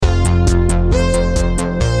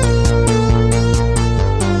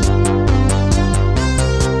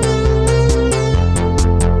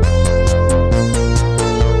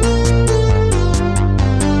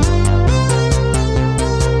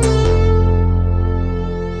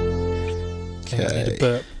think I need a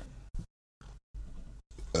burp.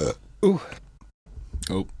 Ooh.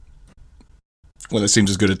 Oh. Well, it seems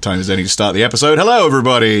as good a time as any to start the episode. Hello,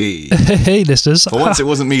 everybody! Hey, listeners. For once, it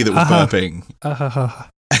wasn't me that was burping.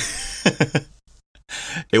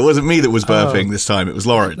 It wasn't me that was burping this time. It was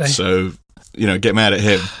Lawrence. So, get mad at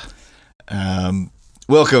him.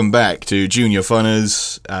 Welcome back to Junior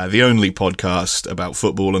Funners, the only podcast about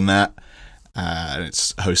football and that. And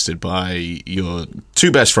it's hosted by your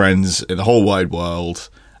two best friends in the whole wide world,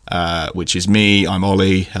 which is me. I'm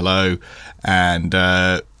Ollie. Hello, and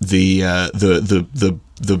the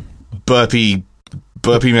burpy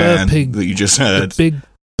man that you just heard, the big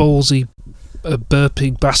ballsy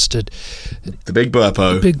burping bastard, the big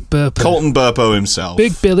Burpo, Colton Burpo himself,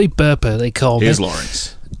 Big Billy Burpo. They call me. Here's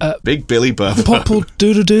Lawrence. Big Billy Burpo. Popple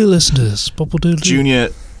doodle-doo, listeners. Popple doodle-doo.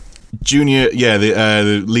 Junior, yeah,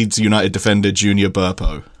 the Leeds United defender, Junior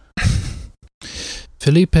Burpo.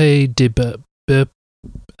 Felipe Dimitar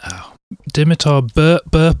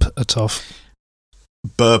Burpatov.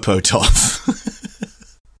 Burpotov.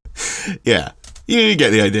 Yeah, you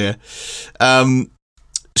get the idea.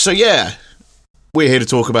 So yeah, we're here to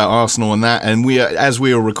talk about Arsenal and that, and as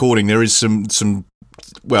we are recording, there is some.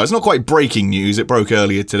 Well, it's not quite breaking news. It broke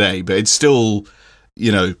earlier today, but it's still,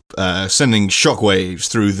 sending shockwaves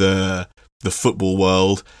through the football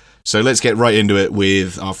world. So let's get right into it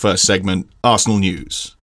with our first segment, Arsenal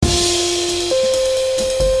News.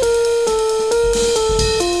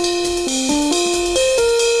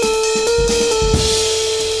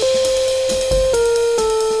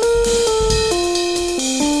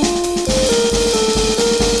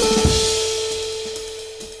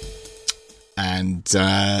 And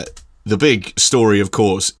the big story, of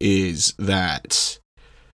course, is that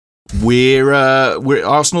we're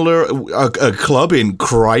Arsenal are a club in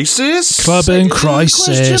crisis. Club in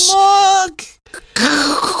crisis.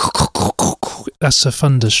 That's a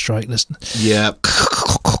thunder strike, listen. Yeah.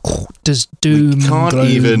 Does doom we can't gloom.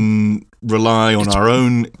 even rely on our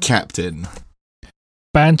own captain.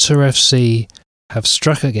 Banter FC have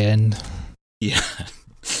struck again. Yeah.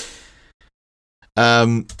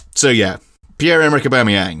 So yeah, Pierre-Emerick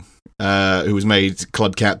Aubameyang, who was made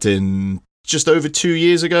club captain just over 2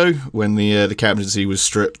 years ago when the captaincy was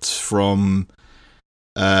stripped from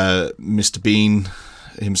Mr. Bean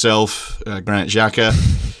himself, Granit Xhaka,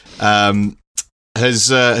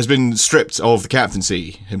 has been stripped of the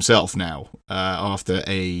captaincy himself now after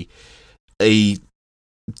a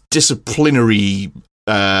disciplinary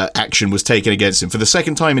action was taken against him for the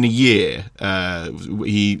second time in a year.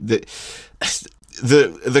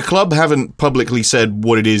 The club haven't publicly said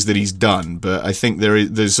what it is that he's done, but I think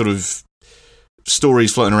there's sort of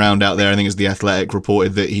stories floating around out there. I think as The Athletic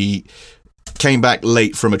reported that he came back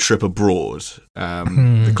late from a trip abroad.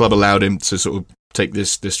 The club allowed him to sort of take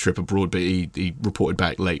this trip abroad, but he reported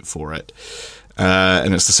back late for it.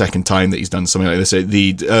 And it's the second time that he's done something like this.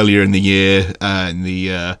 Earlier in the year, in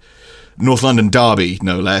the North London derby,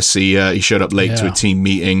 no less, he showed up late to a team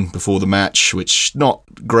meeting before the match, which not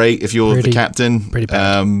great if you're the captain. Pretty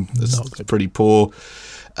bad. That's pretty poor.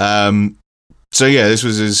 So yeah, this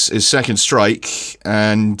was his second strike,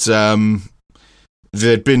 and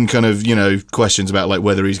there'd been kind of questions about like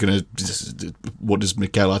whether he's going to. What does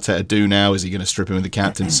Mikel Arteta do now? Is he going to strip him of the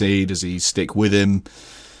captaincy? Does he stick with him?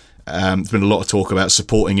 There's been a lot of talk about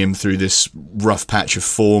supporting him through this rough patch of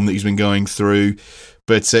form that he's been going through.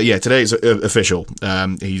 But today it's official.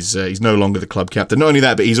 He's no longer the club captain. Not only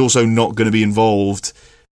that, but he's also not going to be involved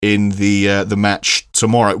in the match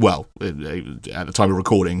tomorrow. Well, at the time of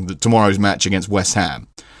recording, tomorrow's match against West Ham.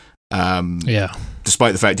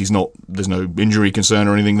 Despite the fact there's no injury concern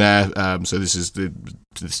or anything there. So this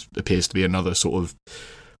appears to be another sort of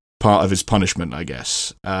part of his punishment, I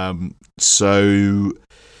guess.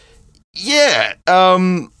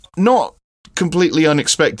 Not completely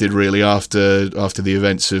unexpected, really, after the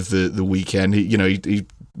events of the weekend. He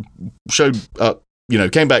showed up,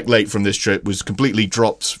 came back late from this trip, was completely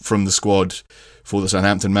dropped from the squad for the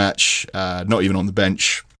Southampton match, not even on the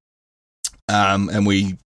bench. And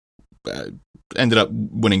we ended up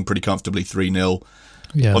winning pretty comfortably 3-0.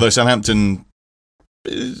 Yeah. Although Southampton,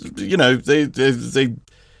 they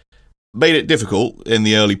made it difficult in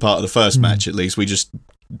the early part of the first match, at least. We just,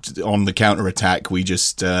 on the counter-attack, we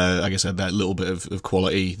just, I guess, had that little bit of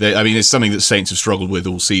quality. It's something that Saints have struggled with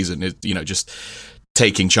all season, just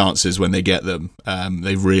taking chances when they get them.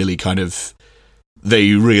 They really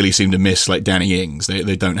seem to miss, like, Danny Ings.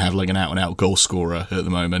 They don't have, like, an out-and-out goal scorer at the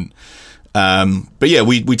moment. But yeah,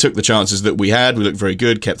 we took the chances that we had. We looked very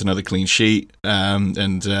good, kept another clean sheet, and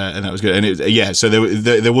that was good. And so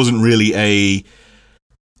there wasn't really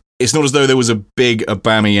it's not as though there was a big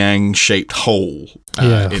Aubameyang-shaped hole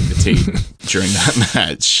in the team during that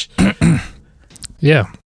match.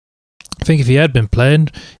 Yeah. I think if he had been playing,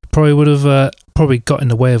 he probably would have probably got in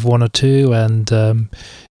the way of one or two, and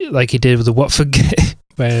like he did with the Watford game.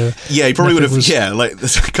 He probably would have. Like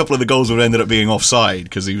a couple of the goals would have ended up being offside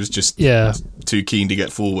because he was just too keen to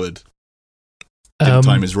get forward. Didn't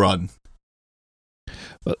time his run.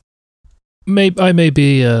 I may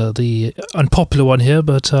be the unpopular one here,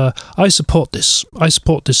 but I support this. I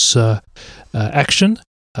support this action.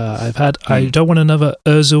 I don't want another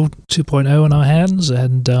Ozil 2.0 on our hands,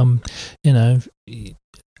 and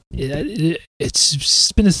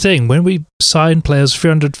it's been a thing when we sign players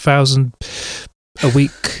 300,000 a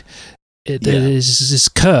week. There is this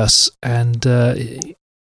curse, and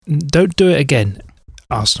don't do it again,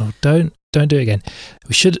 Arsenal. Don't do it again.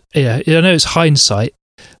 We should. I know it's hindsight.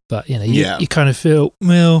 But, you kind of feel,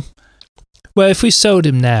 well, if we sold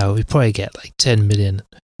him now, we'd probably get like 10 million,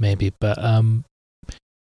 maybe. But I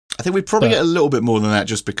think we'd probably get a little bit more than that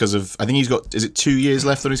just because of, I think he's got, is it 2 years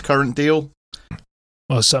left on his current deal?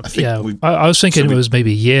 Well, I was thinking it was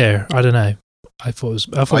maybe a year. I don't know. I thought it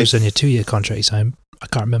was only a 2-year contract, so I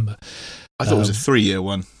can't remember. I thought it was a 3-year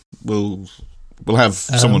one. We'll have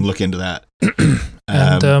someone look into that.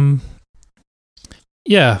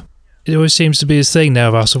 It always seems to be his thing now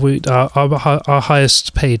of us. If our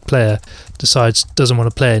highest paid player doesn't want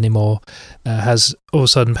to play anymore, has all of a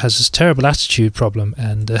sudden has this terrible attitude problem,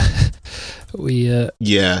 and we end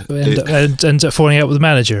up falling out with the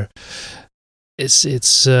manager. It's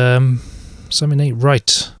something ain't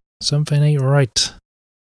right. Something ain't right.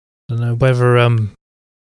 I don't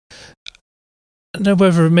know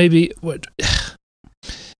whether maybe what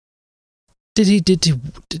does he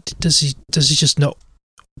just not.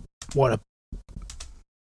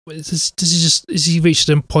 Is he reached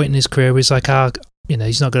a point in his career where he's like,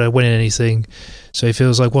 he's not going to win anything, so he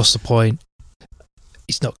feels like, what's the point?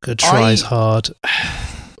 He's not going to try as hard.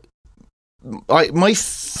 My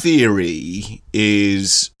theory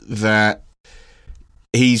is that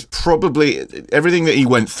he's probably everything that he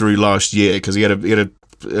went through last year, because he had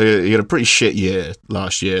a pretty shit year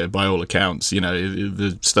last year by all accounts.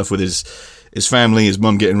 The stuff with his family, his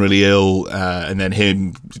mum getting really ill, and then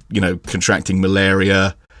him, contracting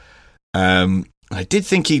malaria. I did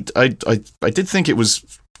think it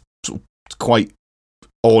was quite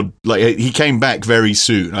odd. Like, he came back very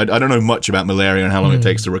soon. I don't know much about malaria and how long it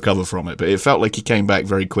takes to recover from it, but it felt like he came back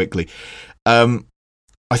very quickly. I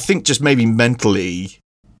think just maybe mentally,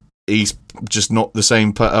 he's just not the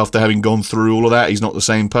same. After having gone through all of that, he's not the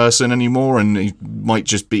same person anymore, and he might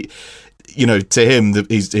just be. To him,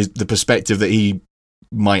 the perspective that he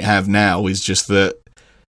might have now is just that,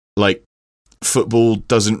 like, football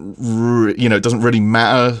doesn't really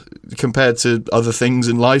matter compared to other things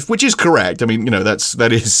in life, which is correct. I mean,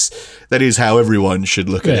 that is how everyone should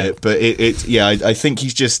look at it. But I think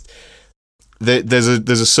he's just there's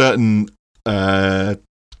a certain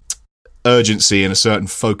urgency and a certain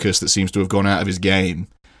focus that seems to have gone out of his game.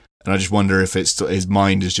 And I just wonder if his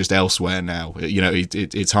mind is just elsewhere now.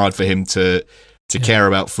 It's hard for him to care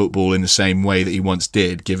about football in the same way that he once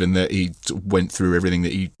did, given that he went through everything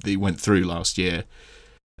that he went through last year.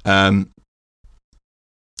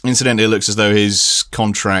 Incidentally, it looks as though his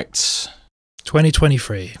contract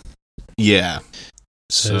 2023. Yeah.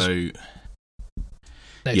 So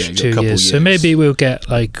next 2 years. So maybe we'll get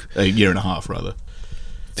like a year and a half, rather.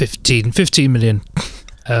 15 million.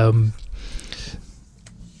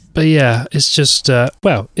 But yeah, it's just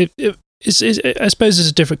it's I suppose it's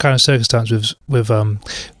a different kind of circumstance with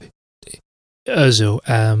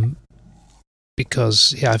Ozil,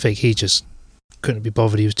 because I think he just couldn't be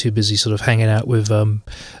bothered. He was too busy sort of hanging out with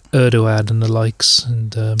Erdogan and the likes.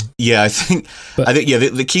 And I think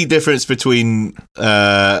the key difference between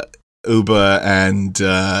Uber and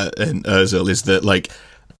Ozil is that, like,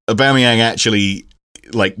 Aubameyang actually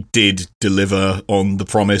did deliver on the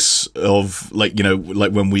promise of,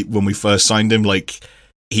 when we first signed him. Like,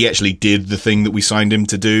 he actually did the thing that we signed him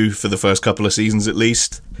to do for the first couple of seasons, at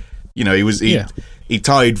least. He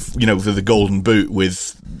tied, for the golden boot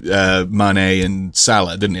with Mane and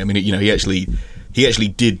Salah, didn't he? I mean, he actually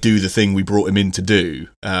did do the thing we brought him in to do,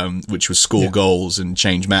 which was score goals and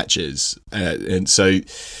change matches. And so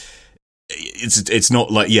it's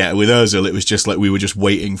not like, with Ozil, it was just like we were just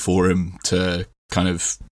waiting for him to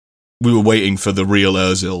we were waiting for the real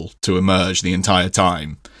Ozil to emerge the entire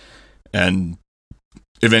time, and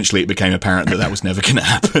eventually it became apparent that was never going to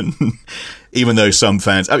happen. Even though some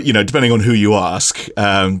fans, depending on who you ask,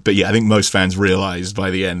 but I think most fans realised by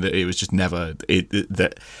the end that it was just never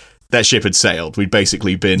that ship had sailed. We'd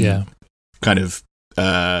basically been kind of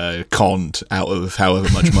conned out of however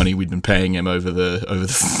much money we'd been paying him over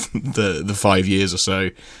the 5 years or so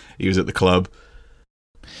he was at the club.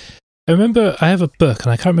 I remember I have a book,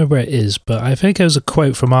 and I can't remember where it is, but I think it was a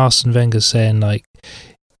quote from Arsene Wenger saying, like,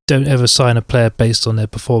 don't ever sign a player based on their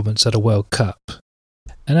performance at a World Cup.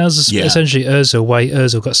 And that was essentially Ozil, why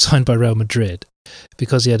Ozil got signed by Real Madrid,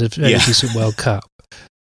 because he had a very decent World Cup.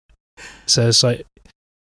 So it's like,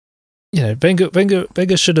 you know,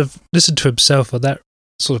 Wenger should have listened to himself on that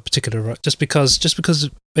sort of particular, just because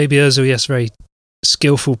maybe Ozil, yes, very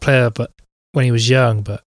skillful player, but when he was young,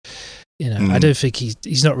 but you know, I don't think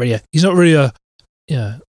he's not really a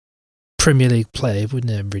Premier League player. He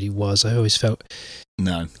never really was. I always felt,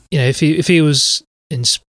 no, you know, if he was in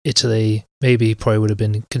Italy, maybe he probably would have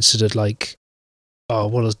been considered like, oh,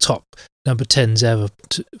 one of the top number 10s ever,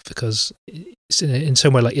 because it's in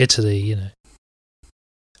somewhere like Italy, you know,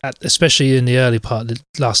 especially in the early part of the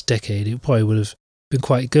last decade, it probably would have been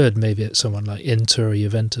quite good, maybe at someone like Inter or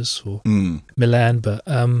Juventus or Milan, but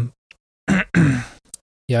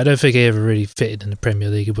yeah, I don't think he ever really fitted in the Premier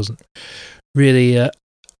League. It wasn't really in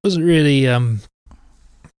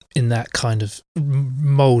that kind of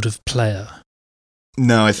mould of player.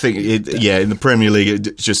 No, I think in the Premier League,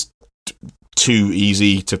 it's just too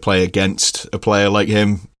easy to play against a player like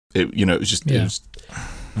him. It was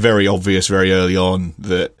very obvious very early on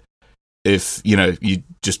that if you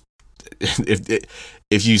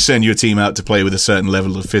send your team out to play with a certain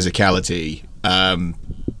level of physicality,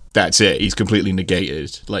 that's it. He's completely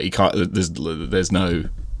negated. Like, he can't.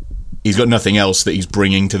 He's got nothing else that he's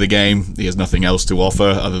bringing to the game. He has nothing else to offer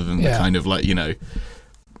other than the kind of, like, you know,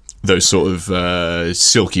 those sort of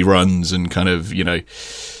silky runs and kind of, you know,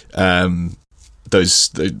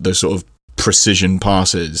 those sort of precision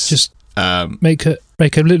passes. Just make a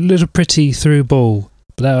little pretty through ball,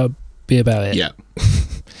 but that would be about it. Yeah.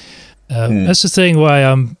 That's the thing why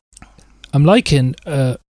I'm liking.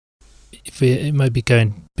 It might be going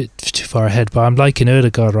a bit too far ahead, but I'm liking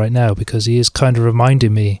Ødegaard right now because he is kind of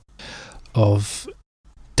reminding me of,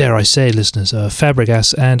 dare I say, listeners,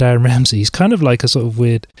 Fabregas and Aaron Ramsey. He's kind of like a sort of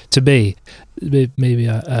weird, to me, maybe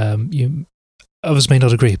you others may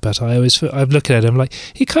not agree, but I'm looking at him like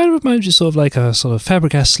he kind of reminds you sort of like a sort of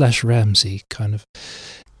Fabregas / Ramsey kind of.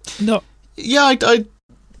 Not. Yeah, I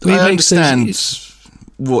understand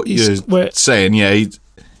what you're saying. Yeah,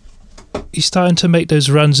 he's starting to make those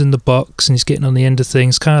runs in the box and he's getting on the end of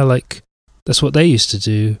things, kind of like that's what they used to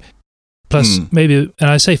do. Plus, maybe, and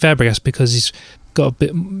I say Fabregas because he's got a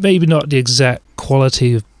bit, maybe not the exact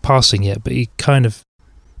quality of passing yet, but he kind of,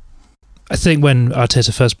 I think when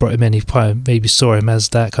Arteta first brought him in, he probably maybe saw him as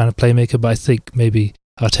that kind of playmaker, but I think maybe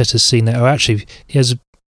Arteta's seen that, or actually he has a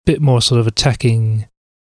bit more sort of attacking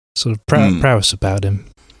sort of prowess about him.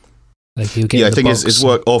 Like he'll get I think his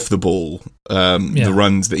work off the ball, the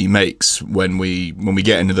runs that he makes when we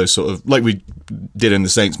get into those sort of, like we did in the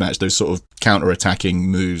Saints match, those sort of counter-attacking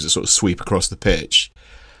moves that sort of sweep across the pitch.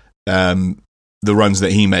 The runs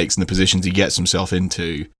that he makes and the positions he gets himself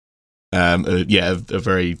into, are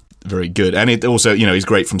very, very good. And it also, you know, he's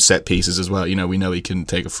great from set pieces as well. You know, we know he can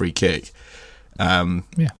take a free kick.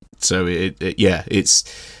 So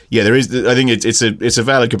there is. I think it's a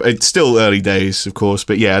valid. It's still early days, of course,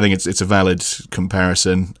 but yeah, I think it's a valid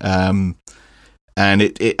comparison. And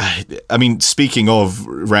I mean, speaking of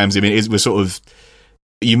Ramsey, I mean, we're sort of.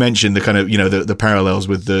 You mentioned the kind of, you know, the parallels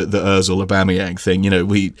with the Özil Aubameyang thing. You know,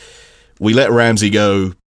 we let Ramsey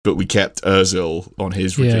go, but we kept Özil on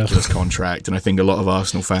his ridiculous contract, and I think a lot of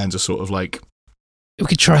Arsenal fans are sort of like, we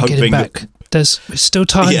could try and get him back. There's still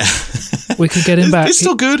time. Yeah. We could get him back. It's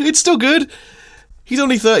still good. It's still good. He's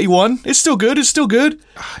only 31. It's still good. It's still good.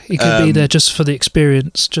 He could be there just for the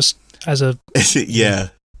experience, just as a yeah.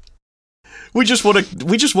 We just want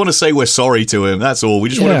to say we're sorry to him. That's all. We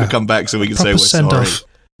just want him to come back so we can say we're sorry.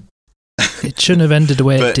 It shouldn't have ended the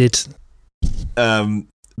way it did.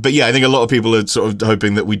 But yeah, I think a lot of people are sort of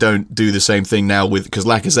hoping that we don't do the same thing now because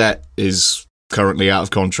Lacazette is currently out of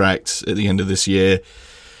contract at the end of this year.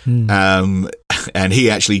 And he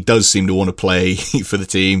actually does seem to want to play for the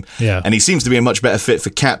team. Yeah. And he seems to be a much better fit for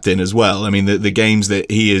captain as well. I mean, the games that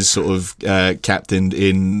he is sort of captained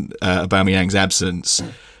in Aubameyang's absence,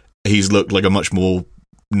 he's looked like a much more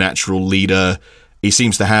natural leader. He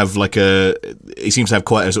seems to have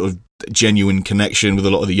quite a sort of genuine connection with a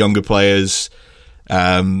lot of the younger players.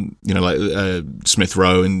 You know, like Smith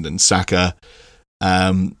Rowe and Saka.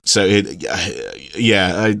 So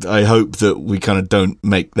I hope that we kind of don't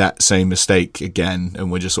make that same mistake again,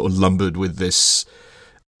 and we're just sort of lumbered with this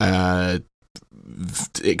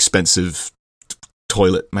expensive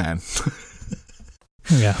toilet man.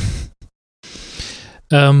 Yeah.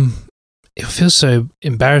 it feels so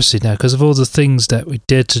embarrassing now because of all the things that we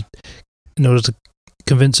did in order to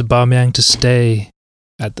convince Aubameyang to stay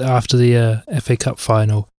after the FA Cup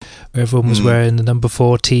final, where everyone was wearing the number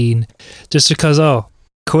 14, just because,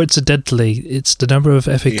 coincidentally, it's the number of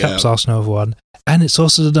FA Cups Arsenal have won, and it's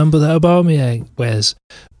also the number that Aubameyang wears.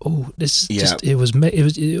 Oh, this is just,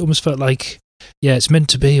 it almost felt like, it's meant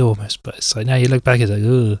to be almost, but it's like, now you look back, it's like,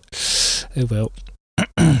 oh well.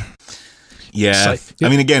 Yeah, like, I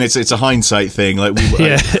mean, again, it's a hindsight thing. Like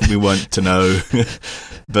we weren't to know,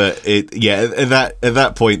 but at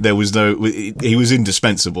that point there was no. He was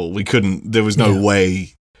indispensable. We couldn't. There was no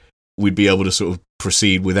way we'd be able to sort of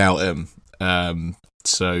proceed without him.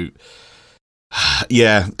 So,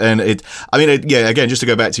 yeah, and again, just to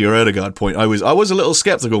go back to your Ødegaard point, I was a little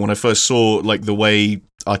skeptical when I first saw like the way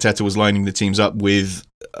Arteta was lining the teams up with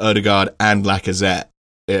Ødegaard and Lacazette,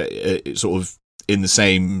 sort of in the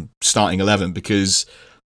same starting 11, because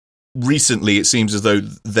recently it seems as though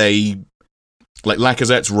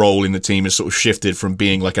Lacazette's role in the team has sort of shifted from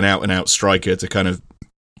being like an out-and-out striker to kind of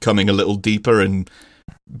coming a little deeper and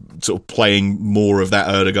sort of playing more of that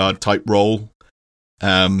Ødegaard type role.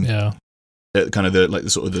 At kind of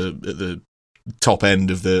the top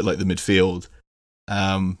end of the midfield.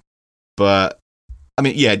 But I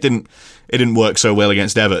mean, it didn't work so well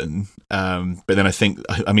against Everton. But then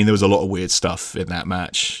there was a lot of weird stuff in that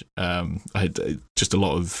match. I had just a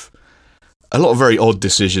lot of very odd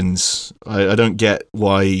decisions. I don't get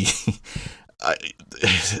why.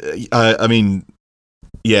 I mean,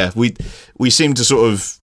 we seem to sort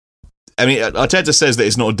of. I mean, Arteta says that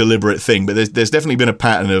it's not a deliberate thing, but there's definitely been a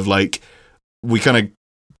pattern of like we kind of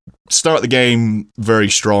start the game very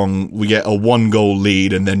strong. We get a 1-goal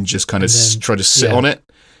lead and then just kind of try to sit on it.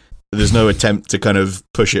 There's no attempt to kind of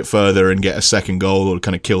push it further and get a second goal or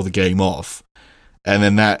kind of kill the game off. And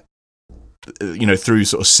then that, through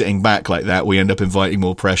sort of sitting back like that, we end up inviting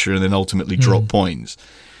more pressure and then ultimately drop points.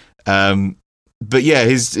 But yeah,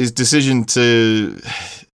 his decision to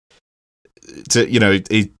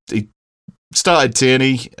he started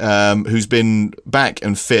Tierney, who's been back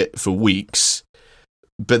and fit for weeks,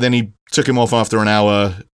 but then he took him off after an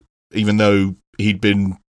hour, even though he'd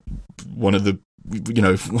been one of the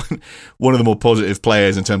more positive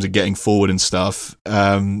players in terms of getting forward and stuff.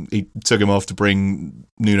 He took him off to bring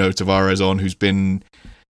Nuno Tavares on, who's been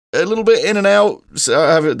a little bit in and out,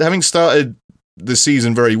 having started the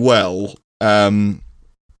season very well. I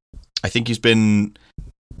think his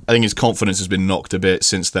confidence has been knocked a bit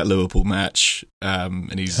since that Liverpool match,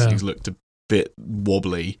 and he's looked a bit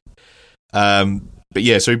wobbly. But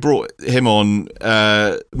yeah, so he brought him on.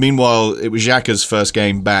 Meanwhile, it was Xhaka's first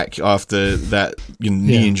game back after that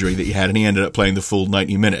knee injury that he had, and he ended up playing the full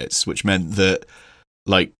 90 minutes, which meant that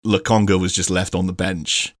like Lokonga was just left on the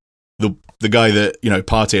bench. The guy that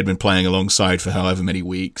Partey had been playing alongside for however many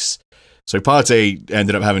weeks. So Partey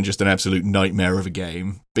ended up having just an absolute nightmare of a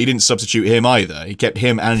game, but he didn't substitute him either. He kept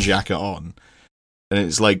him and Xhaka on, and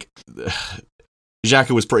it's like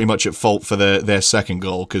Xhaka was pretty much at fault for their second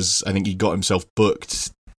goal because I think he got himself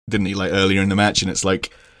booked, didn't he, like earlier in the match? And it's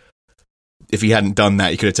like if he hadn't done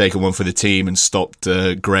that, he could have taken one for the team and stopped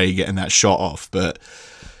Gray getting that shot off. But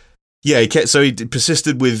yeah, he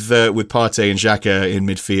persisted with Partey and Xhaka in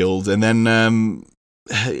midfield, and then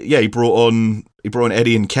he brought on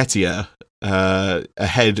Eddie Nketiah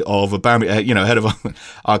ahead of Aubameyang, ahead of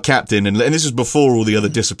our captain, and this was before all the other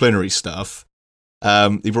disciplinary stuff.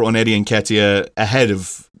 He brought on Eddie Nketiah ahead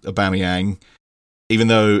of Aubameyang, even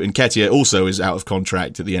though Nketiah also is out of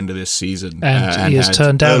contract at the end of this season, and he has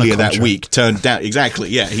turned down earlier that week. Turned down exactly,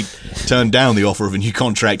 yeah. He turned down the offer of a new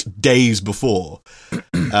contract days before.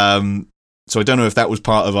 So I don't know if that was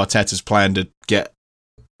part of Arteta's plan to get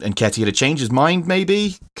Nketiah to change his mind,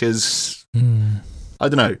 maybe, because I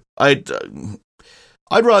don't know.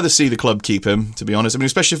 I'd rather see the club keep him, to be honest. I mean,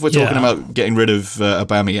 especially if we're talking about getting rid of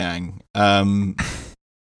Aubameyang.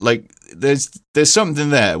 Like, there's something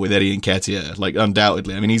there with Eddie Nketiah, like,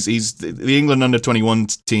 undoubtedly. I mean, he's the England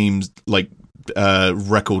under-21 team's, like,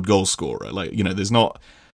 record goal scorer. Like, there's not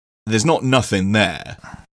nothing there.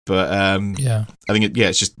 But, I think,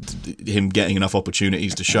 it's just him getting enough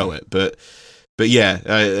opportunities to show it. But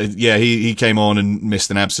he came on and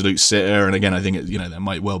missed an absolute sitter. And again, I think, that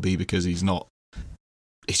might well be because he's not.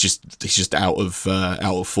 He's just out of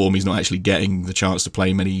form. He's not actually getting the chance to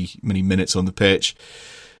play many minutes on the pitch.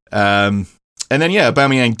 And then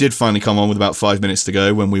Aubameyang did finally come on with about 5 minutes to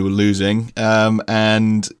go when we were losing,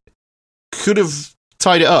 and could have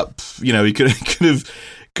tied it up. He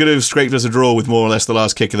could have scraped us a draw with more or less the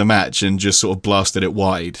last kick of the match and just sort of blasted it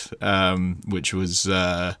wide, which was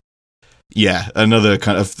yeah, another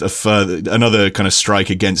kind of strike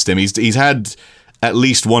against him. He's had at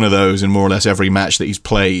least one of those in more or less every match that he's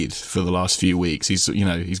played for the last few weeks. He's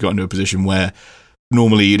got into a position where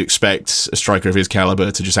normally you'd expect a striker of his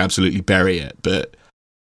caliber to just absolutely bury it, but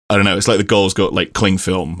I don't know. It's like the goal's got like cling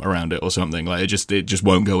film around it or something. Like it just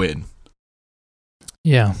won't go in.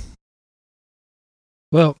 Yeah.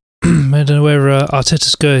 Well, I don't know where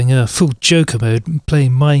Arteta's going full Joker mode,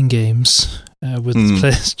 playing mind games with the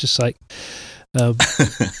players, just like.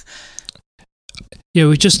 Yeah,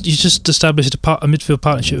 you just established a midfield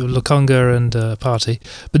partnership with Lokonga and Partey,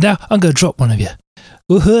 but now I'm going to drop one of you.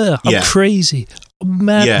 I'm crazy. I'm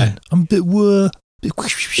mad. Yeah. I'm a bit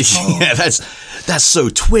Yeah, that's so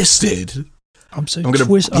twisted. I'm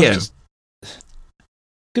twisted. Yeah.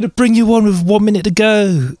 Gonna bring you on with 1 minute to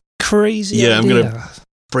go. Crazy. Yeah, idea. I'm gonna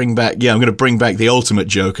bring back the ultimate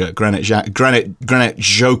Joker, Granit Joker.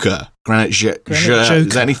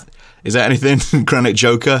 Is that anything? Granit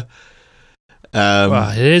Joker.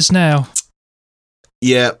 Well, it is now.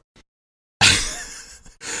 Yeah.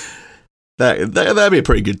 That'd be a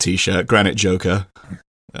pretty good T-shirt, Granit Joker.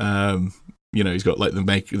 He's got like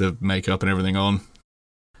the makeup and everything on.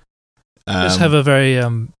 Just have a very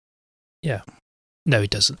yeah. No, he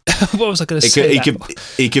doesn't. What was I going to say?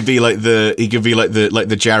 He could be like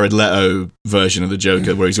the Jared Leto version of the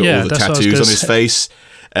Joker, where he's got all the tattoos on his face,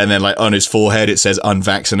 and then like on his forehead it says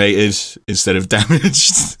unvaccinated instead of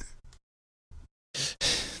damaged.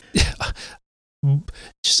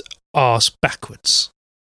 Just arse backwards.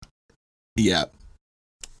 Yeah.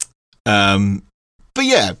 But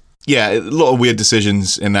yeah, a lot of weird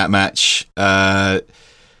decisions in that match. And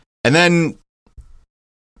then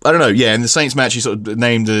I don't know. Yeah, in the Saints match, he sort of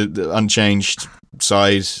named the unchanged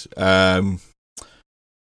side. I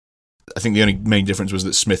think the only main difference was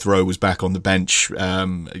that Smith Rowe was back on the bench.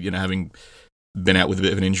 Having been out with a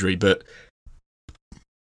bit of an injury, but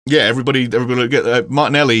yeah, everybody get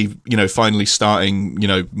Martinelli. Finally starting.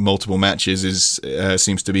 Multiple matches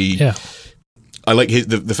seems to be. Yeah. I like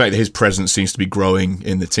the fact that his presence seems to be growing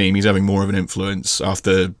in the team. He's having more of an influence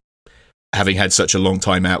after having had such a long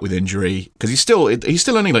time out with injury. Because he's still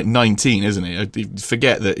only like 19, isn't he? I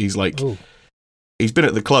forget that he's like he's been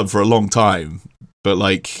at the club for a long time, but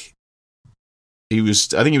like he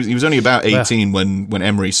was only about 18 when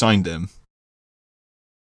Emery signed him.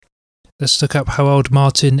 Let's look up how old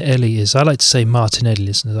Martinelli is. I like to say Martinelli,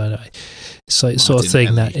 listeners. I know it's like sort of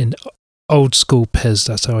thing that in old school Pez,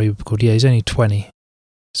 that's how he was called. Yeah, he's only 20.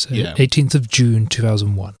 So 18th of June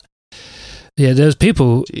 2001. Yeah, there's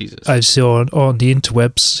people I saw on the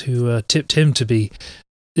interwebs who tipped him to be.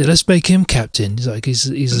 Let's make him captain. He's like he's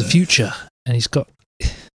the future, and he's got.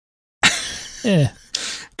 Yeah.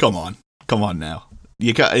 Come on now.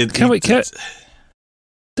 You got. Did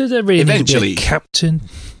there really need to be a captain?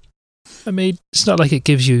 I mean, it's not like it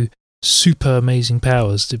gives you super amazing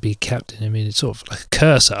powers to be captain. I mean, it's sort of like a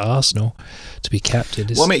curse at Arsenal to be captain.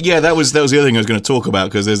 Well, I mean, yeah, that was the other thing I was going to talk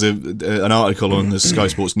about, because there's an article on the Sky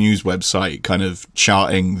Sports News website kind of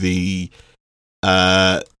charting the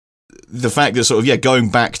fact that sort of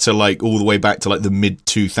going back to like all the way back to like the mid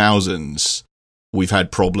 2000s, we've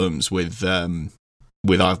had problems with our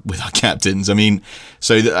captains. I mean,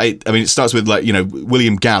 it starts with like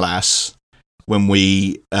William Gallas. When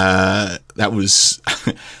that was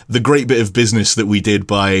the great bit of business that we did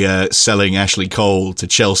by selling Ashley Cole to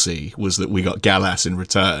Chelsea, was that we got Gallas in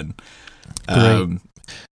return.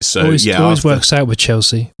 Always works out with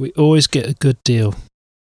Chelsea. We always get a good deal.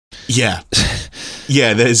 Yeah,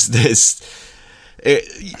 yeah.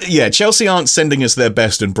 Chelsea aren't sending us their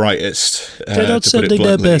best and brightest. They're not sending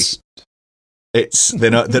their best.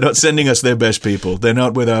 They're not sending us their best people. They're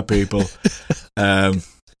not with our people.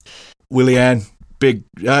 Willian, big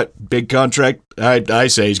contract. I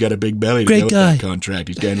say he's got a big belly to Great go guy. With that contract.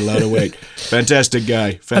 He's gained a lot of weight. Fantastic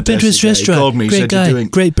guy. I've been to his restaurant. He called me. Great guy.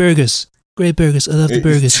 Great burgers. Great burgers. I love the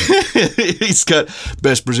burgers. He's got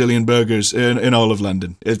best Brazilian burgers in all of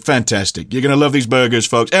London. It's fantastic. You're going to love these burgers,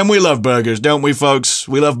 folks. And we love burgers, don't we, folks?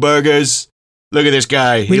 We love burgers. Look at this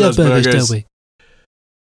guy. We love burgers, don't we?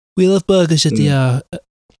 We love burgers at the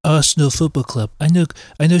Arsenal Football Club. I know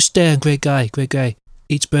Stan, great guy.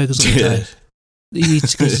 Eats burgers all the time. He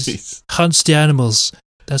eats because hunts the animals.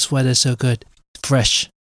 That's why they're so good. Fresh.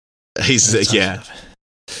 He's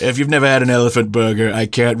If you've never had an elephant burger, I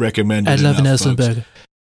can't recommend it. I love an elephant burger.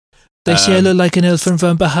 They say I look like an elephant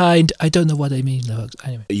from behind. I don't know what they mean, though.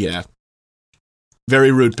 Anyway. Yeah.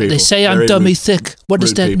 Very rude people. They say I'm dummy thick. What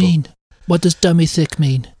does that mean? What does dummy thick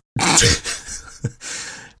mean? Ugh.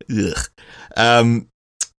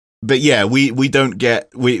 yeah, we don't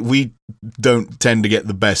tend to get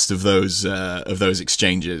the best of those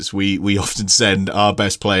exchanges. We often send our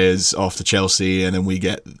best players off to Chelsea, and then we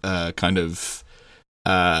get kind of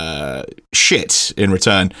shit in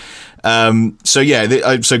return. So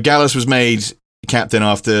Gallas was made captain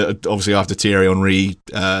after Thierry Henry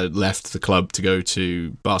left the club to go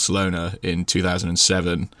to Barcelona in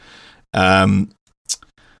 2007.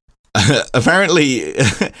 Apparently,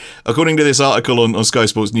 according to this article on Sky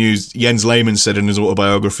Sports News, Jens Lehmann said in his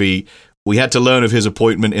autobiography, "We had to learn of his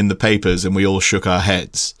appointment in the papers, and we all shook our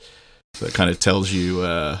heads." So that kind of tells you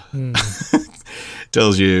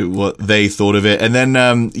tells you what they thought of it. And then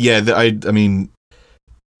I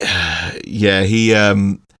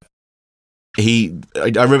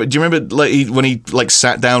remember. Do you remember when he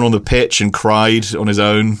sat down on the pitch and cried on his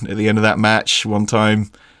own at the end of that match one time?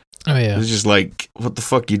 Oh yeah, it was just like, what the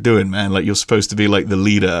fuck are you doing, man? Like, you're supposed to be like the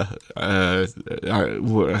leader.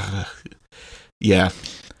 Yeah.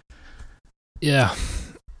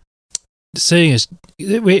 The thing is,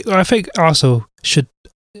 I think Arsenal should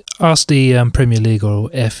ask the Premier League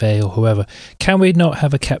or FA or whoever. Can we not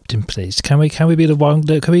have a captain, please? Can we be the one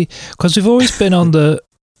that can we? Because we've always been on the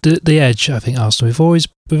edge. I think Arsenal. We've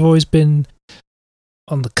always been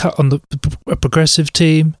on the cut on a progressive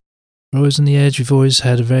team. We're always on the edge. We've always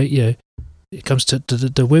had a very, it comes to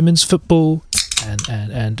the women's football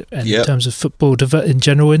and in terms of football in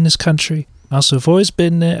general in this country. Also, we've always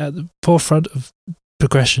been at the forefront of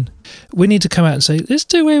progression. We need to come out and say, let's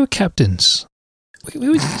do away with captains.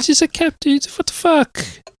 We just a captain. What the fuck?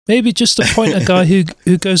 Maybe just appoint a guy who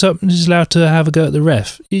goes up and is allowed to have a go at the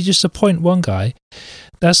ref. You just appoint one guy.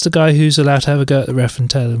 That's the guy who's allowed to have a go at the ref and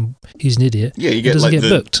tell him he's an idiot. Yeah, you get doesn't get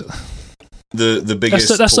booked. The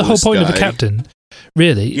biggest. That's the whole point guy. of a captain,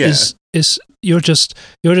 really. Yeah. Is you're just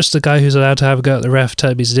the guy who's allowed to have a go at the ref,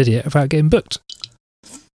 tell him he's an idiot without getting booked.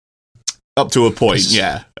 Up to a point,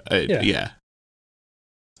 yeah.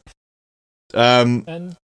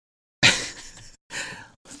 And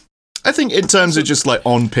I think in terms of just like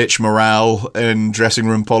on pitch morale and dressing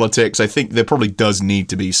room politics, I think there probably does need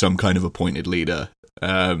to be some kind of appointed leader.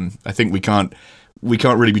 I think we can't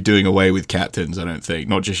really be doing away with captains. I don't think,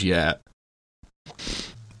 not just yet.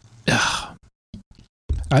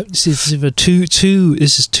 This is either two.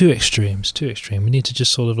 This is too extreme. It's too extreme. We need to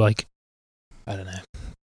just sort of like, I don't know.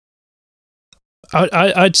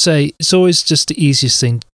 I'd say it's always just the easiest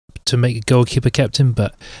thing to make a goalkeeper captain,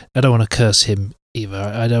 but I don't want to curse him either.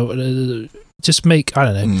 I don't just make.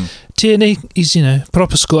 I don't know. Tierney, he's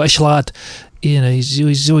proper Scottish lad.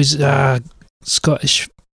 He's always Scottish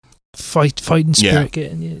fighting spirit.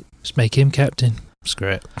 Just make him captain. Screw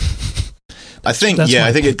it. I think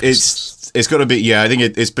it's got to be. Yeah, I think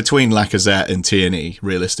it's between Lacazette and Tierney,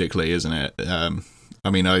 realistically, isn't it? I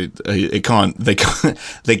mean, they can't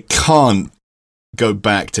go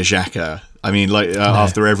back to Xhaka. I mean,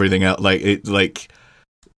 after everything else,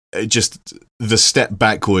 just the step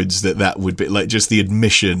backwards that would be, like, just the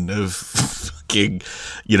admission of fucking,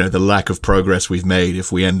 the lack of progress we've made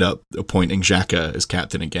if we end up appointing Xhaka as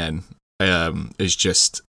captain again, is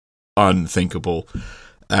just unthinkable.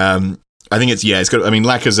 I think it's got. I mean,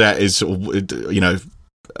 Lacazette is,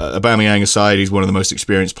 Aubameyang aside, he's one of the most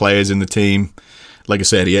experienced players in the team. Like I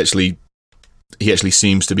said, he actually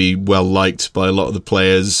seems to be well liked by a lot of the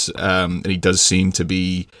players, and he does seem to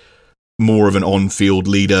be more of an on-field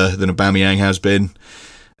leader than Aubameyang has been.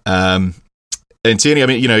 And Tierney, I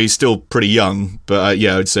mean, he's still pretty young, but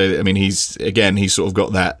I would say that, I mean, he's sort of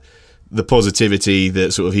got the positivity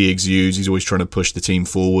that sort of he exudes. He's always trying to push the team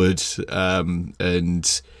forward,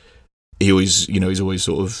 and he always, he's always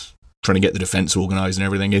sort of trying to get the defence organised and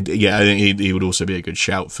everything. I think he would also be a good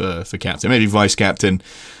shout for captain, maybe vice captain,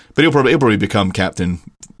 but he'll probably become captain,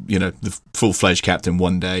 the full-fledged captain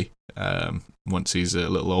one day, once he's a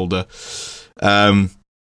little older. I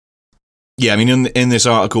mean, in this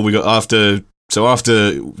article we got after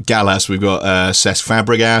Gallas, we've got Cesc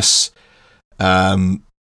Fabregas,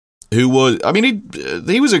 who was, I mean,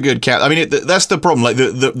 he was a good captain. I mean, that's the problem. Like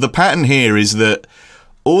the pattern here is that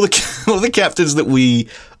all the captains that we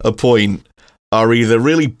appoint are either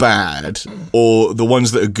really bad, or the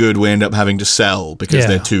ones that are good we end up having to sell because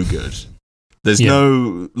they're too good. There's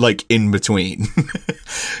no in between.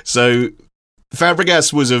 So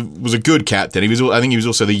Fabregas was a good captain. I think he was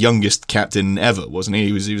also the youngest captain ever, wasn't he?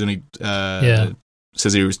 He was only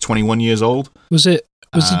says he was 21 years old. Did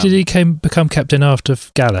he become captain after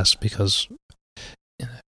Gallas? Because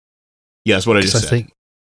yeah, that's what I just said.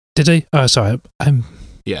 Did he? Oh, sorry.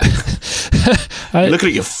 Yeah. Looking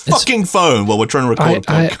at your fucking phone while we're trying to record.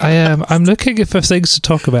 I am. I'm looking for things to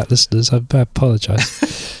talk about, listeners. I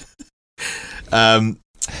apologise.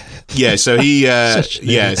 Yeah, so he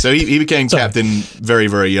he became Sorry. captain very,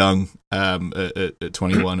 very young, at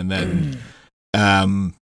 21, and then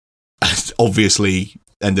obviously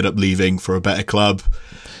ended up leaving for a better club.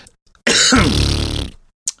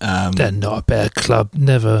 They're not a better club.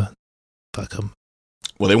 Never. Fuck them.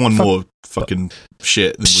 Well, they won more fucking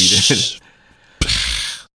shit than we did.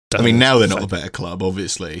 I mean, now they're not a better club,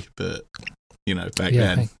 obviously, but back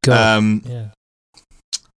then. Thank God. Yeah.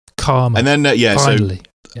 Karma. And then finally.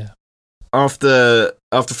 After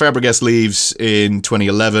Fabregas leaves in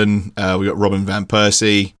 2011, we got Robin van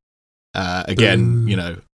Persie. Again,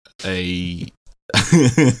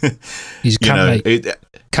 he's kind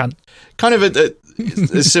of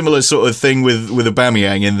a similar sort of thing with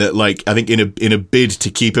Aubameyang, in that, like, I think in a bid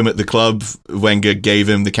to keep him at the club, Wenger gave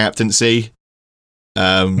him the captaincy.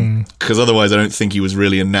 Because otherwise, I don't think he was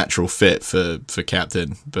really a natural fit for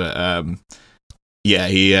captain. But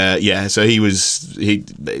so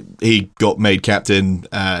he got made captain,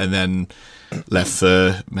 and then left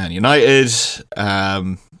for Man United.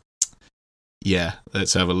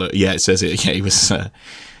 Let's have a look. Yeah, it says it. Yeah, he was.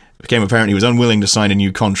 Became apparent he was unwilling to sign a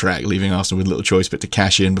new contract, leaving Arsenal with little choice but to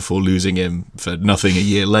cash in before losing him for nothing a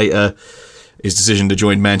year later. His decision to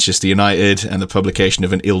join Manchester United and the publication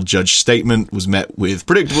of an ill-judged statement was met with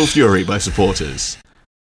predictable fury by supporters.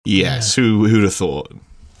 Yes, who'd have thought?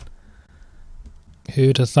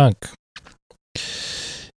 Who'd have thunk?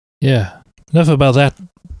 Yeah. Enough about that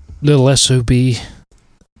little SOB.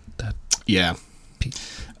 Yeah.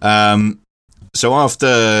 So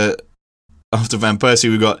after Van Persie,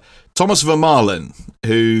 we've got Thomas Vermaelen,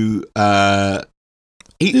 who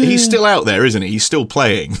he's still out there, isn't he? He's still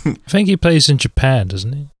playing. I think he plays in Japan,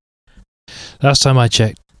 doesn't he? Last time I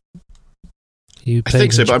checked. I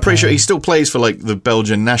think so, but I'm pretty sure he still plays for, like, the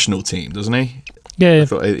Belgian national team, doesn't he? Yeah. I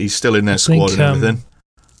thought he's still in their squad and everything.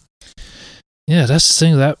 Yeah, that's the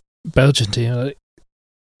thing, that Belgian team, like,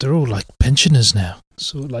 they're all like pensioners now.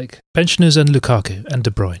 So, like, pensioners and Lukaku and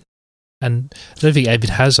De Bruyne. And I don't think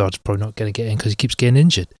Eden Hazard's probably not going to get in because he keeps getting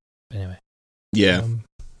injured. Anyway. Yeah.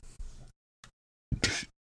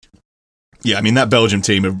 I mean, that Belgium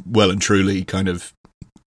team are well and truly kind of,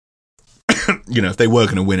 if they were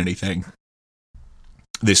going to win anything,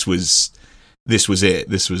 this was it.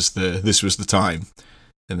 This was the time.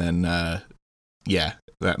 And then,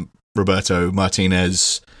 that Roberto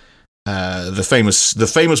Martinez, the famous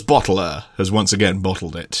bottler, has once again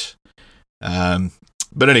bottled it.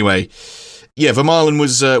 But anyway, Vermaelen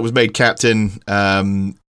was made captain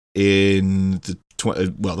in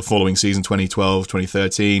the following season, 2012,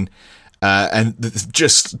 2013, and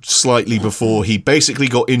just slightly before he basically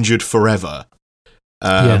got injured forever.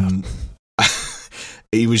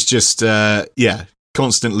 He was just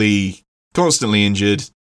constantly injured.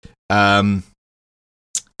 And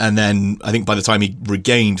then I think by the time he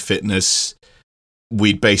regained fitness,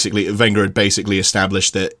 Wenger had basically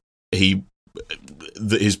established that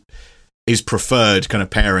his preferred kind of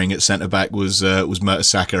pairing at centre back was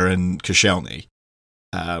Mertesacker and Koscielny.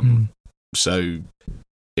 So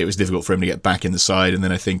it was difficult for him to get back in the side, and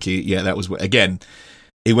then I think that was again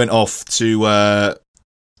he went off to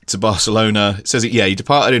Barcelona. It says he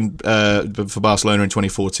departed for Barcelona in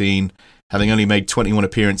 2014, having only made 21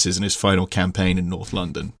 appearances in his final campaign in North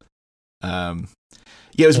London.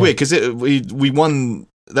 It was weird because we won.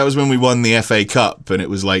 That was when we won the FA Cup, and it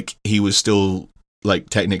was like he was still, like,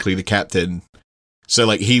 technically the captain. So,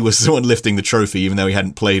 like, he was the one lifting the trophy, even though he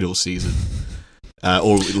hadn't played all season,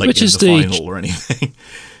 or like which is the final or anything.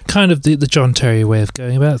 Kind of the John Terry way of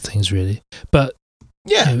going about things, really. But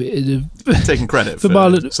taking credit for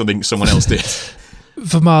something someone else did.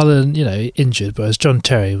 Vermaelen, injured, whereas John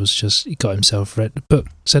Terry was just, he got himself read the book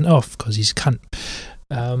sent off because he's a cunt.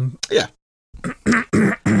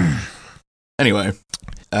 Anyway,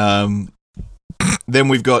 then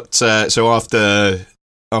we've got so after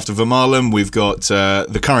Vermaelen, we've got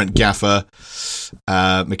the current gaffer,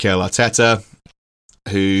 Mikel Arteta,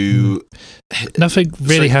 who nothing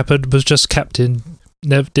really happened. Was just captain.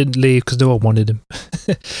 Never didn't leave because no one wanted him.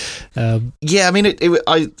 I mean, it's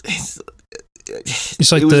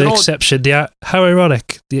like the exception. How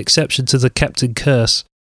ironic! The exception to the captain curse.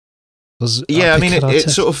 I mean,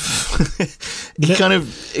 it sort of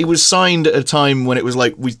he was signed at a time when it was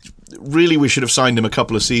like we should have signed him a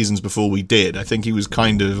couple of seasons before we did. I think he was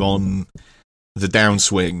kind of on the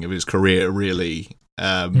downswing of his career, really,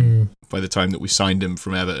 by the time that we signed him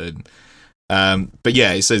from Everton. But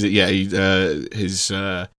it says that his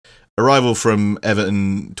arrival from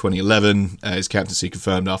Everton 2011, his captaincy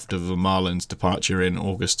confirmed after Vermaelen's departure in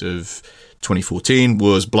August of 2014,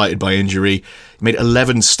 was blighted by injury. He made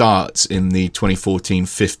 11 starts in the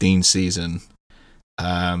 2014-15 season.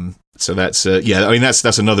 So that's yeah. I mean,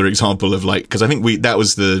 that's another example of like, because I think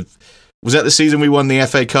was that the season we won the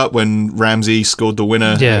FA Cup when Ramsey scored the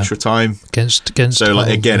winner extra time against. So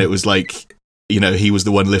like again, it was like, you know, he was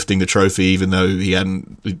the one lifting the trophy, even though he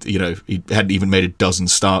hadn't even made a dozen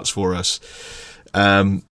starts for us.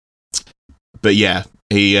 But yeah,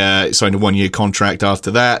 he signed a 1-year contract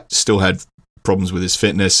after that. Still had problems with his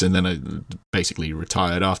fitness, and then basically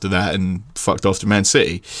retired after that and fucked off to Man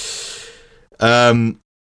City.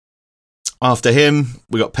 After him,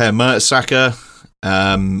 we got Per Mertesacker,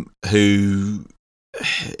 who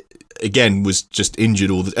again was just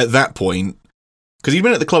injured at that point, because he'd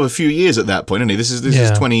been at the club a few years at that point, hadn't he? This is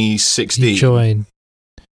 2016. He joined,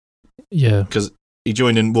 because he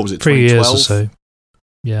joined in, what was it, 3 2012? years or so.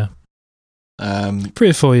 Yeah, 3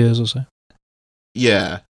 or 4 years or so.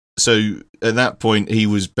 Yeah. So at that point, he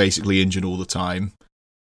was basically injured all the time.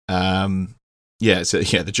 The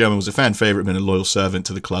German was a fan favourite, been a loyal servant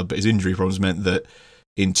to the club, but his injury problems meant that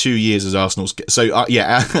in 2 years as Arsenal's...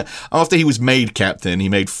 after he was made captain, he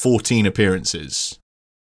made 14 appearances.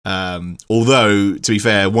 Although, to be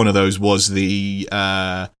fair, one of those was the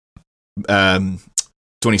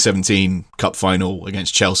 2017 Cup final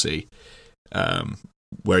against Chelsea,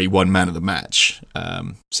 where he won man of the match.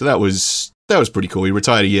 So that was pretty cool. He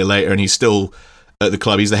retired a year later, and he's still at the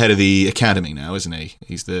club. He's the head of the academy now, isn't he?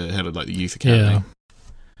 He's the head of like the youth academy.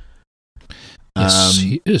 Yeah. Yes,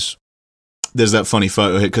 he is. There's that funny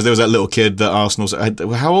photo here, because there was that little kid that Arsenal...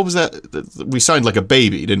 How old was that? We signed like a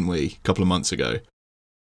baby, didn't we? A couple of months ago.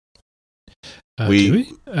 We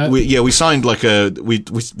signed like we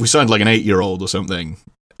signed like an 8-year-old or something.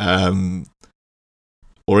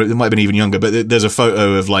 Or it might have been even younger, but there's a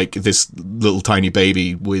photo of like this little tiny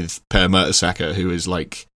baby with Per Mertesacker, who is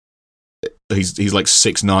like, he's like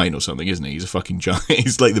 6'9" or something, isn't he? He's a fucking giant.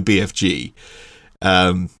 He's like the BFG.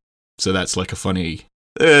 So that's like a funny,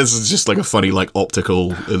 it's just like a funny like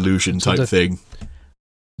optical illusion type thing.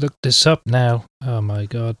 Look this up now. Oh my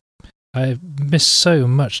god, I missed so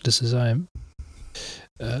much. Let's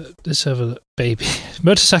have a look. Baby.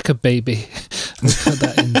 Mertesacker baby. I'll put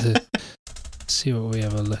that into... see what we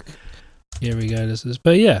have a look. Here we go.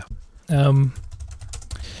 But yeah.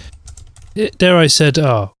 There I said,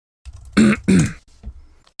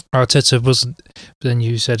 Arteta wasn't... But then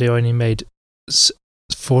you said he only made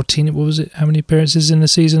 14... What was it? How many appearances in the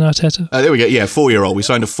season, Arteta? There we go. Yeah, 4-year-old. We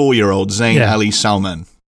signed a 4-year-old, Zayn Ali Salman.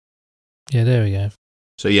 Yeah, there we go.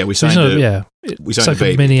 So yeah, we signed we signed like a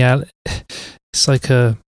baby. Mini it's like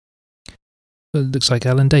it looks like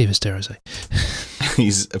Alan Davis, dare I say.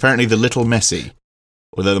 He's apparently the little Messi,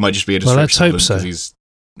 although there might just be a description. Well, let's hope so.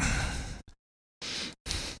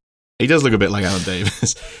 He does look a bit like Alan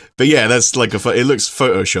Davis, but yeah, that's like it looks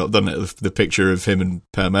photoshopped, doesn't it? The picture of him and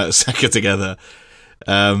Per Mertesacker together.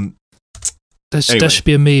 Anyway. There should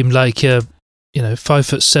be a meme like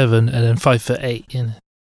 5'7" and then 5'8", you know.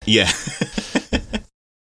 Yeah.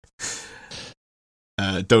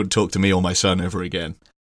 Don't talk to me or my son ever again.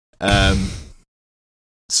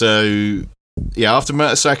 So, yeah, after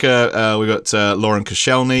Mertesacker, we got Lauren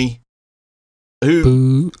Koscielny,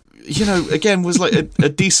 who, again, was like a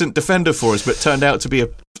decent defender for us, but turned out to be a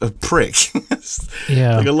prick.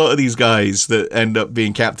 Yeah. Like a lot of these guys that end up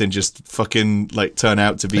being captain just fucking like turn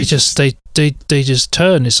out to be... They just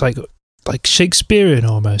turn. It's like Shakespearean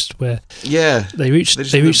almost, where they reach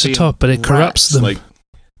the top, but it corrupts them. Like,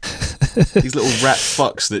 these little rat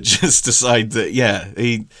fucks that just decide that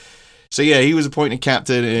he was appointed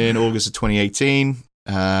captain in August of 2018.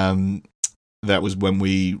 That was when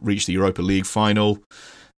we reached the Europa League final.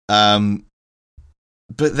 But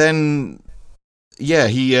then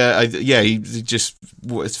he just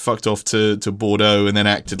fucked off to Bordeaux, and then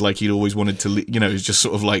acted like he'd always wanted to leave. He's just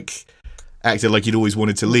sort of like acted like he'd always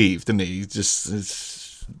wanted to leave, didn't he?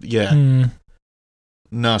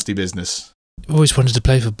 Nasty business. Always wanted to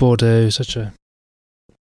play for Bordeaux. Such a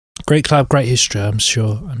great club, great history. I'm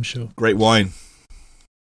sure. Great wine.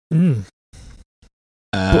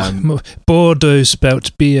 Bordeaux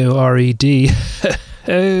spelt B-O-R-E-D.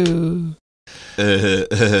 Oh. And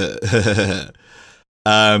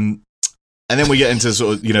then we get into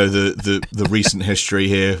sort of the recent history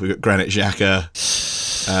here. We've got Granit Xhaka,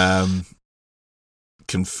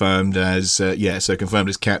 confirmed as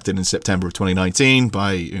captain in September of 2019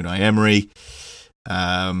 by Unai Emery.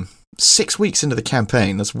 6 weeks into the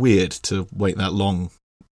campaign. That's weird to wait that long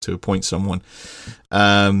to appoint someone.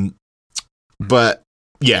 But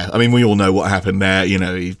yeah, I mean, we all know what happened there.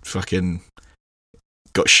 He fucking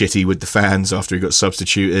got shitty with the fans after he got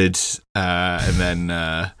substituted, and then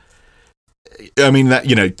I mean that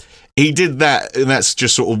he did that, and that's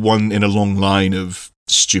just sort of one in a long line of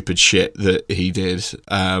stupid shit that he did,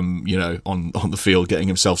 on the field, getting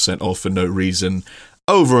himself sent off for no reason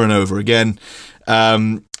over and over again.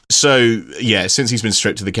 So, yeah, since he's been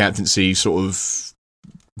stripped of the captaincy, he sort of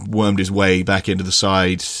wormed his way back into the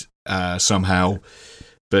side somehow.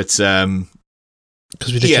 But,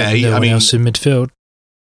 because we didn't have no one else in midfield.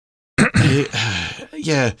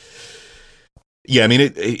 Yeah. Yeah, I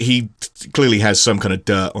mean, he clearly has some kind of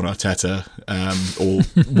dirt on Arteta, or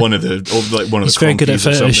one of the He's very good at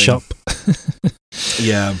Photoshop.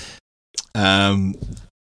 Yeah.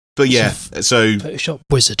 But yeah, so Photoshop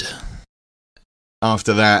wizard.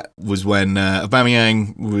 After that was when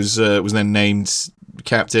Aubameyang was then named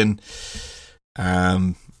captain.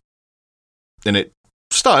 And it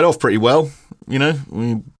started off pretty well, you know.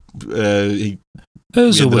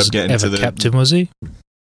 Ozil wasn't ever captain, was he?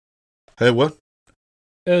 What?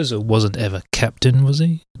 Ozil wasn't ever captain, was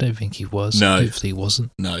he? I don't think he was. No. Hopefully he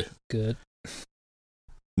wasn't. No. Good.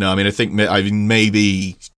 No, I mean, I think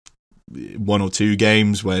maybe one or two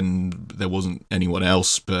games when there wasn't anyone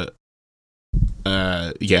else, but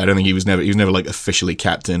I don't think he was never like officially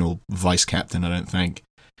captain or vice captain, I don't think.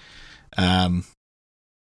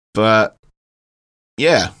 But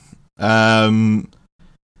yeah.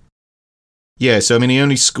 Yeah, so I mean, he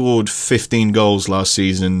only scored 15 goals last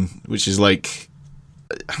season, which is like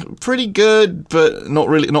pretty good, but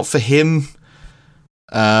not for him.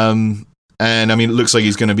 And I mean, it looks like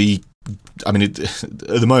he's going to be. I mean, at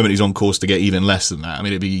the moment, he's on course to get even less than that. I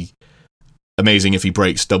mean, it'd be amazing if he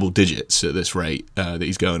breaks double digits at this rate that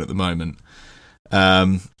he's going at the moment.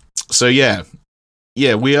 So yeah,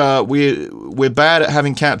 we're bad at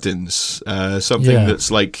having captains. Something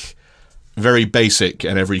that's like very basic,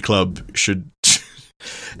 and every club should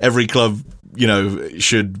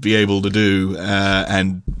be able to do,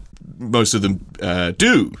 and most of them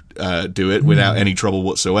do it without any trouble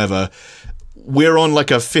whatsoever. We're on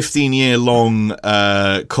like a 15-year long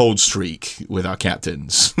cold streak with our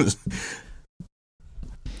captains.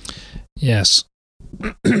 Yes.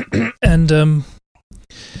 And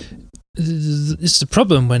it's the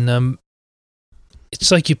problem when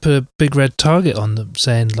it's like you put a big red target on them,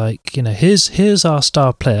 saying like, you know, here's our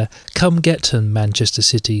star player, come get him, Manchester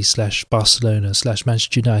City / Barcelona /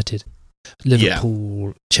 Manchester United,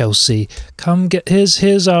 Liverpool, Chelsea, come get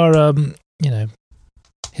here's our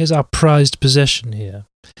here's our prized possession here.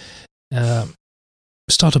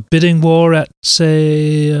 Start a bidding war at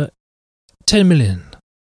say 10 million,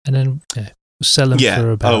 and then sell them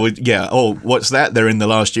for about. What's that? They're in the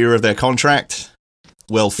last year of their contract.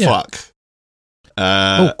 Well, fuck.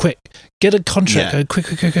 Quick! Get a contract. Go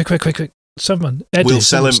quick! Someone, Eddie, we'll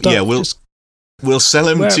sell him. We'll sell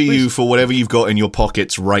him to you for whatever you've got in your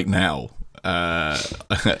pockets right now. I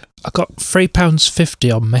got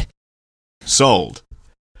 £3.50 on me. Sold.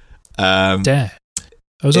 There.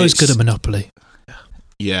 I was always good at Monopoly.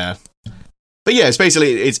 Yeah, but yeah, it's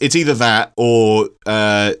basically it's either that or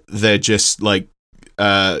they're just like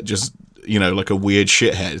like a weird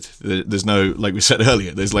shithead. There's no, like we said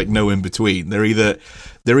earlier, there's like no in between. They're either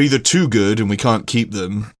too good and we can't keep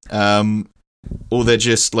them, or they're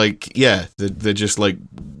just like they're just like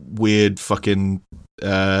weird fucking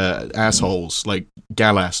assholes like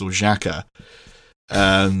Gallas or Xhaka.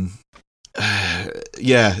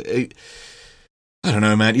 I don't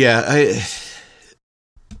know, man.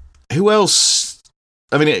 Who else?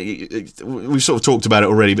 I mean, we've sort of talked about it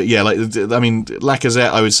already, but yeah, like, I mean,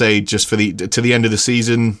 Lacazette, I would say just to the end of the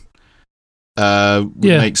season would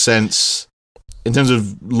make sense. In terms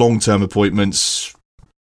of long-term appointments,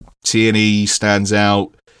 Tierney stands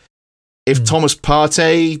out. If Thomas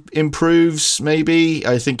Partey improves, maybe.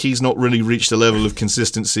 I think he's not really reached a level of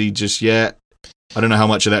consistency just yet. I don't know how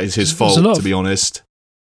much of that is his fault, to be honest.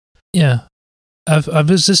 Yeah. I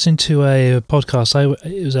was listening to a podcast.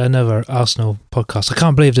 It was another Arsenal podcast. I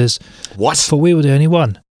can't believe this. What? But we were the only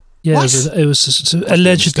one. Yeah, what? it was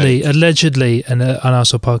allegedly an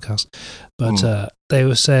Arsenal podcast. But they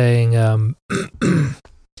were saying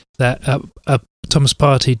that Thomas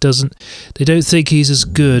Partey they don't think he's as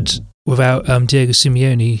good without Diego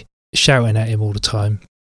Simeone shouting at him all the time.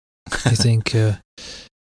 They think are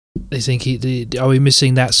we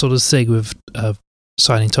missing that sort of thing with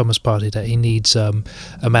signing Thomas Partey, that he needs a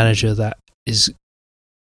manager that is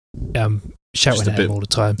shouting at him all the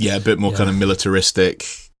time. Yeah, a bit more kind of militaristic,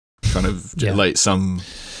 kind of like some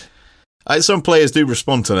players do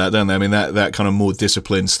respond to that, don't they? I mean, that kind of more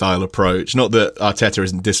disciplined style approach. Not that Arteta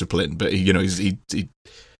isn't disciplined, but he's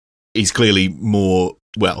clearly more,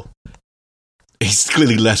 well, he's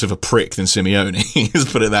clearly less of a prick than Simeone.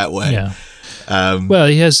 Let's put it that way. Yeah. Well,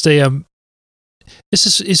 he has the.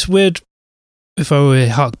 It's weird. if I were to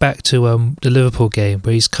hark back to the Liverpool game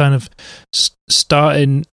where he's kind of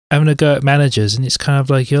starting having a go at managers, and it's kind of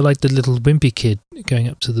like you're like the little wimpy kid going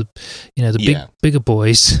up to the bigger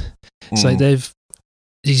boys. It's like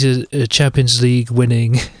these are Champions League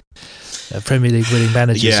winning, Premier League winning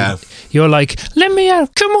managers. Yeah, you're like, let me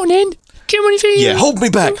out, come on in. Yeah, hold me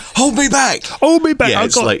back. Yeah,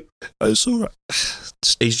 it's like it's all right.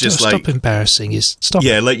 He's just stop embarrassing. Stop.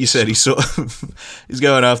 Yeah, like you said, he's sort of he's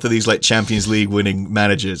going after these like Champions League winning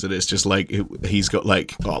managers, and it's just like he's got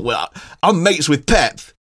like, oh well, I'm mates with Pep,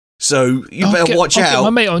 so you better watch out. I'll get my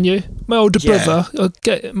mate on you, my older brother. I'll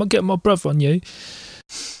get my brother on you.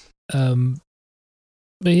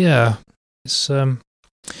 But yeah, it's as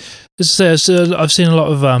I say, I've seen a lot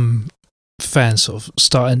of fans sort of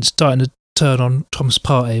starting to turn on Thomas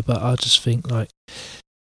Partey, but I just think like,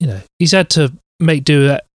 he's had to make do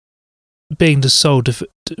at being the sole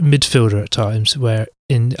midfielder at times, where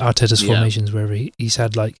in Arteta's formations where he's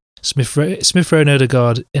had like Smith Rowe and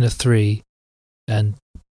Odegaard in a 3 and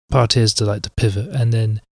Partey is the pivot, and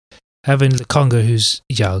then having Lokonga who's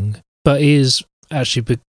young but he is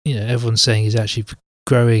actually everyone's saying he's actually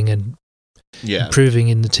growing and improving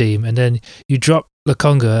in the team, and then you drop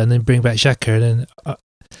Lokonga and then bring back Xhaka, and then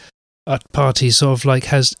Partey sort of like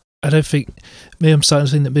has, I don't think, maybe I'm starting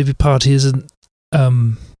to think that maybe Partey isn't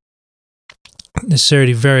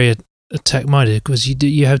necessarily very attack minded, because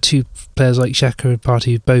you have two players like Xhaka and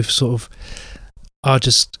Partey who both sort of are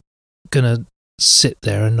just gonna sit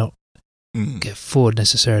there and not get forward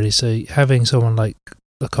necessarily. So having someone like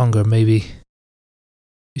Lokonga, maybe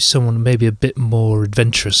someone maybe a bit more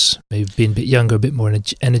adventurous, maybe being a bit younger, a bit more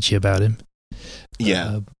energy about him.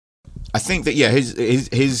 Yeah, I think that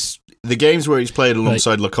his the games where he's played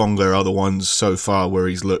alongside Lokonga are the ones so far where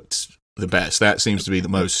he's looked the best. That seems to be the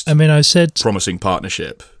most. I said promising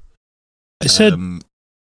partnership. I said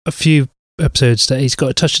a few episodes that he's got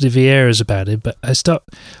a touch of the Vieiras about him, but I start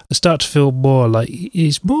to feel more like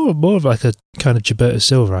he's more of like a kind of Gilberto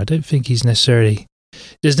Silva. I don't think he's necessarily.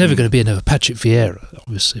 There's never going to be another Patrick Vieira,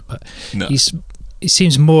 obviously, but he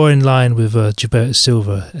seems more in line with Gilberto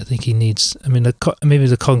Silva. I think he needs. I mean, maybe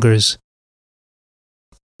Lokonga is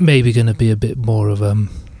maybe going to be a bit more of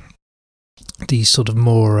the sort of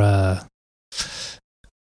more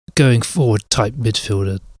going forward type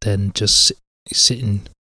midfielder than just sitting.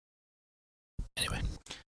 Anyway,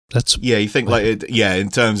 that's you think in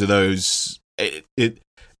terms of those,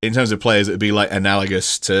 in terms of players that would be like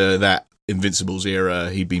analogous to that Invincibles era,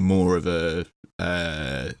 he'd be more of a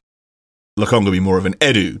Lokonga would be more of an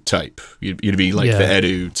Edu type. You'd be like the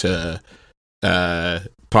Edu to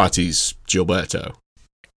Partey's Gilberto.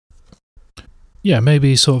 Yeah,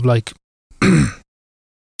 maybe sort of like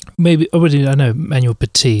maybe I know Manuel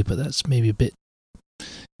Petit, but that's maybe a bit. It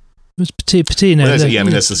was Petit. No,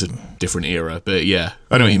 that's just a different era, but yeah,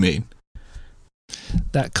 I know what you mean.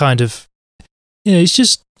 That kind of, he's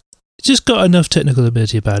just got enough technical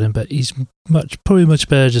ability about him, but he's probably much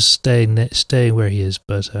better just staying where he is.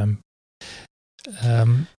 But I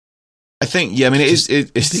think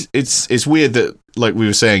it's weird that, like we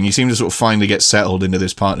were saying, you seem to sort of finally get settled into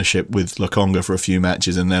this partnership with Lokonga for a few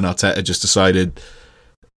matches, and then Arteta just decided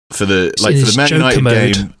for the Man United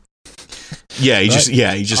game. Yeah, he just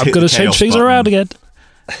I'm going to change things around again.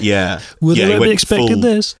 Yeah, would they be expecting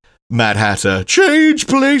this? Mad Hatter, change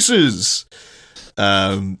places.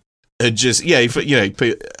 And just he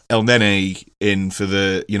put El Nene in for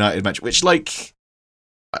the United match, which like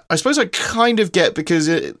I suppose I kind of get, because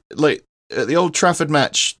it like at the Old Trafford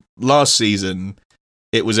match last season,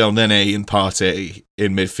 it was El Nene and Partey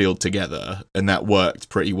in midfield together, and that worked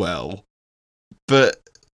pretty well. But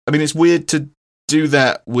I mean, it's weird to do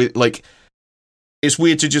that with it's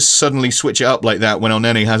weird to just suddenly switch it up like that when El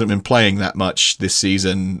Nene hasn't been playing that much this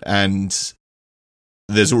season, and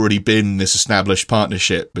there's already been this established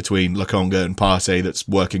partnership between Lokonga and Partey that's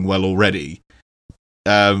working well already.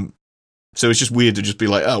 So it's just weird to just be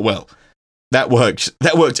like, oh well, that worked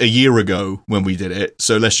a year ago when we did it,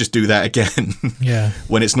 so let's just do that again. Yeah.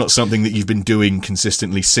 When it's not something that you've been doing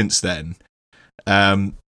consistently since then.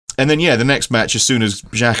 And then the next match, as soon as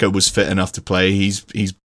Xhaka was fit enough to play, he's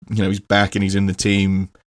back and he's in the team.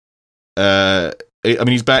 I mean,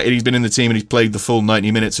 he's back and he's been in the team and he's played the full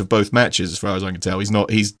 90 minutes of both matches, as far as I can tell.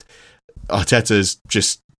 Arteta's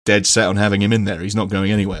just dead set on having him in there. He's not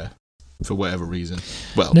going anywhere for whatever reason.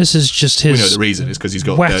 Well, this is just his. We know the reason is because he's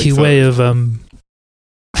got wacky way of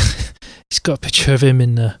he's got a picture of him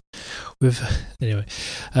in anyway.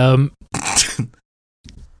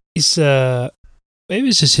 He's maybe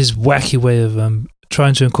it's just his wacky way of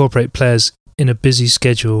trying to incorporate players in a busy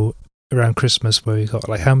schedule around Christmas, where we got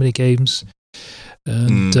like how many games,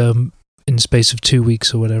 and in the space of 2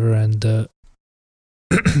 weeks or whatever, and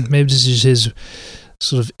maybe this is his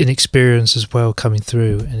sort of inexperience as well coming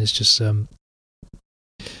through, and it's just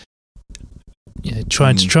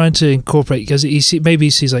trying to incorporate, because maybe he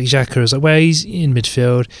sees like Xhaka as like, well, he's in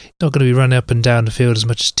midfield, not going to be running up and down the field as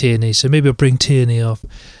much as Tierney, so maybe I'll bring Tierney off,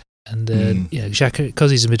 and Xhaka, because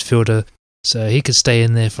he's a midfielder, so he could stay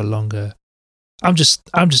in there for longer. I'm just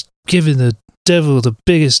giving the devil the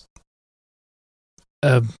biggest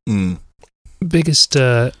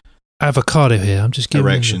avocado here. I'm just giving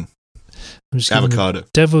erection. I'm just avocado.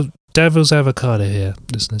 Devil's avocado here,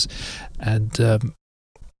 listeners, and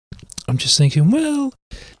I'm just thinking, well,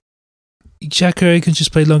 Xhaka can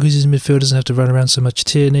just play longer because he's in midfield, doesn't have to run around so much.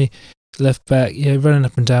 Tierney, left back, running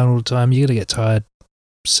up and down all the time, you're gonna get tired.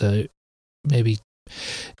 So maybe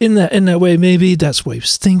in that way, maybe that's what he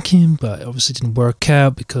was thinking, but obviously didn't work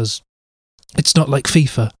out because it's not like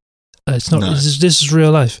FIFA. It's not. No. This is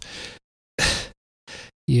real life.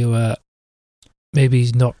 You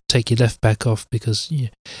maybe not take your left back off because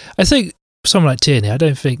I think someone like Tierney, I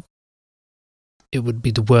don't think it would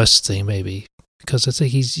be the worst thing, maybe, because I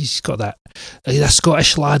think he's got that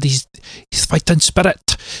Scottish lad. He's fighting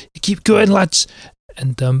spirit. You keep going, lads.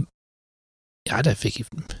 And I don't think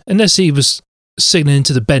unless he was signaling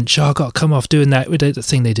to the bench, I got to come off doing that. The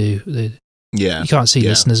thing they do. You can't see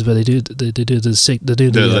listeners, but they do the little,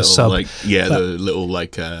 sub. the little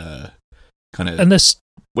kind of. Unless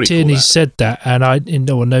Tierney said that, and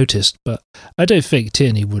no one noticed, but I don't think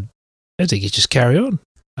Tierney would. I think he'd just carry on.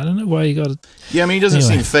 I don't know why you got to. Yeah, I mean, he doesn't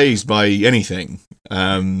seem fazed by anything.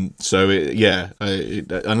 Unless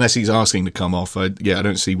he's asking to come off, I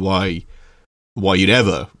don't see why you'd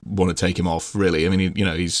ever want to take him off. Really, I mean,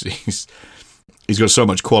 he's got so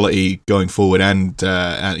much quality going forward, and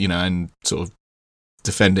sort of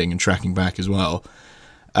defending and tracking back as well.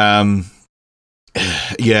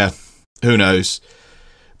 Who knows?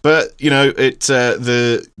 But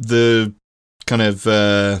the kind of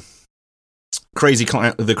the crazy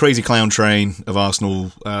clown train of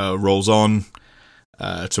Arsenal rolls on.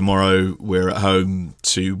 Tomorrow we're at home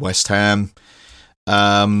to West Ham.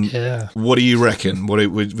 What do you reckon?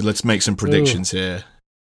 Let's make some predictions here.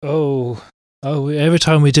 Oh, every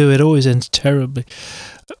time we do it always ends terribly.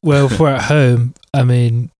 Well, if we're at home, I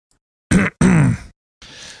mean, I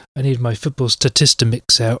need my football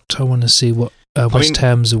statistics out. I want to see what West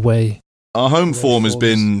Ham's away. Our home form has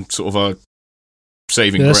been sort of our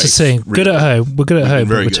saving grace. That's the thing. Good at home. We're good at home,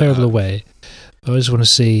 but we're terrible away. I just want to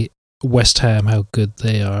see West Ham, how good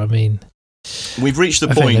they are. I mean, we've reached the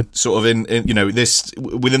point sort of in this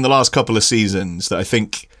within the last couple of seasons that I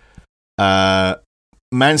think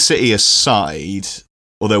Man City aside,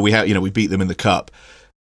 although we beat them in the cup,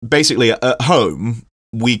 basically at home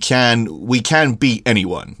we can beat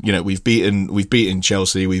anyone. We've beaten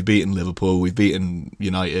Chelsea, we've beaten Liverpool, we've beaten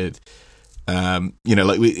United.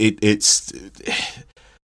 It's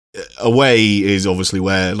away is obviously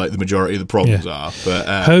where like the majority of the problems are.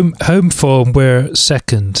 But home form, we're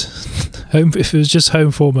second. If it was just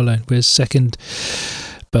home form alone, we're second.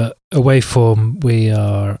 But away form, we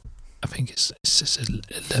are. I think it's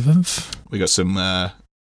 11th. We got some.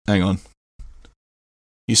 Hang on.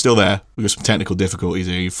 You still there? We got some technical difficulties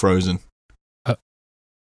here. You're frozen.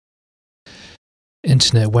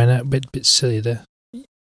 Internet went out a bit silly there.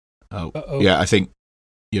 Yeah, I think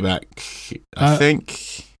you're back. I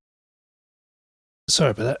think.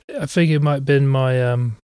 Sorry about that. I think it might have been my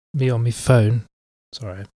me on my phone.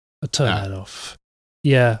 Sorry, I'll turn that off.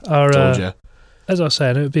 Yeah, told you. As I was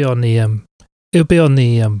saying, it'll be on the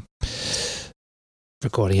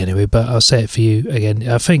recording anyway. But I'll say it for you again.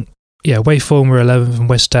 I think away form we're 11th, and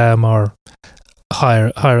West Ham are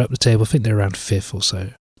higher up the table. I think they're around 5th or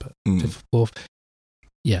so, but 5th or 4th.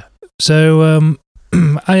 Yeah. So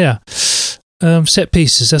set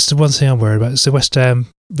pieces. That's the one thing I'm worried about. So West Ham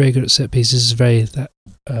very good at set pieces. Very that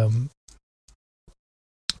and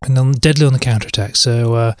then deadly on the counter attack.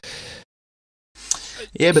 So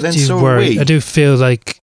but then so are we. I do feel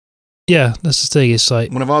like that's the thing. It's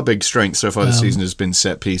like one of our big strengths so far this season has been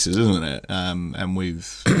set pieces, isn't it? And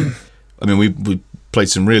we've, we played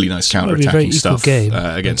some really nice counter attacking stuff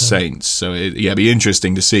against Saints. So it'd be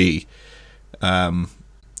interesting to see.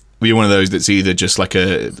 Be one of those that's either just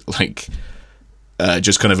just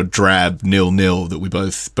kind of a drab 0-0 that we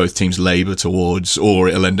both teams labour towards, or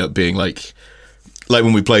it'll end up being like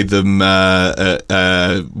when we played them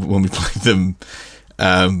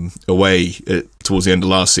away towards the end of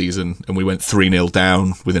last season, and we went 3-0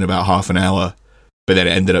 down within about half an hour, but then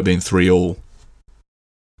it ended up being 3-3.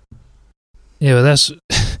 Yeah, well,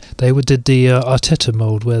 they did the Arteta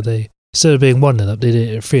mould where they, instead of being 1-0 up, they did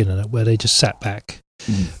it 3-0 up, where they just sat back.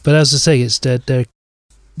 But as I say, it's they're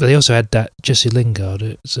but they also had that Jesse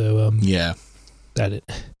Lingard. So yeah, that it.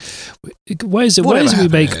 Why is it? Whatever Why is it we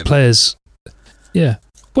make players? Yeah.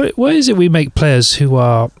 Why is it we make players who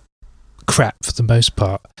are crap for the most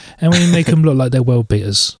part, and we make them look like they're world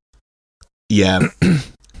beaters? Yeah.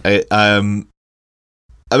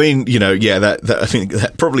 I mean, you know, yeah, that I think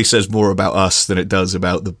that probably says more about us than it does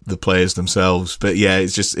about the players themselves. But yeah,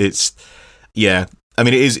 yeah. I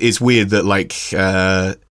mean, it's weird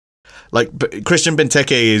that but Christian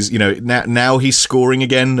Benteke is, you know, now he's scoring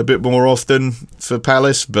again a bit more often for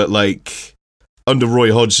Palace, but like under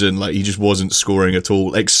Roy Hodgson, like he just wasn't scoring at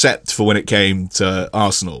all, except for when it came to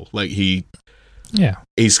Arsenal. Like he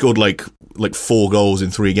scored like 4 goals in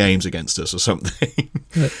 3 games against us or something.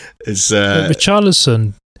 It's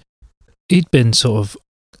Richarlison, he'd been sort of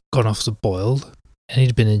gone off the boil, and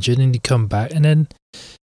he'd been injured, and he'd come back, and then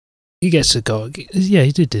he gets a goal. Yeah,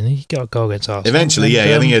 he did, didn't he? He got a goal against Arsenal. Eventually,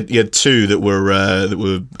 I think he had 2 that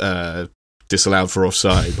were disallowed for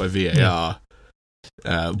offside by VAR.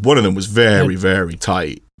 One of them was very, very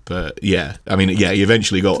tight, but yeah, I mean, yeah, he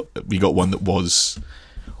eventually got one that was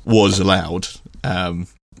allowed,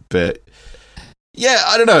 but. Yeah,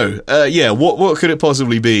 I don't know. Yeah, what could it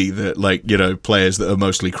possibly be that, like, you know, players that are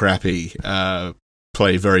mostly crappy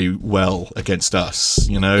play very well against us?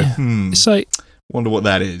 You know, It's like, wonder what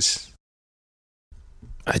that is.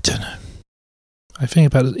 I don't know. I think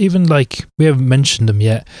about it. Even like we haven't mentioned them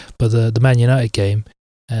yet, but the Man United game,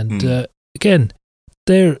 and again,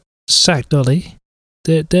 they're sacked Ollie.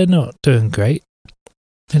 They're not doing great.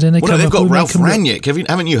 And then they've got Ralph Rangnick.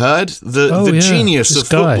 Haven't you heard the genius of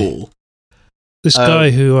football? This guy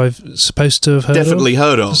who I've supposed to have heard definitely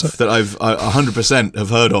heard of, that I've 100% have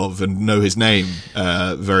heard of and know his name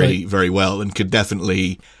very, very well, and could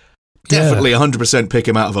definitely 100% pick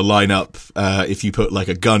him out of a lineup if you put like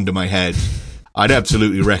a gun to my head. I'd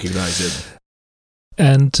absolutely recognise him.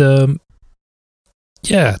 And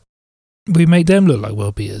we make them look like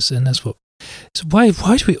world beaters, and that's what. So why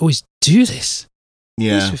do we always do this?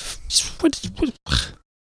 Yeah.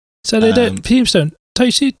 So they don't. Teams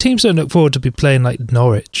don't look forward to be playing like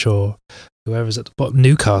Norwich or whoever's at the bottom,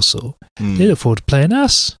 Newcastle. They look forward to playing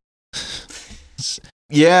us.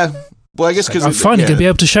 Yeah. Well, I guess because I'm finally going to be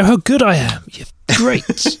able to show how good I am.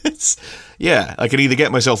 Great. Yeah, I can either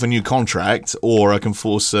get myself a new contract, or I can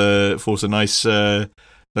force a nice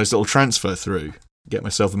little transfer through, get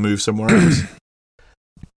myself a move somewhere else.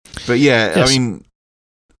 But yeah, yes. I mean,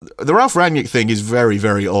 the Ralph Rangnick thing is very,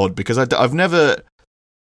 very odd, because I don't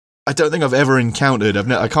think I've ever encountered.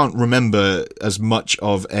 I can't remember as much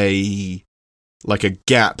of a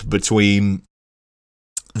gap between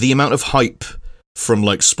the amount of hype from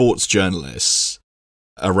like sports journalists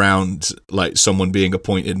around like someone being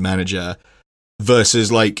appointed manager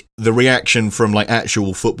versus like the reaction from like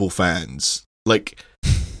actual football fans. Like,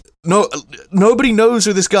 nobody knows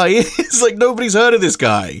who this guy is. Like, nobody's heard of this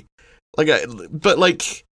guy. But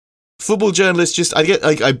like. Football journalists just,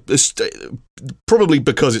 probably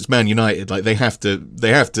because it's Man United, like they have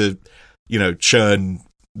to, you know, churn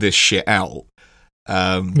this shit out,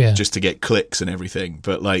 just to get clicks and everything.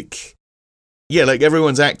 But like, yeah, like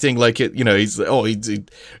everyone's acting like it, you know,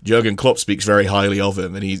 Jurgen Klopp speaks very highly of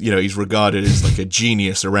him, and he's regarded as like a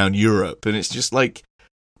genius around Europe, and it's just like,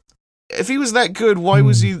 if he was that good, why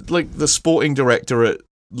was he like the sporting director at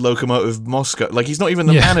Lokomotiv Moscow? Like, he's not even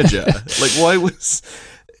the manager. Like, why was...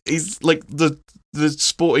 He's like the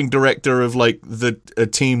sporting director of like a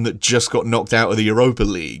team that just got knocked out of the Europa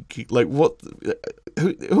League. Like, what?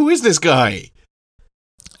 Who is this guy?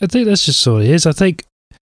 I think that's just all he is. I think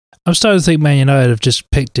I'm starting to think Man United have just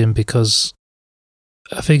picked him because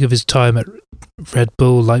I think of his time at Red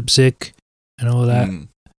Bull Leipzig and all that.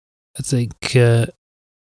 I think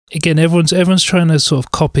again, everyone's trying to sort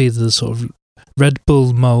of copy the sort of Red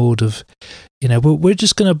Bull mold of, you know, we're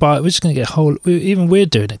just going to get even we're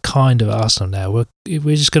doing it kind of at Arsenal now. We're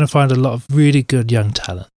just going to find a lot of really good young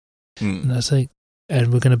talent, and I think,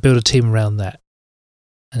 and we're going to build a team around that.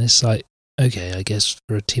 And it's like, okay, I guess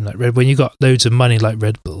for a team like Red, when you got loads of money like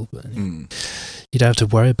Red Bull, you don't have to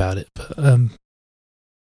worry about it. But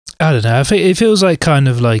I don't know. I think it feels like kind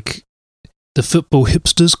of like the football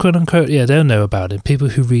hipsters, quote unquote. Yeah, they'll know about it. People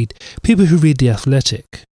who read The Athletic.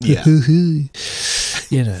 Yeah.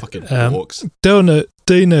 You know, fucking hawks. They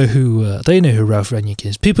know who Ralph Rangnick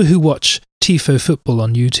is. People who watch Tifo Football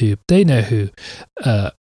on YouTube, they know who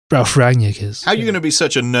Ralph Rangnick is. How are you going to be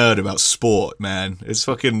such a nerd about sport, man?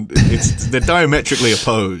 They're diametrically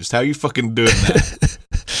opposed. How are you fucking doing that?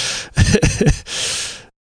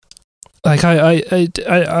 Like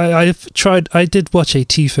I've tried. I did watch a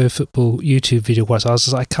Tifo football YouTube video once. I was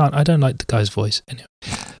just like, I don't like the guy's voice anyway.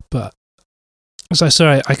 But I was like,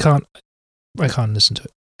 sorry, I can't listen to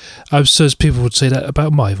it. I suppose people would say that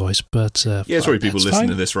about my voice, but yeah, it's probably people listening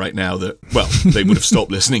to this right now that they would have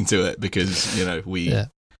stopped listening to it because we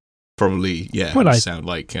probably sound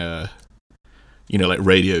like like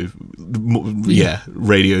radio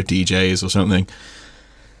radio DJs or something.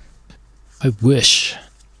 I wish.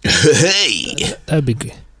 Hey, that'd be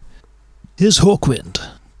good. Here's Hawkwind.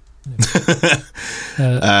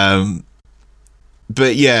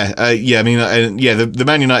 But the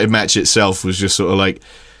Man United match itself was just sort of like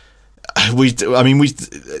I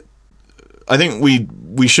think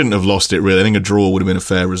we shouldn't have lost it really. I think a draw would have been a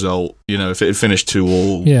fair result. If it had finished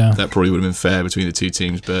 2-2, that probably would have been fair between the two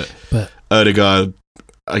teams. But Ødegaard,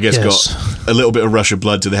 I guess, got a little bit of rush of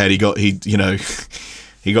blood to the head. He got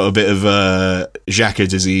a bit of Xhaka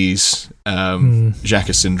disease,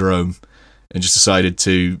 Xhaka syndrome, and just decided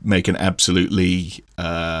to make an absolutely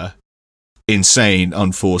insane,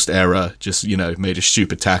 unforced error. Just made a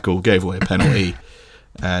stupid tackle, gave away a penalty,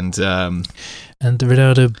 and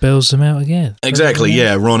Ronaldo bails him out again. Exactly,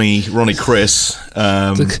 yeah. Ronnie Chris,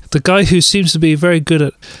 the guy who seems to be very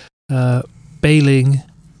good at bailing.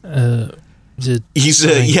 He's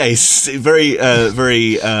very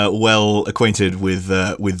well acquainted with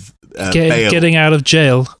getting out of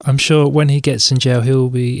jail. I'm sure when he gets in jail, he'll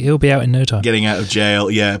be out in no time. Getting out of jail,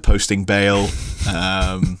 posting bail.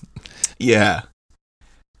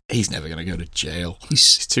 He's never going to go to jail.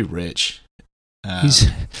 He's too rich.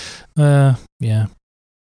 That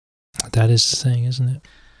is the thing, isn't it?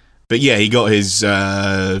 But yeah, he got his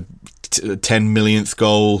 10 millionth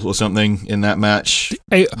goal or something in that match.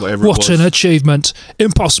 What an achievement.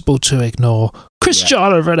 Impossible to ignore.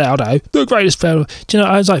 Cristiano Ronaldo, the greatest player. Do you know,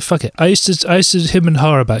 I was like, fuck it. I used to him and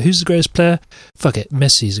her about who's the greatest player? Fuck it.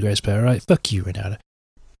 Messi's the greatest player, right? Fuck you, Ronaldo.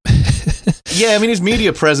 Yeah, I mean, his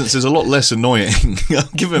media presence is a lot less annoying. I'll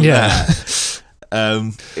give him that.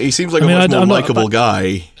 He seems like a much more likeable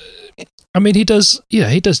guy. I mean, he does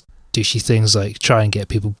douchey things like try and get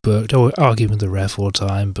people booked or argue with the ref all the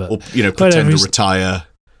time, but pretend to retire.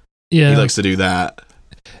 Yeah, he likes to do that.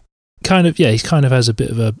 He kind of has a bit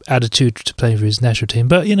of a attitude to playing for his national team,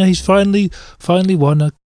 but he's finally won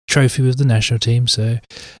a trophy with the national team, so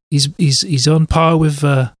he's on par with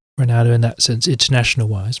Ronaldo in that sense, international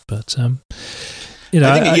wise. But I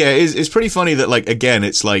think it's pretty funny that again,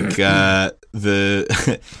 it's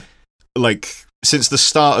since the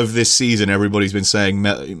start of this season, everybody's been saying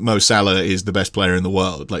Mo Salah is the best player in the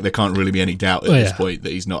world. There can't really be any doubt at this point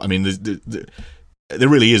that he's not. I mean, there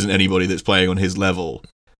really isn't anybody that's playing on his level.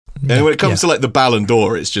 And when it comes to the Ballon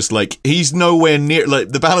d'Or, it's just he's nowhere near.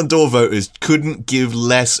 The Ballon d'Or voters couldn't give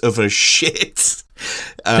less of a shit.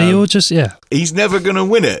 They all just He's never gonna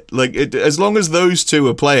win it. As long as those two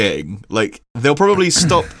are playing, they'll probably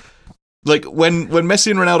stop. When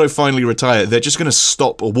Messi and Ronaldo finally retire, they're just going to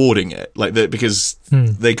stop awarding it, because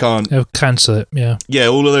they can't. They'll cancel it. Yeah,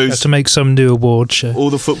 all of those have to make some new award show.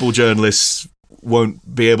 All the football journalists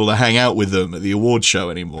won't be able to hang out with them at the award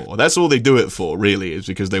show anymore. That's all they do it for, really, is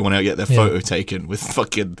because they want to get their photo taken with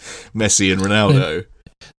fucking Messi and Ronaldo.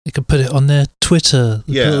 They can put it on their Twitter.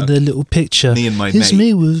 Put it on their little picture. Me and my mate.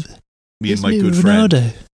 Me and my good friend.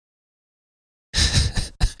 Ronaldo.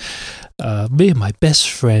 Me and my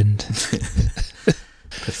best friend.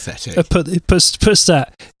 Pathetic. It puts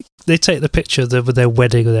that. They take the picture with their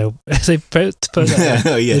wedding. They put a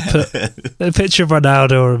picture of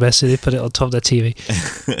Ronaldo or Messi. They put it on top of their TV.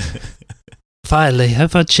 Finally,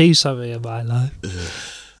 I've achieved something in my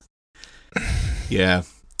life. Yeah.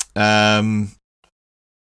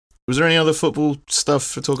 Was there any other football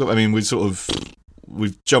stuff to talk about? I mean, we've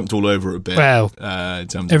jumped all over a bit. Wow. In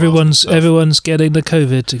terms of everyone's getting the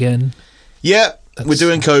COVID again. Yeah, we're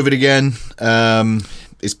doing COVID again.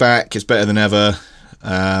 It's back. It's better than ever.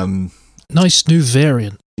 Nice new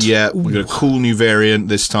variant. Yeah, we've got a cool new variant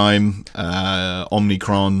this time,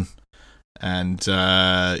 Omicron, and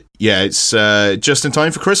it's just in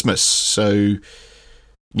time for Christmas. So,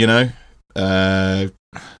 I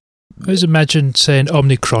always imagine saying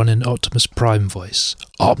Omicron in Optimus Prime voice.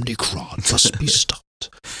 Omicron must be stopped.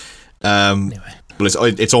 Anyway. Well,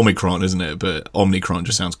 it's Omicron, isn't it? But Omicron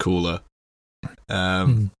just sounds cooler.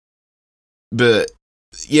 But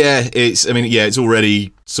yeah, it's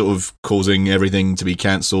already sort of causing everything to be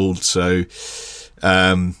cancelled. So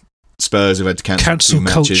Spurs have had to cancel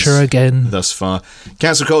culture again thus far.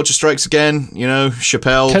 Cancel culture strikes again.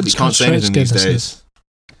 Chappelle, he can't say anything these days.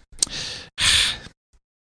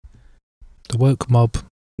 The woke mob.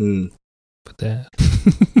 But there.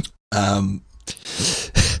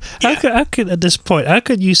 How could at this point? How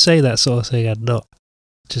could you say that sort of thing and not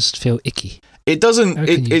just feel icky? It doesn't.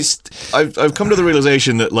 I've come to the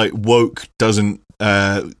realization that like woke doesn't.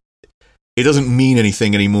 It doesn't mean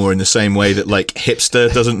anything anymore in the same way that like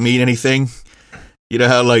hipster doesn't mean anything. You know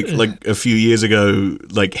how like a few years ago,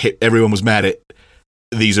 like everyone was mad at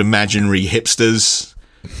these imaginary hipsters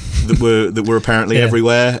that were apparently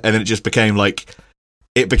everywhere, and then it just became like.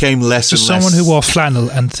 It became less just and less. Someone who wore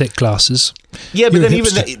flannel and thick glasses. Yeah, but then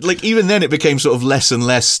even then, it became sort of less and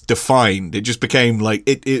less defined. It just became like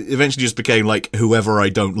it eventually just became like whoever I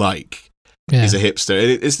don't like is a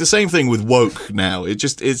hipster. It's the same thing with woke now. It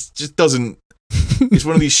just doesn't. It's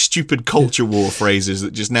one of these stupid culture war phrases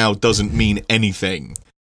that just now doesn't mean anything,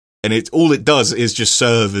 and all it does is just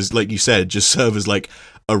serve as, like you said, like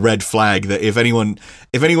a red flag that if anyone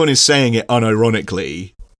is saying it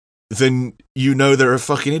unironically, then you know they're a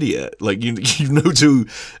fucking idiot. Like, you know to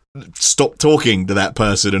stop talking to that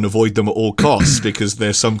person and avoid them at all costs because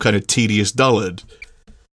they're some kind of tedious dullard.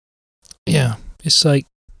 Yeah, it's like...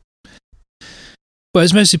 But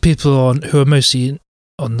it's mostly people who are mostly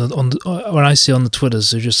on the when I see on the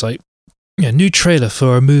Twitters, they're just like, new trailer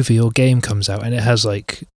for a movie or game comes out and it has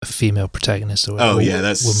like a female protagonist or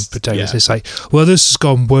that's woman protagonist. Yeah. It's like, well, this has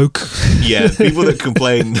gone woke. Yeah, people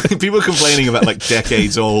complaining about like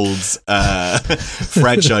decades old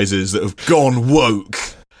franchises that have gone woke.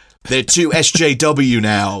 They're too SJW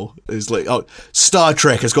now. It's like, Star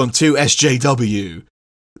Trek has gone too SJW.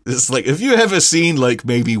 It's like, have you ever seen like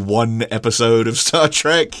maybe one episode of Star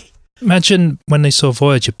Trek? Imagine when they saw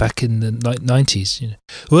Voyager back in the 90s.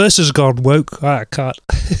 Well, this has gone woke. I can't.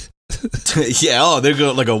 Yeah. They've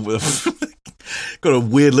got like got a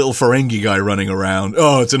weird little Ferengi guy running around.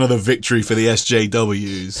 Oh, it's another victory for the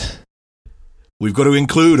SJWs. We've got to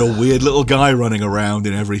include a weird little guy running around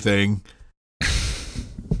in everything.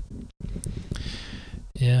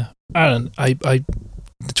 Yeah, the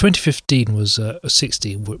 2015 was a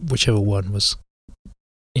 60, whichever one was,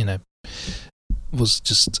 was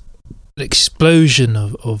just. Explosion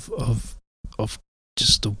of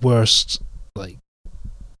just the worst, like,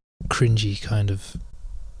 cringy kind of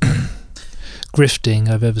grifting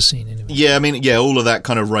I've ever seen. Anyway. Yeah, I mean, all of that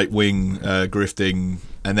kind of right wing grifting,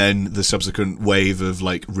 and then the subsequent wave of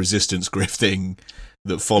like resistance grifting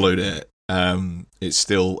that followed it. It's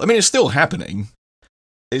still happening.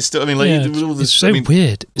 It's still. I mean, like, it's so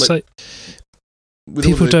weird. It's like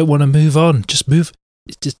people don't want to move on. Just move.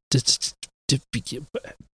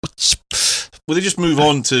 Well, they just move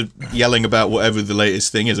on to yelling about whatever the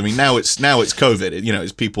latest thing is. I mean, now it's COVID.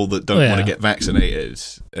 It's people that don't want to get vaccinated,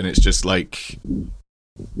 and it's just like,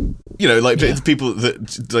 people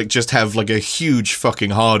that like just have like a huge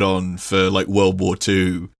fucking hard on for like World War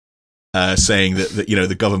II, saying that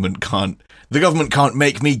the government can't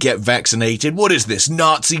make me get vaccinated. What is this,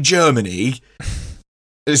 Nazi Germany?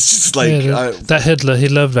 It's just like... that Hitler, he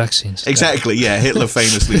loved vaccines. Exactly, yeah. Hitler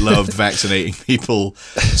famously loved vaccinating people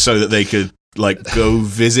so that they could, like, go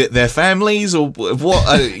visit their families or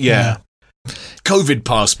what? Yeah. COVID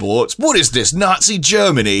passports. What is this, Nazi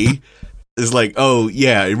Germany? It's like, oh,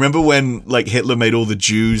 yeah. Remember when, like, Hitler made all the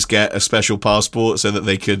Jews get a special passport so that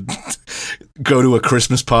they could go to a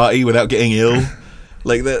Christmas party without getting ill?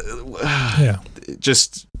 Like,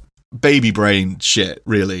 just baby brain shit,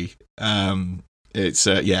 really. It's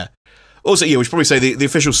Also, we should probably say the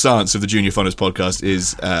official stance of the Junior Funners podcast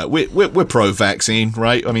is we're pro-vaccine,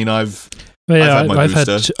 right? I mean, I've had my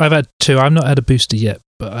booster. I've had two. I've not had a booster yet,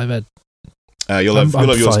 but I've had. You'll have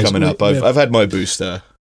yours coming up. I've had my booster.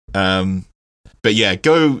 But yeah,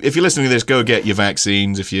 go if you're listening to this, go get your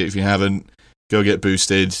vaccines. If you haven't, go get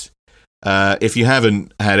boosted. If you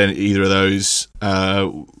haven't had either of those,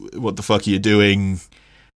 what the fuck are you doing?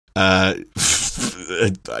 I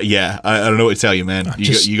don't know what to tell you, man.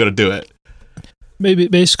 You got to do it. Maybe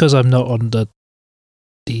it's because I'm not on the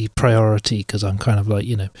priority, because I'm kind of like,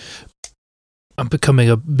 I'm becoming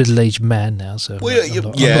a middle-aged man now, so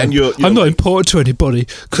I'm not important to anybody.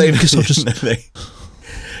 Because I'll just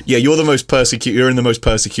you're the most persecuted. You're in the most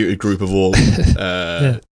persecuted group of all.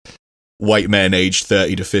 White men aged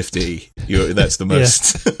 30 to 50. That's the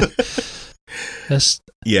most.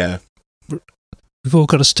 Yeah. We've all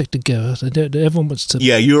got to stick together. Everyone wants to.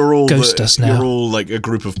 Yeah, you're all ghost us now. You're all like a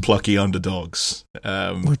group of plucky underdogs.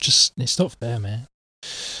 It's not fair, man.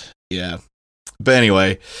 Yeah, but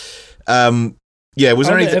anyway, was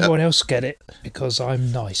there anything? Everyone else get it because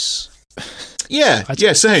I'm nice. Yeah,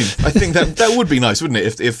 same. I think that would be nice, wouldn't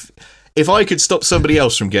it? If I could stop somebody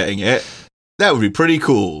else from getting it, that would be pretty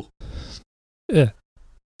cool. Yeah,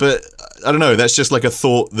 but I don't know. That's just like a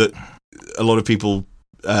thought that a lot of people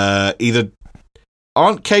either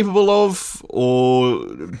aren't capable of or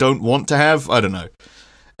don't want to have. I don't know.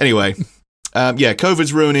 Anyway,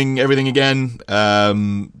 COVID's ruining everything again.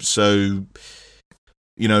 So,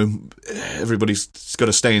 everybody's got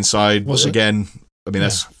to stay inside again. I mean,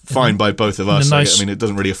 that's fine by both of us. I mean, it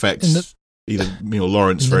doesn't really affect either me or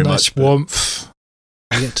Lawrence very much. Warmth.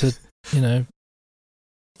 I get to,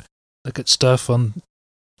 look at stuff on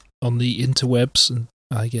the interwebs, and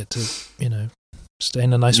I get to, stay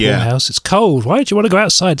in a nice warm house. It's cold. Why do you want to go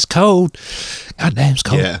outside? It's cold. God damn, it's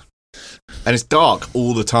cold. Yeah. And it's dark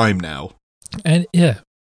all the time now. And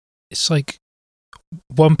it's like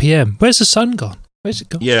 1 p.m. Where's the sun gone? Where's it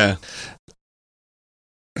gone? Yeah.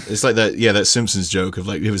 It's like that Simpsons joke of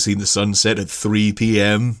like, you ever seen the sun set at 3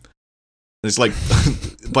 p.m.? It's like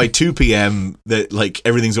by 2 p.m. that like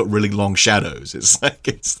everything's got really long shadows. It's like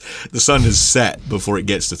the sun is set before it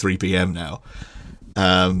gets to 3 p.m. now.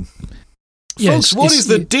 Folks, what is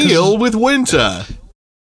the deal with winter?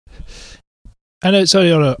 I know it's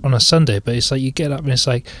only on a Sunday, but it's like you get up and it's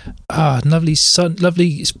like, lovely sun, lovely.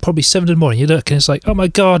 It's probably 7 in the morning. You look and it's like, oh my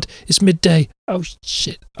God, it's midday. Oh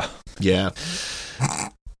shit. Yeah.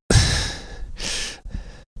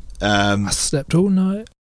 I slept all night.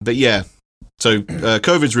 But yeah, so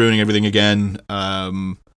COVID's ruining everything again.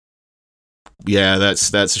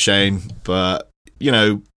 That's a shame, but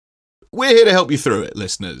we're here to help you through it,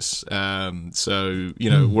 listeners.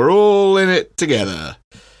 We're all in it together.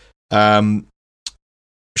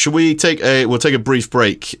 Should we we'll take a brief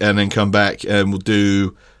break and then come back and we'll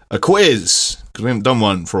do a quiz, because we haven't done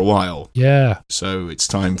one for a while. Yeah. So it's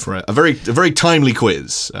time for a very timely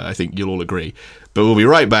quiz, I think you'll all agree. But we'll be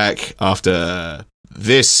right back after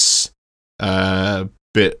this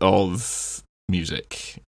bit of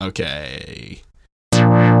music. Okay.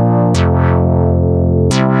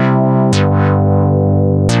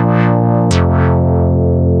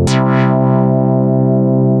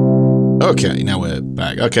 Okay, now we're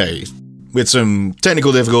back. Okay, with some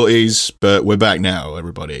technical difficulties, but we're back now,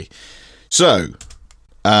 everybody. So,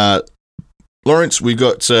 Lawrence, we've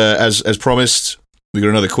got, as promised, we've got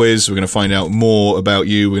another quiz. We're going to find out more about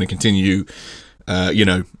you. We're going to continue,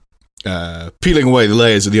 peeling away the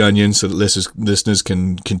layers of the onion so that listeners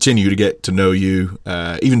can continue to get to know you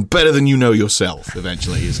even better than you know yourself,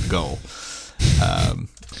 eventually, is the goal.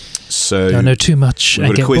 So don't know too much.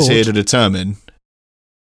 We've got a quiz here to determine...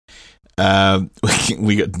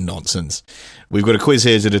 we got nonsense. We've got a quiz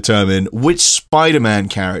here to determine which Spider-Man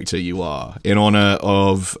character you are in honor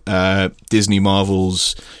of Disney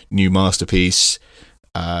Marvel's new masterpiece,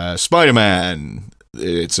 Spider-Man.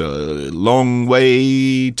 It's a long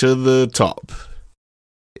way to the top.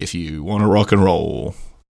 If you want to rock and roll.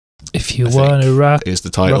 If you want to rock, is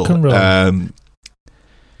the title. Rock and roll.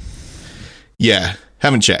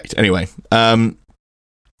 Haven't checked. Anyway,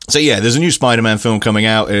 so yeah, there's a new Spider-Man film coming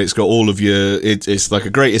out, and it's got all of your... It's like a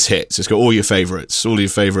greatest hits. It's got all your favourites. All your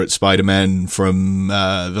favourite Spider-Men from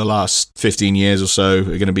the last 15 years or so are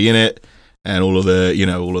going to be in it, and all the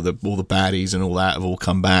baddies and all that have all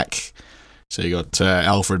come back. So you got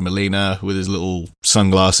Alfred Molina with his little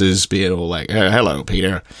sunglasses, being all like, "Hello,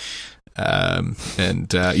 Peter." I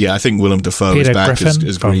think Willem Dafoe is back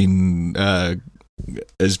as Green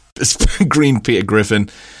as Green Peter Griffin.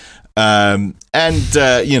 And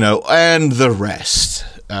the rest,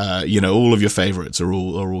 all of your favorites are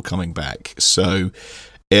all coming back. So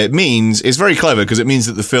it means it's very clever, because it means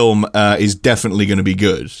that the film is definitely going to be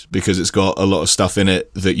good, because it's got a lot of stuff in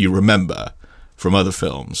it that you remember from other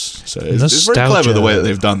films. So it's very clever the way that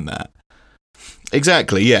they've done that.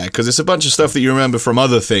 Exactly, yeah, because it's a bunch of stuff that you remember from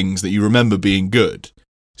other things that you remember being good.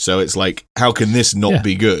 So it's like, how can this not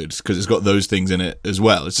be good? Because it's got those things in it as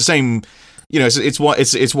well. It's the same. It's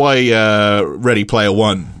why Ready Player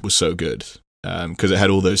One was so good, because it had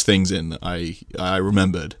all those things in that I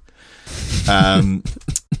remembered.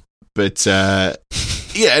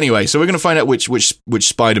 Anyway, so we're going to find out which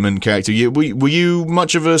Spider-Man character were you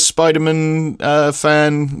much of a Spider-Man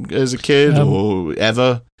fan as a kid or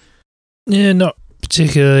ever? Yeah, not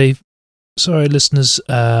particularly. Sorry, listeners.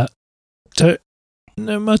 Don't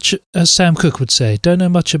know much, as Sam Cooke would say. Don't know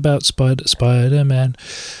much about Spider-Man.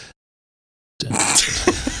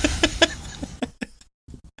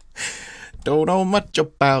 Don't know much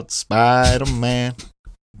about Spider-Man.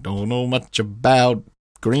 Don't know much about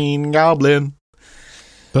Green Goblin.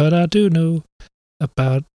 But I do know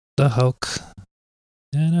about the Hulk.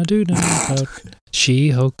 And I do know about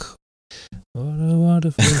She-Hulk. What a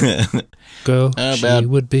wonderful girl she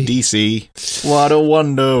would be. DC. What a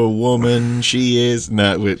Wonder Woman she is.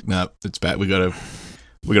 No, it's bad. We gotta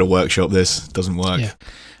workshop this. It doesn't work. Yeah.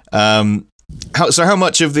 How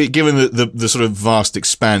much of given the sort of vast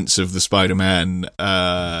expanse of the Spider-Man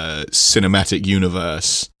cinematic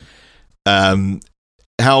universe, how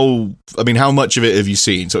much of it have you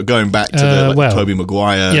seen? Sort of going back to the Tobey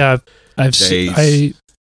Maguire. Yeah, I've seen.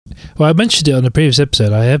 I mentioned it on the previous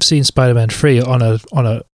episode. I have seen Spider-Man 3 on a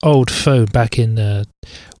old phone back in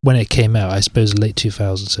when it came out. I suppose late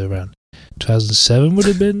 2000s, so around 2007 would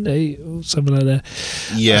have been or something like that.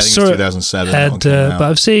 Yeah, I think it's 2007. And, but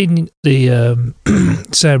I've seen the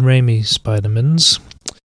Sam Raimi Spider-Mans.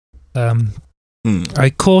 I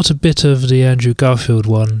caught a bit of the Andrew Garfield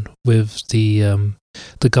one with the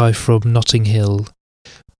guy from Notting Hill.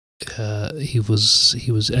 He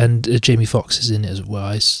was, and Jamie Foxx is in it as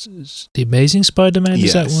well. The Amazing Spider-Man,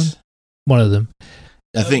 is that one? One of them.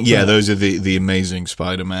 I think, those are the Amazing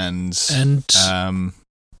Spider-Mans. And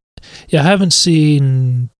I haven't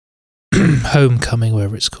seen Homecoming,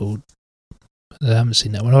 whatever it's called. I haven't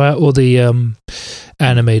seen that one. Or the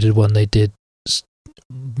animated one they did a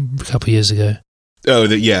couple of years ago. Oh,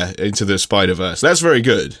 Into the Spider-Verse. That's very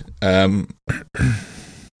good.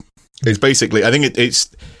 It's basically, I think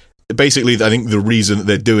it's basically, I think the reason that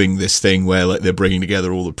they're doing this thing where like they're bringing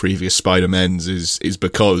together all the previous Spider-Mans is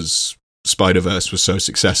because Spider-Verse was so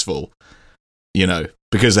successful,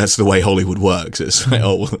 because that's the way Hollywood works. It's like,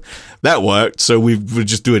 that worked, so we would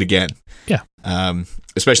just do it again. Yeah.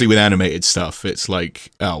 Especially with animated stuff, it's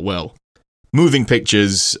like, moving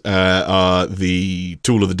pictures are the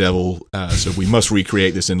tool of the devil, so we must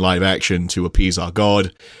recreate this in live action to appease our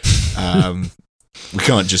god. We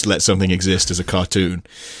can't just let something exist as a cartoon.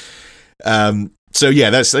 I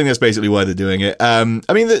think that's basically why they're doing it.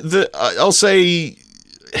 I'll say,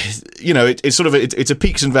 it's sort of it's a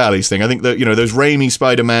peaks and valleys thing. I think that those Raimi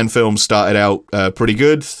Spider-Man films started out pretty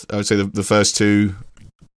good. I would say the first two.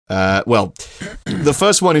 The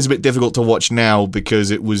first one is a bit difficult to watch now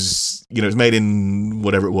because it was it was made in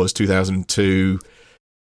whatever it was 2002.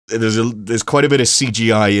 There's quite a bit of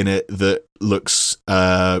CGI in it that looks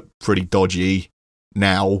pretty dodgy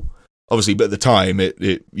now. Obviously, but at the time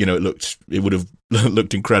it would have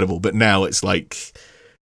looked incredible. But now it's like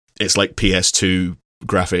PS2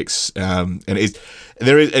 graphics, and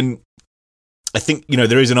I think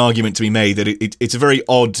there is an argument to be made that it's a very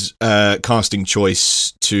odd casting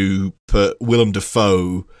choice to put Willem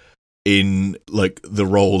Dafoe in like the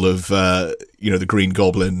role of the Green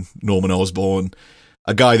Goblin, Norman Osborn,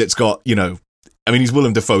 a guy that's got he's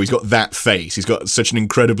Willem Dafoe. He's got that face. He's got such an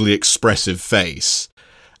incredibly expressive face.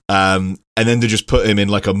 And then to just put him in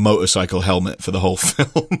like a motorcycle helmet for the whole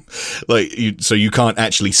film, so you can't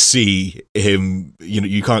actually see him.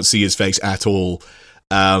 You can't see his face at all.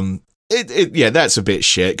 That's a bit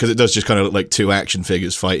shit because it does just kind of look like two action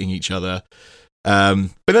figures fighting each other. But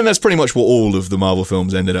then that's pretty much what all of the Marvel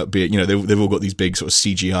films ended up being. They've all got these big sort of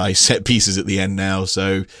CGI set pieces at the end now.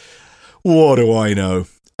 So what do I know?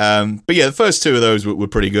 But the first two of those were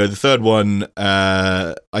pretty good. The third one,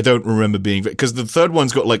 I don't remember being, because the third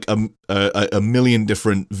one's got like a million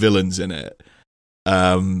different villains in it,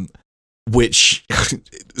 which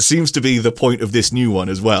seems to be the point of this new one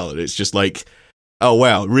as well. It's just like, oh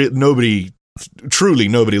wow, nobody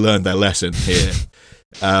learned their lesson here.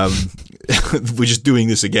 We're just doing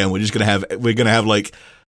this again. We're gonna have like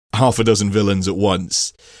half a dozen villains at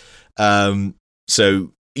once. And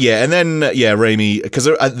then Raimi, because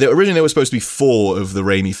originally there were supposed to be 4 of the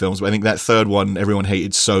Raimi films, but I think that third one everyone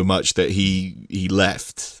hated so much that he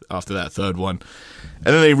left after that third one,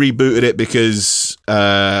 and then they rebooted it because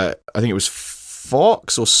I think it was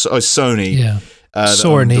Fox or Sony. Yeah. That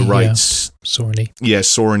owned the rights. Sony. Yeah,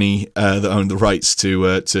 Sony that owned the rights to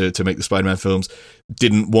make the Spider-Man films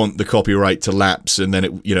didn't want the copyright to lapse, and then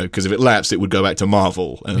it because if it lapsed, it would go back to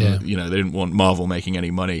Marvel, and they didn't want Marvel making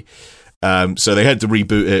any money. So they had to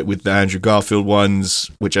reboot it with the Andrew Garfield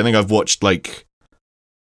ones, which I think I've watched like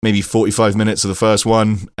maybe 45 minutes of the first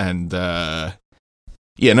one, and no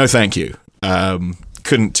thank you.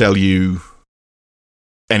 Couldn't tell you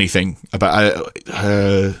anything about.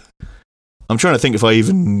 I'm trying to think if I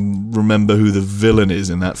even remember who the villain is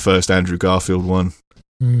in that first Andrew Garfield one.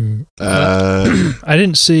 I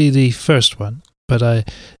didn't see the first one, but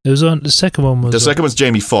it was on the second one. The second one's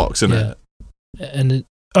Jamie Foxx, isn't it? And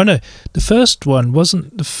the first one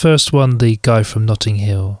wasn't the first one. The guy from Notting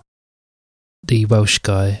Hill, the Welsh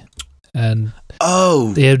guy, and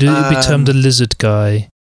he become the lizard guy.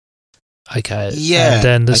 Okay. Yeah. And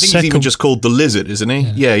then I think he's even just called the Lizard, isn't he?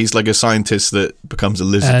 Yeah, he's like a scientist that becomes a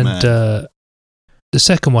lizard man. The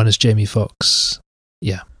second one is Jamie Foxx.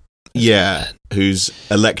 Yeah. Yeah, who's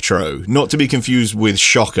Electro, not to be confused with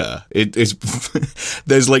Shocker. It's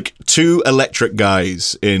there's like two electric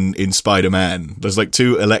guys in Spider-Man. There's like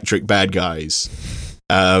two electric bad guys,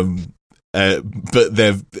 but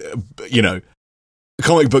they're, you know,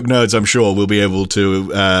 comic book nerds, I'm sure, will be able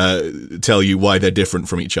to tell you why they're different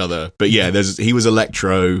from each other. But yeah, he was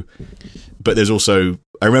Electro, but there's also,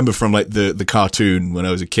 I remember from like the cartoon when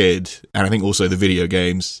I was a kid, and I think also the video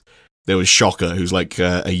games, there was Shocker, who's like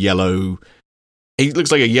a yellow, he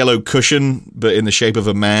looks like a yellow cushion, but in the shape of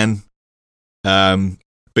a man.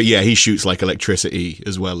 But yeah, he shoots like electricity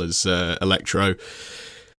as well as Electro.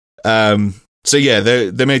 So yeah,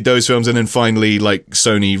 they made those films, and then finally, like,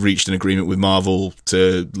 Sony reached an agreement with Marvel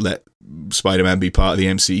to let Spider-Man be part of the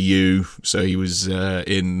MCU. So he was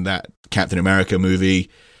in that Captain America movie,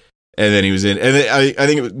 and then he was in. And I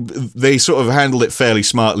think they sort of handled it fairly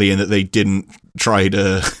smartly in that they didn't try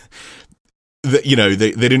to, you know,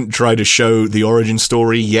 they didn't try to show the origin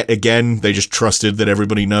story yet again. They just trusted that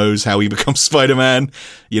everybody knows how he becomes Spider-Man.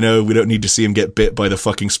 You know, we don't need to see him get bit by the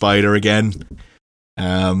fucking spider again.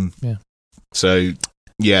 Yeah. So,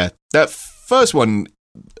 yeah, that first one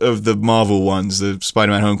of the Marvel ones, the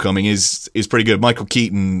Spider-Man Homecoming, is pretty good. Michael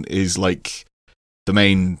Keaton is like the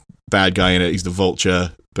main bad guy in it. He's the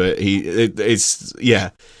Vulture, but it's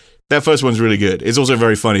that first one's really good. It's also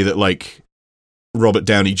very funny that like Robert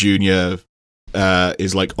Downey Jr.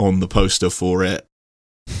 Is like on the poster for it,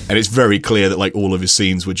 and it's very clear that like all of his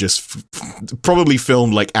scenes were just probably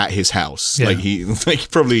filmed like at his house. Yeah. Like he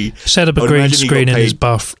probably set up a green screen in his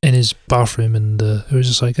bathroom, and it was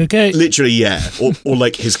just like, okay, literally, yeah, or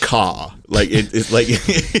like his car. Like it's like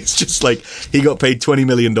it's just like he got paid $20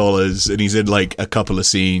 million and he's in like a couple of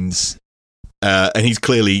scenes, and he's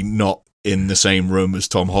clearly not in the same room as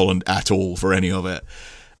Tom Holland at all for any of it.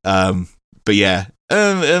 But yeah,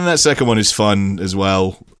 and that second one is fun as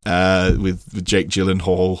well. With Jake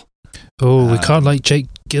Gyllenhaal. Oh, we can't like Jake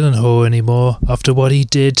Gyllenhaal anymore after what he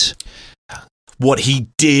did. What he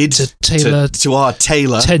did to our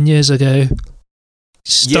Taylor 10 years ago.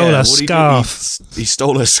 Stole a scarf. He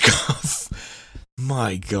stole a scarf.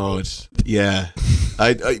 My God. Yeah.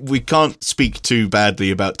 We can't speak too badly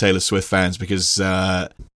about Taylor Swift fans because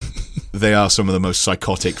they are some of the most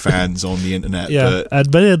psychotic fans on the internet. Yeah,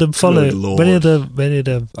 and many of them follow. Many of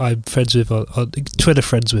them I'm friends with on Twitter,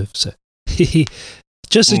 friends with. So,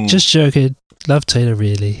 just joking. Love Taylor,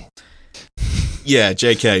 really. Yeah,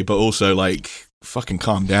 JK, but also like fucking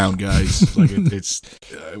calm down, guys. Like it's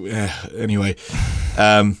anyway.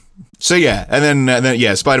 So yeah, and then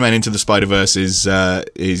yeah, Spider-Man Into the Spider-Verse is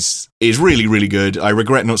really, really good. I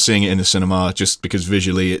regret not seeing it in the cinema just because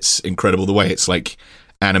visually it's incredible. The way it's like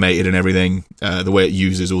animated and everything, the way it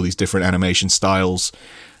uses all these different animation styles,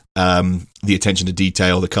 the attention to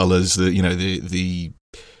detail, the colors, the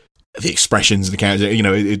expressions of the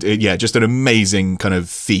characters, yeah, just an amazing kind of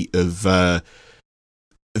feat of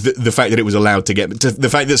the fact that it was allowed to get the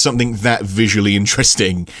fact that something that visually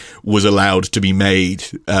interesting was allowed to be made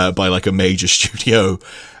by like a major studio,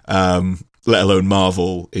 let alone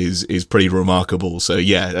Marvel, is pretty remarkable. So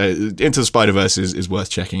yeah, Into the Spider-Verse is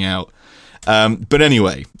worth checking out. But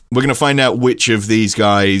anyway, we're going to find out which of these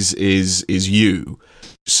guys is you.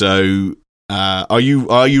 So, are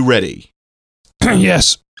you ready?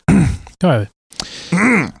 Yes. Go.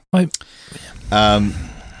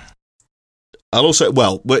 I'll also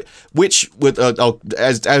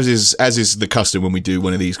as is the custom when we do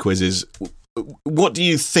one of these quizzes. What do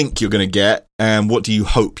you think you're going to get, and what do you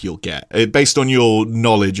hope you'll get, based on your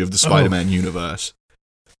knowledge of the Spider-Man universe?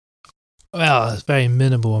 Well, it's a very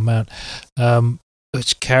minimal amount.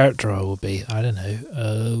 Which character I will be, I don't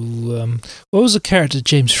know. What was the character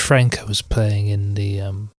James Franco was playing in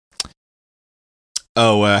the?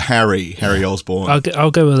 Harry Osborn.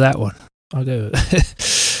 I'll go with that one. I'll go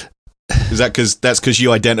with Is that because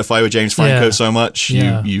you identify with James Franco so much?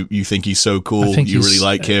 Yeah. You think he's so cool. You really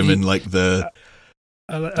like him and like the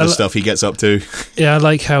stuff he gets up to. Yeah, I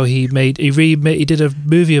like how he did a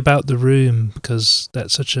movie about The Room, because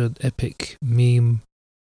that's such an epic meme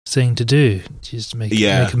thing to do. Just make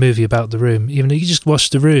a movie about The Room. Even though you just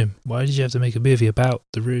watched The Room, why did you have to make a movie about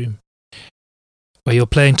The Room? Where you're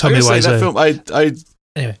playing Tommy Wiseau.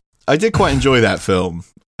 Anyway, I did quite enjoy that film.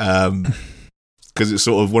 Because it's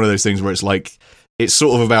sort of one of those things where it's like, it's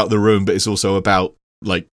sort of about The Room, but it's also about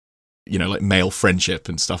like, like male friendship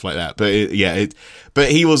and stuff like that. But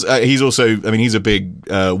but he's also, I mean, he's a big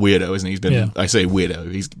weirdo, isn't he? He's been, I say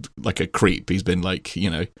weirdo, he's like a creep. He's been like,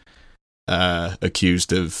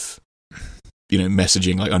 accused of,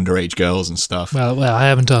 messaging like underage girls and stuff. Well, I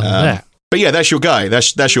haven't done that. But yeah, that's your guy.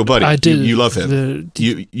 That's your buddy. I do. You love him.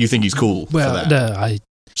 You think he's cool? Well, for that. No,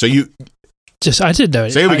 So you. I didn't know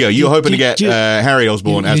it. So here we go. You're hoping to get Harry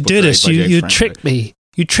Osborn as portrayed by James Franco. You tricked me.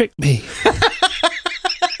 You tricked me.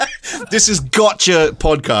 This is gotcha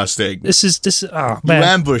podcasting. This. Oh man, you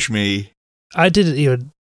ambush me. I didn't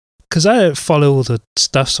even because I don't follow all the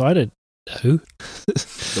stuff, so I don't know.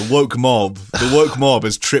 The woke mob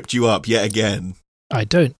has tripped you up yet again. I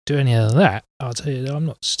don't do any of that. I'll tell you, I'm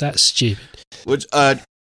not that stupid. Which,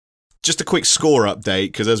 just a quick score update,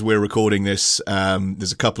 because as we're recording this,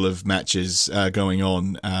 there's a couple of matches going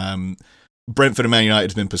on. Brentford and Man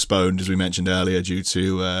United have been postponed, as we mentioned earlier, due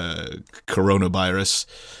to coronavirus.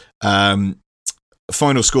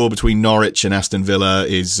 Final score between Norwich and Aston Villa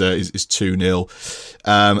is 2-0.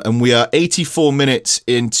 And we are 84 minutes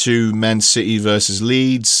into Man City versus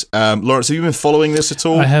Leeds. Lawrence, have you been following this at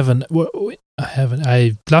all? I haven't.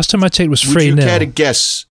 Last time I checked was 3-0. Would you care to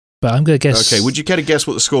guess? But I'm going to guess. Okay, would you care to guess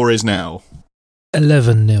what the score is now?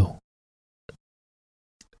 11-0.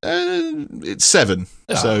 It's 7.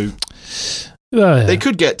 So they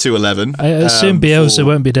could get to 11. I assume Bielsa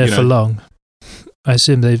won't be there for long. I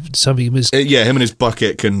assume something was. Yeah, him and his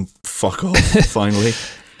bucket can fuck off finally.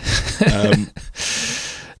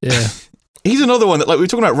 Yeah, he's another one that, like, we were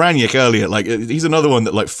talking about Ranić earlier. Like, he's another one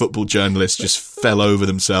that, like, football journalists just fell over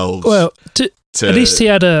themselves. Well, at least he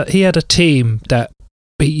had a team that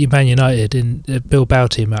beat Man United in Bilbao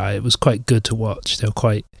team. It was quite good to watch.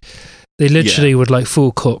 They literally would like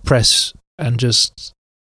full court press and just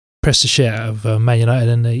press the shit out of Man United,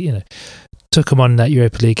 and they took them on in that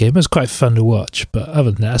Europa League game. It was quite fun to watch, but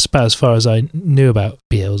other than that, that's about as far as I knew about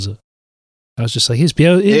Bielsa. I was just like, here's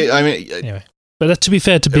Bielsa. Anyway, but to be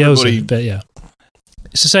fair to Bielsa, but yeah,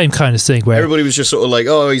 it's the same kind of thing where everybody was just sort of like,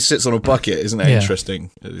 oh, he sits on a bucket, isn't that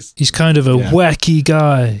interesting? He's kind of a wacky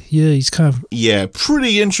guy. Yeah, he's kind of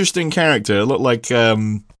pretty interesting character. A lot like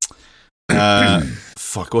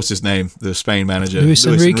what's his name? The Spain manager, Luis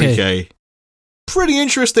Enrique. Pretty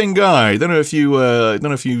interesting guy. Don't know if you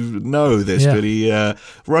know this, but he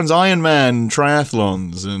runs Ironman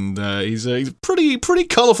triathlons, and he's a pretty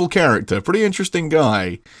colourful character. Pretty interesting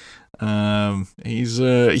guy. He's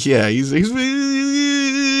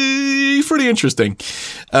pretty interesting.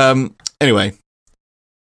 Anyway,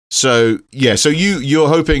 so you're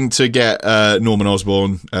hoping to get Norman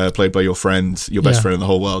Osborn, played by your best friend in the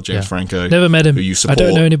whole world, James Franco. Never met him. Who you support. I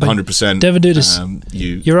don't know anybody. 100%. Never do this.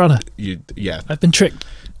 Your Honour. I've been tricked.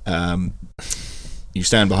 You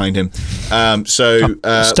stand behind him. Stand behind him. So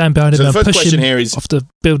the first push question him here is off the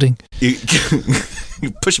building. You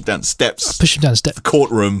push him down the steps. Push him down the steps. The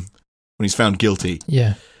courtroom when he's found guilty.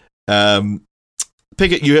 Yeah.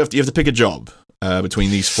 Pick it. You have to pick a job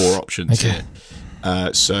between these 4 options. Okay. Here.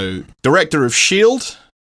 So, director of S.H.I.E.L.D.,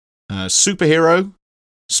 superhero,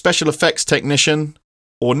 special effects technician,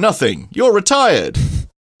 or nothing. You're retired.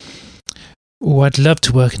 Oh, I'd love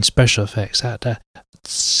to work in special effects. That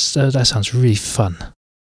sounds really fun.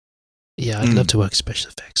 Yeah, I'd love to work in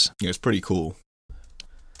special effects. Yeah, it's pretty cool.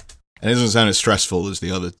 And it doesn't sound as stressful as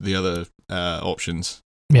the other options.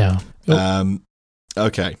 Yeah.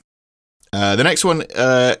 Okay. The next one,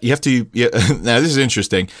 you have to. Now, this is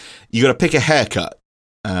interesting. You got to pick a haircut.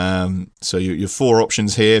 So your 4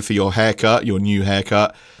 options here for your haircut, your new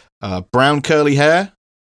haircut: brown curly hair,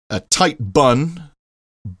 a tight bun,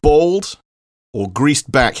 bald, or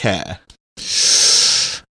greased back hair.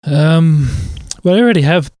 Well, I already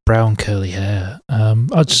have brown curly hair.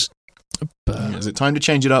 I'll just. Is it time to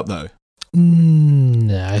change it up though?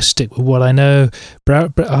 No, I stick with what I know.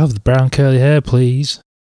 I'll have the brown curly hair, please.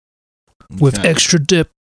 With extra dip.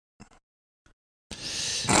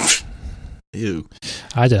 Ew.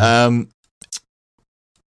 I don't know.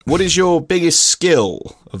 What is your biggest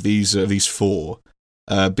skill of these 4?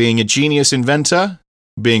 Being a genius inventor,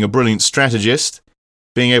 being a brilliant strategist,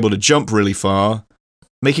 being able to jump really far,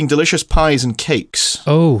 making delicious pies and cakes.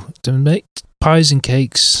 Oh, to make pies and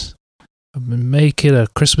cakes. I've been making a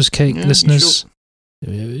Christmas cake, listeners. Sure.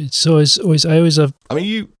 It's always. I always have. I mean,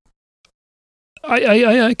 you.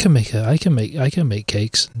 I can make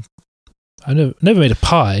cakes. I never made a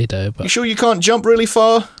pie though. But you sure you can't jump really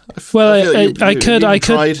far? Well, I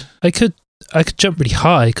could jump really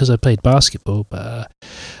high because I played basketball, but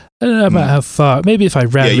I don't know about how far. Maybe if I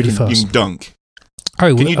ran really fast. You can dunk.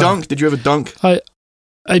 Can you dunk? Did you ever dunk? I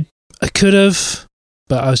could have,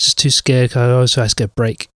 but I was just too scared because I always had to get a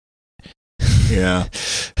break. Yeah.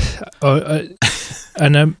 And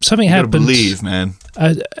something you happened. Gotta believe, man.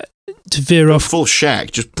 To veer off. Full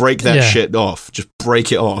Shaq. Just break that shit off. Just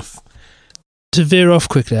break it off. To veer off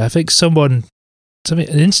quickly, I think an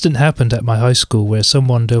incident happened at my high school where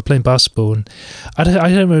they were playing basketball, and I don't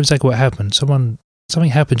remember exactly what happened. Something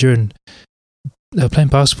happened during they were playing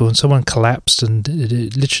basketball and someone collapsed and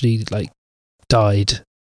it literally like died.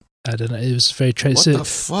 I don't know. It was very What the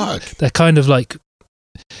fuck? They're kind of like,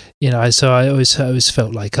 so I always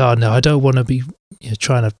felt like, oh no, I don't want to be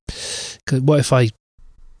trying to. 'Cause what if I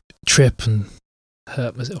trip and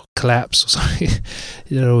hurt myself, or collapse or something?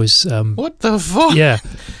 Always. What the fuck? Yeah,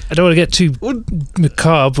 I don't want to get too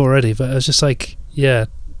macabre already, but I was just like, yeah.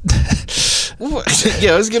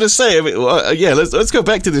 Yeah, I was gonna say. I mean, let's go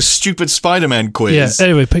back to this stupid Spider-Man quiz. Yeah.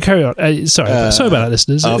 Anyway, carry on. Sorry about that,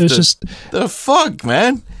 listeners. It was just the fuck,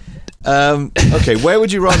 man. Okay, where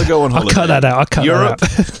would you rather go on holiday? I'll cut that out. I'll cut Europe,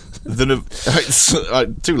 that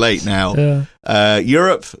out. Too late now. Yeah.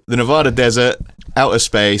 Europe, the Nevada desert, outer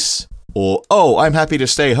space, or I'm happy to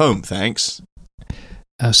stay home, thanks.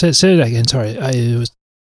 Say that again. Sorry,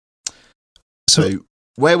 So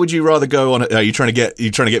where would you rather go on? Are you trying to get me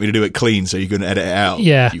to do it clean so you can edit it out?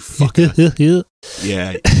 Yeah, you fucker.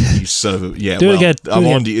 Yeah, you son of a Do it again. I'm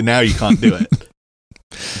on to you now. You can't do it.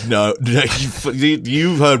 No,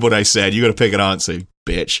 you've heard what I said. You got to pick an answer,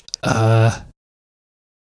 bitch.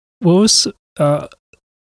 What was? I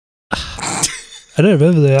don't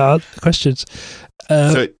remember the questions.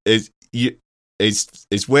 So it's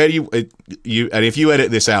where you and if you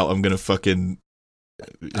edit this out, I'm gonna fucking.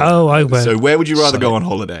 I won't. So where would you rather go on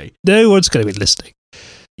holiday? No one's going to be listening.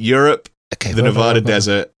 Europe, the Nevada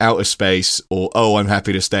desert, outer space, or I'm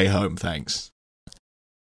happy to stay home, thanks.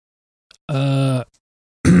 I'm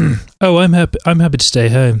happy. I'm happy to stay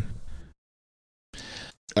home.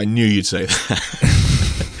 I knew you'd say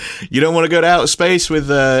that. You don't want to go to outer space with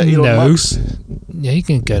Elon Musk? Yeah, you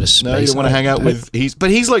can go to space. No, you don't want to hang out with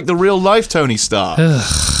he's like the real life Tony Stark.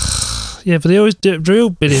 Yeah, but the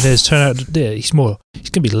real billionaires turn out. He's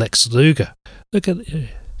gonna be Lex Luger. Look at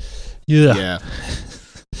yeah.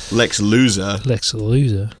 Lex Loser. Lex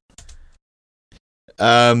Loser.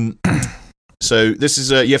 So this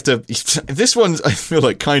is you have to. This one I feel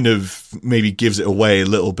like kind of maybe gives it away a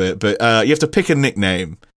little bit, but you have to pick a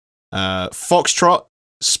nickname: Foxtrot,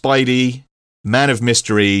 Spidey, Man of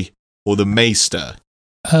Mystery, or the Maester.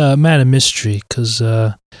 Man of Mystery, because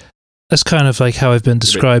that's kind of like how I've been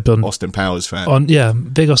described on Austin Powers fan.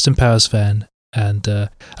 Big Austin Powers fan, and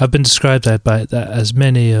I've been described that as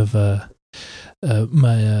many of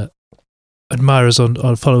my admirers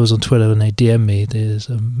on followers on Twitter when they DM me. There's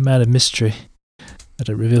a Man of Mystery. I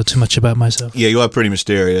don't reveal too much about myself. Yeah, you are pretty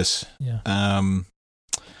mysterious. Yeah.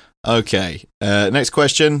 Okay. Next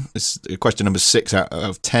question. This is question number 6 out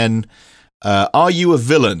of 10. Are you a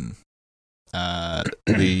villain?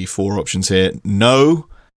 The 4 options here: no,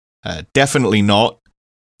 definitely not,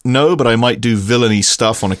 no, but I might do villainy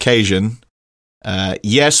stuff on occasion,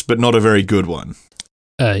 yes, but not a very good one.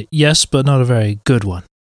 Yes, but not a very good one.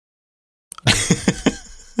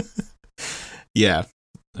 Yeah.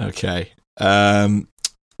 Okay.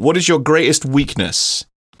 What is your greatest weakness?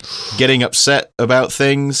 Getting upset about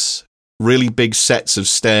things, really big sets of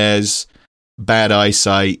stairs, bad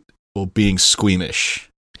eyesight, or being squeamish?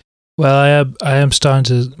 Well, I am starting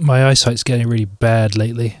to. My eyesight's getting really bad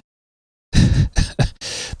lately. You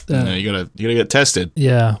gotta get tested.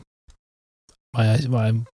 Yeah. My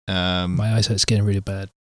eyesight's getting really bad.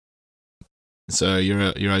 So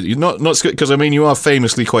you're not because I mean you are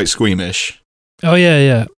famously quite squeamish. Oh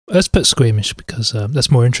yeah. Let's put squeamish because that's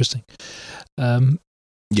more interesting.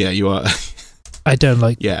 Yeah, you are. I don't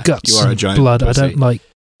like guts. You are a giant blood. pussy. I don't like.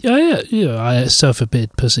 Yeah. I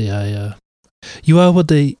self-forbid pussy. You are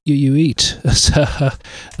what you eat.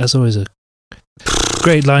 That's always a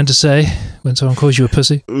great line to say when someone calls you a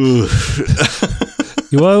pussy. You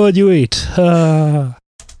are what you eat. That's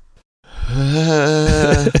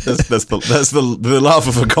the laugh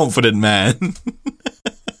of a confident man.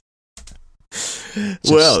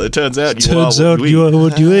 Well, it turns out you are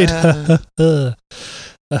what you eat.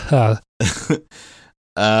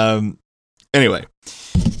 Anyway,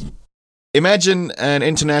 imagine an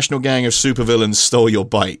international gang of supervillains stole your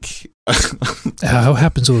bike. How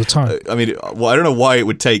happens all the time. I mean, well, I don't know why it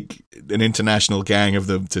would take an international gang of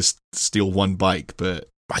them to steal one bike, but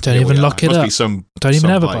I don't even lock it up. I don't even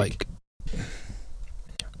have a bike.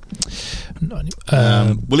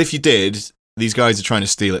 Well, if you did, these guys are trying to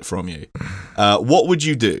steal it from you. What would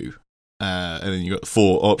you do? And then you got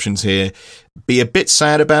 4 options here: be a bit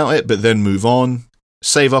sad about it, but then move on;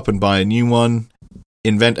 save up and buy a new one;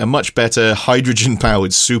 invent a much better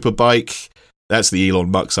hydrogen-powered super bike. That's the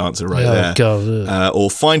Elon Musk answer right there. God,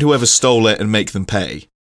 or find whoever stole it and make them pay.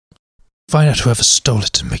 Find out whoever stole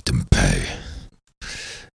it and make them pay.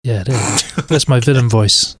 Yeah, that's my villain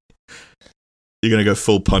voice. You're going to go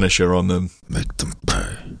full Punisher on them. Make them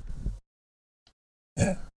pay.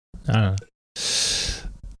 Yeah. I don't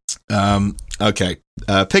know. Okay.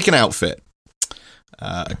 Pick an outfit.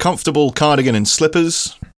 A comfortable cardigan and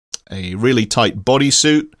slippers, a really tight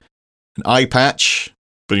bodysuit, an eye patch,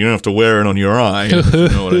 but you don't have to wear it on your eye. If you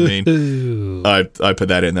know what I mean? I put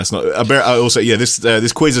that in. That's not. I also,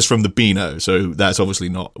 this quiz is from the Beano, so that's obviously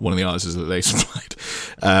not one of the answers that they supplied.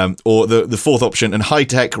 Or the fourth option, an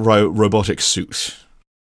high-tech robotic suit.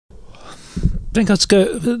 I think let's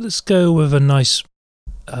go with a nice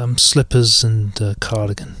slippers and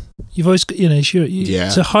cardigan. You've always got,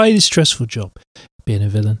 it's a highly stressful job being a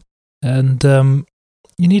villain, and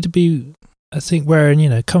you need to be, I think,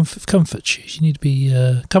 wearing comfort shoes. You need to be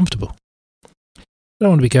comfortable. You don't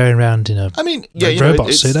want to be going around in a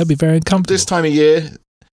robot suit. That'd be very uncomfortable. This time of year,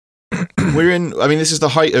 this is the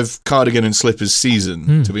height of cardigan and slippers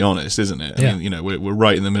season, to be honest, isn't it? I mean, we're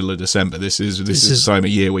right in the middle of December. This is the time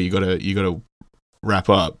of year where you gotta wrap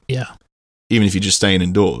up. Yeah. Even if you're just staying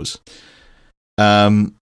indoors.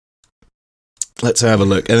 Let's have a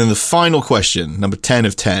look. And then the final question, number 10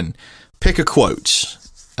 of 10. Pick a quote.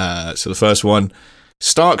 So the first one,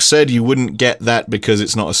 Stark said you wouldn't get that because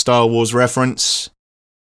it's not a Star Wars reference.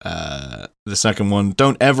 The second one,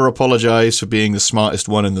 don't ever apologize for being the smartest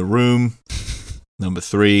one in the room. Number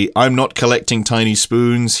 3, I'm not collecting tiny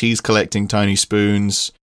spoons, he's collecting tiny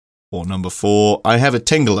spoons. Or number 4, I have a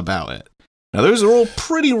tingle about it. Now, those are all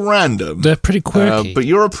pretty random. They're pretty quirky. But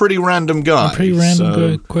you're a pretty random guy. I'm a pretty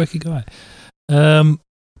random, quirky guy. I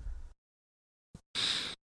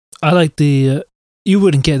like the... you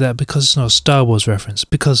wouldn't get that because it's not a Star Wars reference,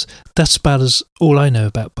 because that's about all I know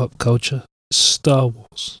about pop culture. Star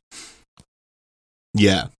Wars.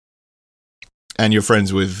 Yeah. And you're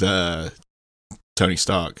friends with Tony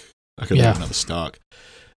Stark. I could have another Stark.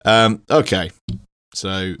 Okay.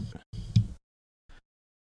 So...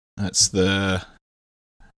 that's the...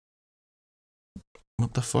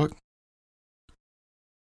 what the fuck?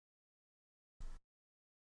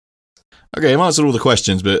 Okay, I've answered all the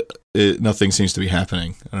questions, but nothing seems to be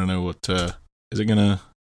happening. I don't know what... is it gonna...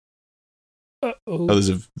 Oh, there's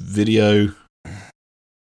a video.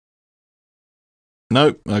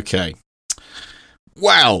 Nope. Okay.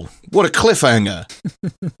 Wow, what a cliffhanger.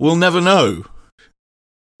 We'll never know.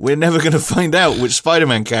 We're never going to find out which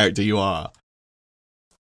Spider-Man character you are.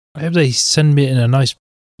 I hope they send me in a nice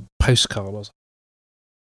postcard or something.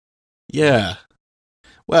 Yeah.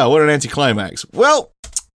 Well, what an anticlimax. Well...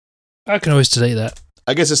 I can always delete that.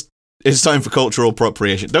 I guess it's time for cultural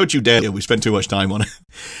appropriation. Don't you dare! We spent too much time on it,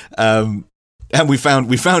 and we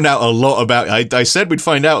found out a lot about. I said we'd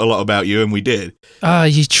find out a lot about you, and we did.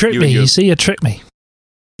 You tricked me. You see, you tricked me.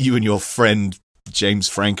 You and your friend James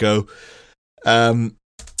Franco.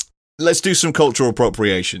 Let's do some cultural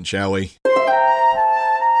appropriation, shall we?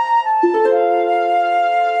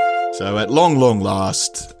 So at long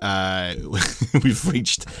last, we've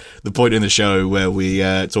reached the point in the show where we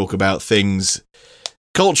talk about things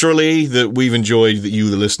culturally that we've enjoyed, that you,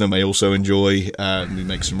 the listener, may also enjoy. We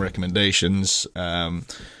make some recommendations.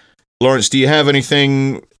 Lawrence, do you have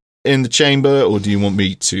anything in the chamber, or do you want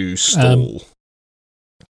me to stall?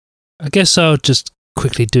 I guess I'll just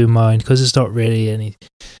quickly do mine, because it's not really any...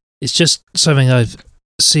 it's just something I've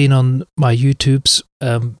seen on my YouTubes.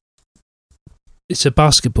 It's a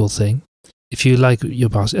basketball thing. If you like your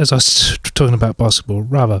basketball, as I was talking about basketball,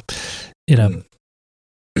 rather, bit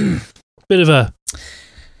of a...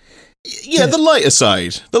 yeah, the lighter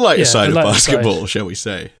side. The lighter side of basketball, shall we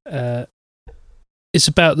say. It's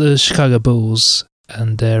about the Chicago Bulls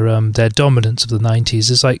and their dominance of the 90s.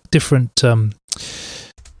 There's like different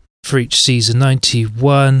for each season: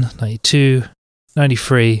 91, 92,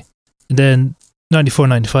 93, and then 94,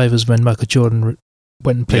 95 was when Michael Jordan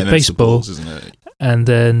went and played baseball, Bulls, isn't it? And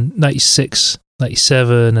then 96,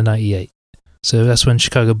 97, and 98. So that's when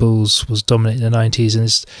Chicago Bulls was dominating the 90s,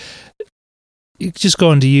 and you just go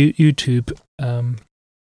onto YouTube.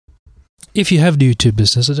 If you have YouTube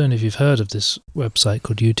business, I don't know if you've heard of this website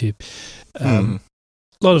called YouTube. A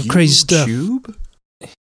lot of crazy stuff.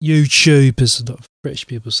 YouTube, as a lot of British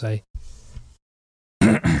people say.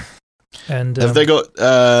 And have they got?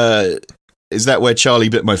 Is that where Charlie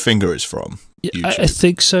Bit My Finger is from? Yeah, I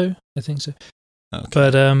think so. Okay.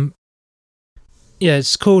 But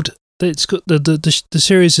it's called. It's got the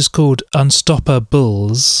series is called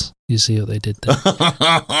Unstoppables. You see what they did there.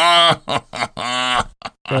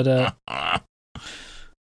 But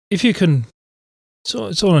if you can, it's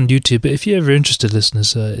all on YouTube. But if you're ever interested,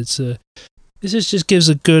 listeners, this just gives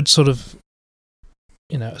a good sort of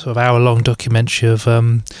hour-long documentary of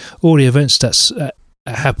all the events that's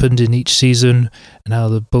happened in each season and how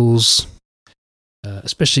the Bulls,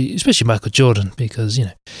 especially Michael Jordan, because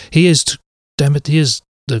he is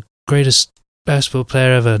the greatest basketball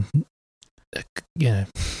player ever. you know,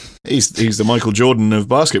 he's the Michael Jordan of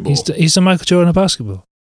basketball. He's the Michael Jordan of basketball,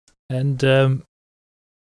 and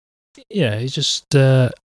he's just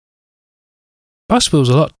basketball was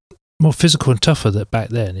a lot more physical and tougher than back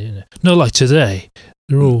then. You know, not like today.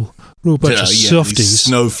 They're all a bunch of softies. These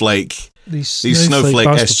snowflake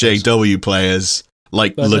SJW players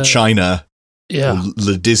like La China, or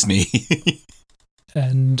La Disney,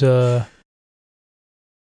 and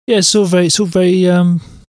it's all very.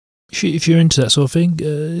 If you're into that sort of thing,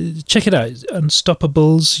 check it out.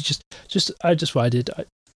 Unstoppables. I just what I did.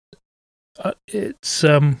 It's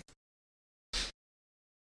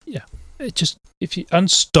It just if you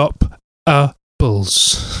Unstoppables.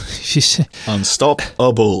 If you say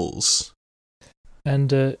Unstoppables.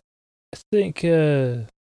 And I think the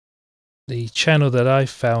channel that I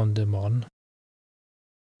found him on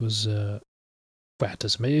was it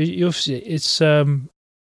doesn't matter. It's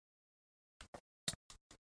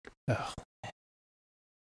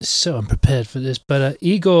so unprepared for this, but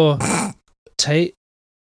Igor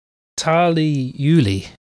Taliuli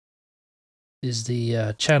is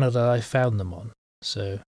the channel that I found them on.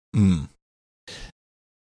 So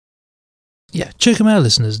yeah, check them out,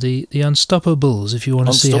 listeners. The Unstoppables, if you want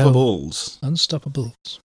to see how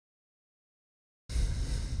Unstoppables.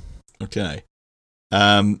 Okay.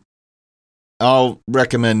 I'll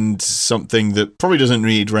recommend something that probably doesn't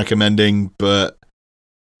need recommending, but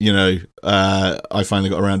I finally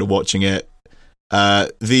got around to watching it.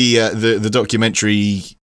 The documentary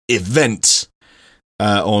Event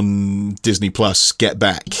on Disney Plus, Get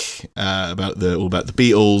Back, about the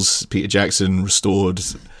Beatles. Peter Jackson restored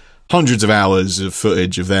hundreds of hours of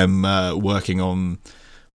footage of them working on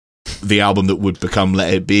the album that would become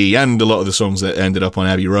Let It Be, and a lot of the songs that ended up on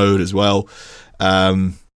Abbey Road as well.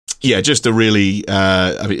 Just a really,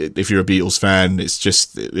 if you're a Beatles fan, it's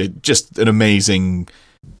just an amazing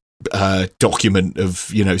document of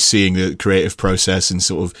seeing the creative process and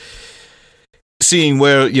sort of seeing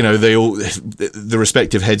where the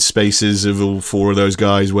respective headspaces of all four of those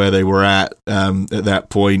guys, where they were at that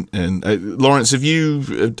point. And Lawrence, we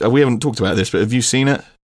haven't talked about this, but have you seen it?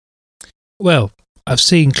 Well, I've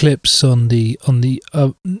seen clips on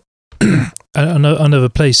on other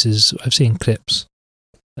places. I've seen clips.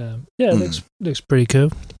 It looks pretty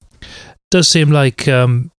cool. Does seem like,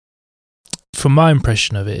 from my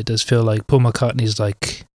impression of it, it does feel like Paul McCartney's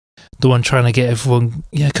like the one trying to get everyone.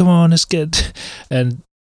 Yeah, come on, let's get. And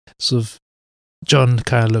sort of John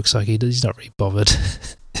kind of looks like he's not really bothered.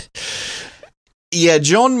 Yeah,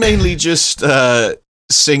 John mainly just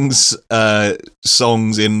sings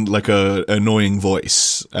songs in like a annoying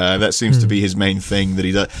voice. That seems to be his main thing that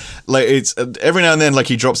he does. Like, it's every now and then, like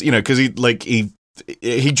he drops, because he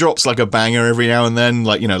drops like a banger every now and then,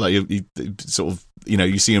 like he sort of,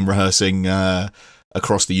 you see him rehearsing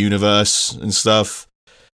Across the Universe and stuff,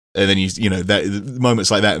 and then that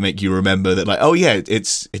moments like that make you remember that, like, oh yeah,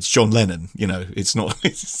 it's John Lennon. It's not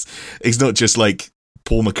he's not just like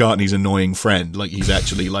Paul McCartney's annoying friend. Like, he's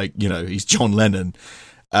actually like, he's John Lennon.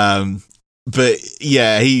 But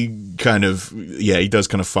yeah, he does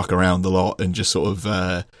kind of fuck around a lot and just sort of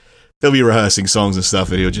they'll be rehearsing songs and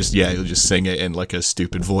stuff, and he'll just sing it in like a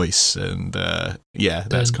stupid voice, and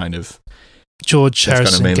that's kind of George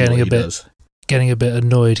Harrison getting a bit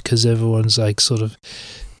annoyed because everyone's like sort of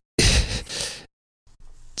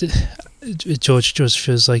George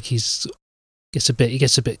feels like he gets a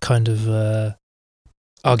bit kind of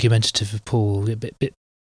argumentative with Paul, a bit.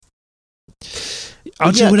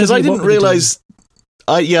 Because I didn't realize.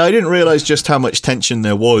 I didn't realize just how much tension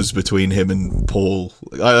there was between him and Paul.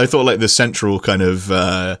 I thought like the central kind of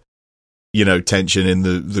tension in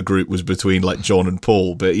the group was between like John and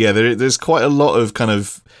Paul, but yeah, there's quite a lot of kind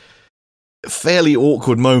of fairly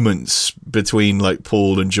awkward moments between like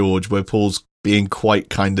Paul and George, where Paul's being quite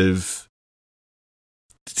kind of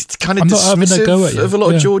dismissive of a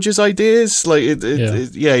lot of George's ideas. Like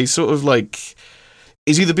he's sort of like,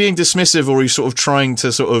 he's either being dismissive or he's sort of trying to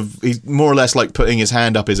he's more or less like putting his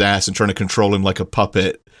hand up his ass and trying to control him like a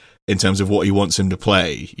puppet in terms of what he wants him to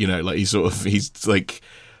play. Like he's like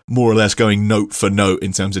more or less going note for note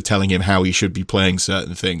in terms of telling him how he should be playing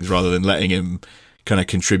certain things, rather than letting him kind of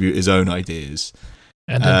contribute his own ideas.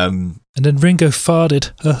 And then Ringo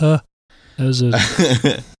farted. That was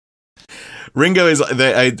Ringo is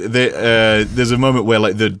there's a moment where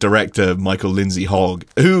like the director Michael Lindsay Hogg,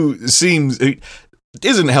 who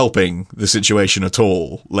isn't helping the situation at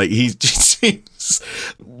all. Like, he seems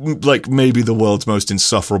like maybe the world's most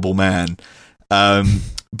insufferable man.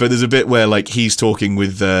 But there's a bit where like he's talking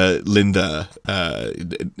with Linda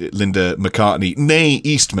McCartney, née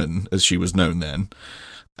Eastman, as she was known then.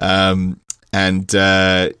 And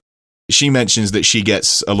she mentions that she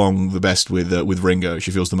gets along the best with Ringo.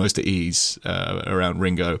 She feels the most at ease around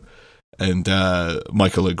Ringo, and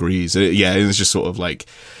Michael agrees. It's just sort of like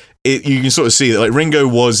you can sort of see that like Ringo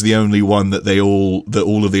was the only one that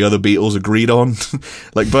all of the other Beatles agreed on.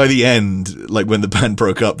 Like by the end, like when the band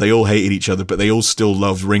broke up, they all hated each other, but they all still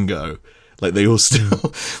loved Ringo. Like they all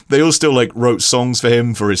still like wrote songs for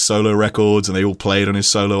him for his solo records, and they all played on his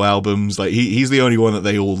solo albums. Like he's the only one that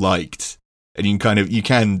they all liked. And you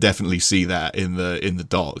can definitely see that in the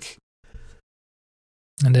doc.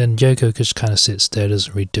 And then Yoko just kind of sits there,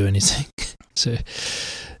 doesn't really do anything. So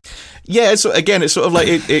yeah, it's sort of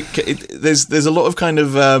like there's a lot of kind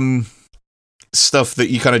of stuff that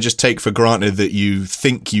you kind of just take for granted that you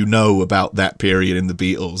think you know about that period in the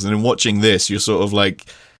Beatles, and in watching this, you're sort of like,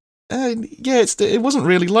 it wasn't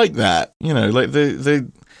really like that, you know, like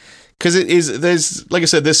because there's, like I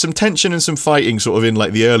said, there's some tension and some fighting sort of in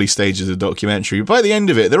like the early stages of the documentary. But by the end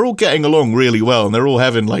of it, they're all getting along really well, and they're all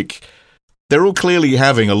clearly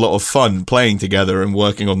having a lot of fun playing together and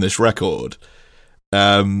working on this record.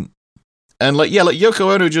 And like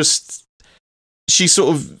Yoko Ono she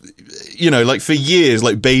sort of, you know, like for years,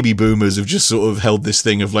 like baby boomers have just sort of held this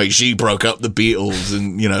thing of like she broke up the Beatles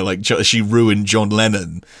and, you know, like she ruined John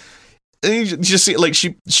Lennon. And you just see, like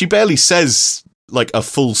she barely says like a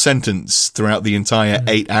full sentence throughout the entire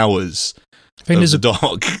 8 hours of the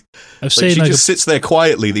doc. She just sits there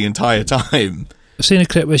quietly the entire time. I've seen a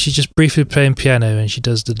clip where she's just briefly playing piano and she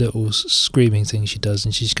does the little screaming thing she does,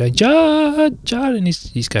 and she's going, John, and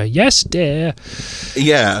he's going, yes, dear.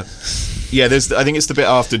 Yeah. I think it's the bit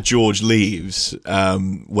after George leaves,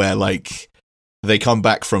 where like they come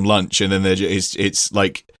back from lunch, and then it's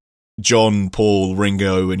like John, Paul,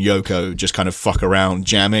 Ringo, and Yoko just kind of fuck around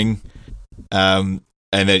jamming. And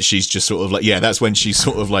then she's just sort of like, that's when she's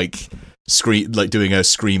sort of like doing her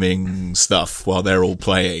screaming stuff while they're all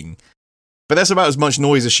playing. But that's about as much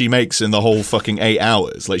noise as she makes in the whole fucking 8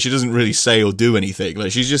 hours. Like she doesn't really say or do anything.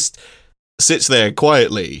 Like she just sits there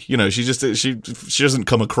quietly. You know, she doesn't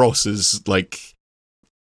come across as like,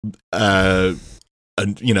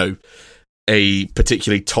 you know, a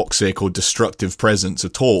particularly toxic or destructive presence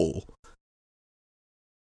at all.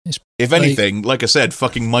 If anything, like I said,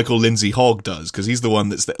 fucking Michael Lindsay Hogg does, because he's the one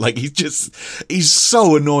that's like he's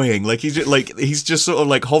so annoying. Like he's just sort of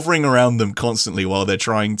like hovering around them constantly while they're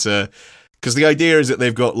trying to. Because the idea is that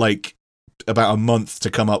they've got like about a month to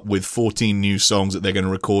come up with 14 new songs that they're going to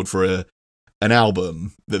record for an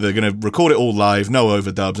album. That they're going to record it all live, no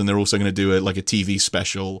overdubs, and they're also going to do a TV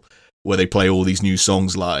special where they play all these new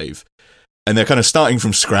songs live. And they're kind of starting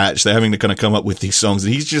from scratch. They're having to kind of come up with these songs,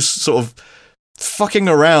 and he's just sort of fucking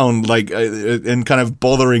around like and kind of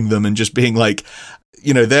bothering them and just being like,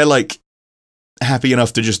 you know, they're like happy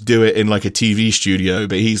enough to just do it in like a TV studio,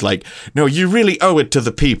 but he's like, no, you really owe it to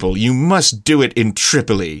the people. You must do it in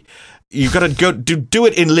Tripoli. You've got to go do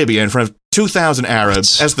it in Libya in front of 2,000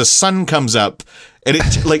 Arabs as the sun comes up. And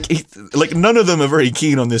it like none of them are very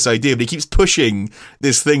keen on this idea, but he keeps pushing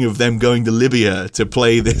this thing of them going to Libya to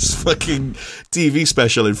play this fucking TV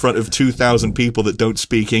special in front of 2,000 people that don't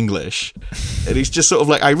speak English. And he's just sort of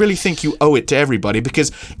like, I really think you owe it to everybody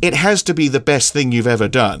because it has to be the best thing you've ever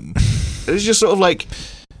done. And it's just sort of like,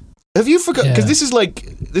 have you forgotten? Because this is like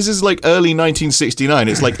early 1969.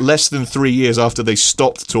 It's like less than 3 years after they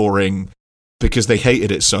stopped touring because they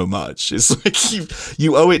hated it so much. It's like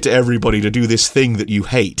you owe it to everybody to do this thing that you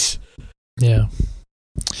hate. Yeah.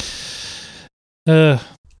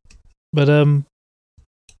 But I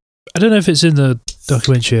don't know if it's in the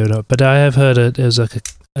documentary or not, but I have heard there's like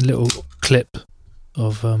a little clip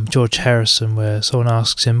of George Harrison where someone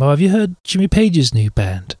asks him, have you heard Jimmy Page's new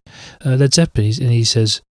band, Led Zeppelin? And he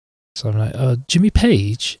says something like, Jimmy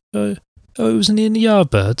Page? Wasn't he in the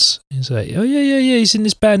Yardbirds? He's like, yeah, he's in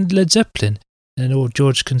this band Led Zeppelin. And all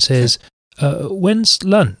George can say is, when's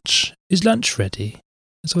lunch? Is lunch ready?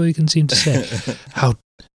 That's all he can seem to say. How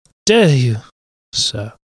dare you,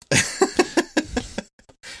 sir?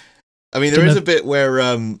 I mean, there is a bit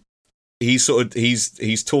where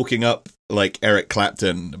he's talking up like Eric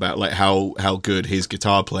Clapton about like how good his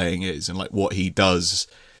guitar playing is and like what he does.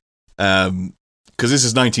 Because this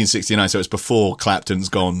is 1969, so it's before Clapton's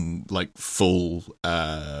gone like full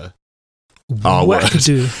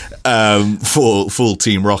full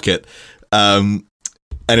Team Rocket, and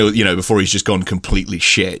it was, you know, before he's just gone completely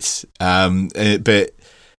shit. But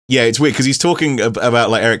yeah, it's weird because he's talking about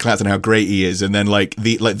like Eric Clapton, how great he is, and then like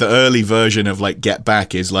the early version of like Get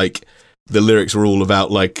Back is like the lyrics were all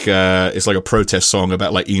about like it's like a protest song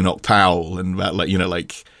about like Enoch Powell and about like, you know,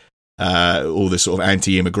 like all this sort of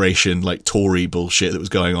anti-immigration like Tory bullshit that was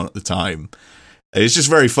going on at the time. It's just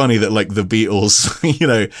very funny that like the Beatles, you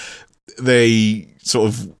know, they sort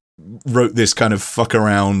of wrote this kind of fuck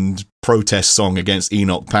around protest song against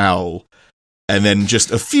Enoch Powell, and then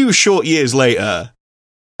just a few short years later,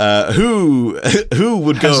 who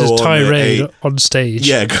would Has go his on tirade on stage?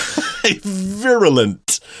 Yeah, a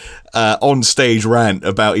virulent on stage rant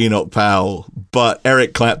about Enoch Powell, but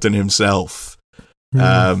Eric Clapton himself.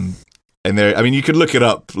 And there, I mean, you could look it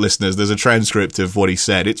up, listeners. There's a transcript of what he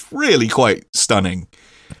said. It's really quite stunning.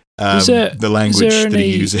 The language that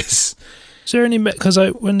he uses. Is there any? Because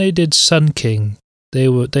when they did Sun King, they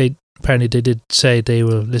apparently did say they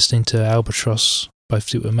were listening to Albatross by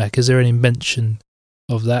Fleetwood Mac. Is there any mention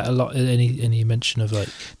of that? A lot? Any mention of like?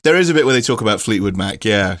 There is a bit where they talk about Fleetwood Mac.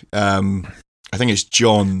 Yeah, I think it's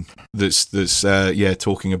John that's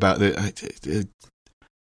talking about the.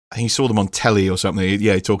 I think he saw them on telly or something.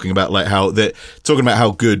 Yeah, talking about like how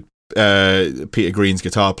good Peter Green's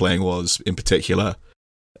guitar playing was in particular.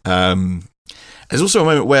 There's also a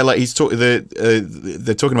moment where like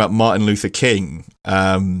they're talking about Martin Luther King,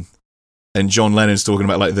 and John Lennon's talking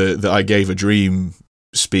about like the "I Gave a Dream"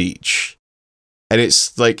 speech, and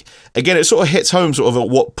it's like again it sort of hits home sort of at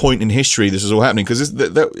what point in history this is all happening, because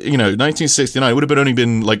 1969 would have only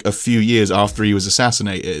been like a few years after he was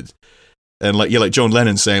assassinated. And like John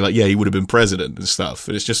Lennon saying like he would have been president and stuff,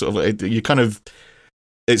 and it's just sort of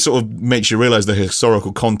it sort of makes you realize the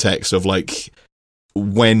historical context of like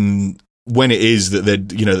when it is that they're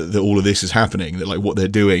that all of this is happening, that like what they're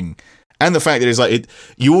doing, and the fact that it's like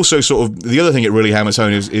you also sort of the other thing it really hammers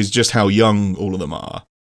home is just how young all of them are.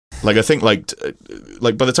 Like I think like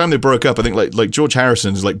by the time they broke up, I think like George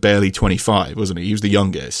Harrison's like barely 25, wasn't he? He was the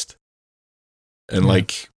youngest, and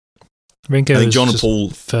like. Ringo, I think John and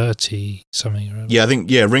Paul 30 something. Right? Yeah, I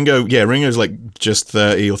think Ringo's like just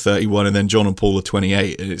 30 or 31, and then John and Paul are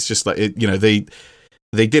 28, and it's just like they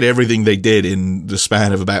did everything they did in the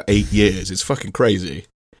span of about 8 years. It's fucking crazy.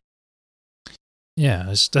 Yeah,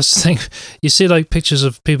 that's the thing. You see like pictures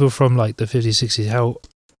of people from like the 50s, 60s, how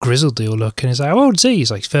grizzled they all look, and it's like, how old is he?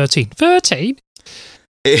 He's like 13. 13?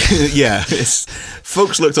 Yeah,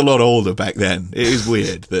 folks looked a lot older back then. It is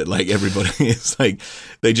weird that like everybody is like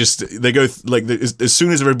they go like as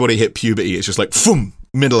soon as everybody hit puberty, it's just like boom,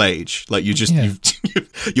 middle age. Like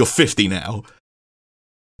you're 50 now.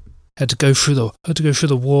 Had to go through the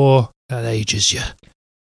war. That ages you.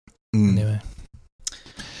 Anyway.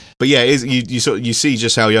 But yeah, you see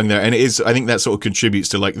just how young they are, and it is. I think that sort of contributes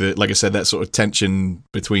to like I said, that sort of tension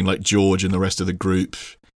between like George and the rest of the group.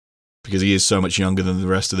 Because he is so much younger than the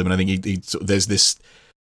rest of them, and I think there's this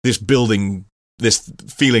building, this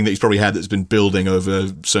feeling that he's probably had that's been building over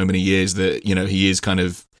so many years that he is kind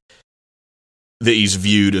of that he's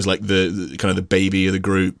viewed as like the kind of the baby of the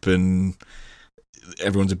group, and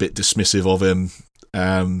everyone's a bit dismissive of him.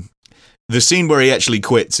 The scene where he actually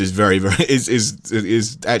quits is very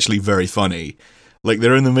is actually very funny. Like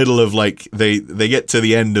they're in the middle of like they get to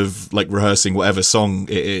the end of like rehearsing whatever song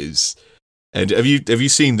it is. And have you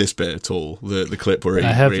seen this bit at all? The clip where he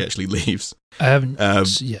actually leaves. I haven't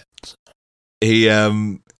yet.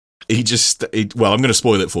 I'm going to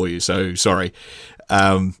spoil it for you. So sorry.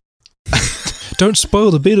 Don't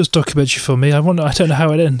spoil the Beatles documentary for me. I don't know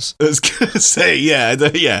how it ends. I was going to say, I'm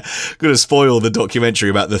going to spoil the documentary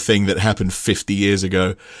about the thing that happened 50 years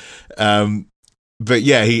ago. But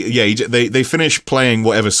they finish playing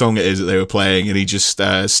whatever song it is that they were playing, and he just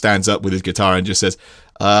stands up with his guitar and just says,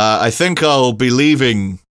 I think I'll be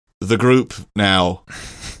leaving the group now.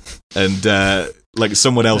 And like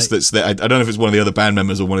someone else that's there, I don't know if it's one of the other band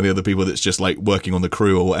members or one of the other people that's just like working on the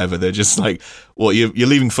crew or whatever. They're just like, "Well, you're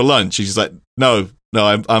leaving for lunch?" He's like, "No,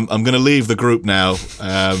 I'm going to leave the group now.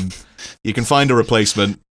 You can find a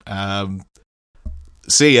replacement.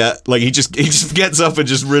 See ya." Like he just gets up and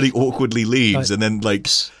just really awkwardly leaves, and then like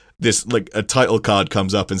this like a title card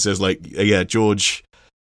comes up and says like, "Yeah, George,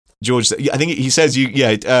 I think he says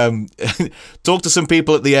talk to some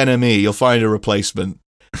people at the NME, you'll find a replacement."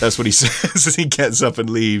 That's what he says as he gets up and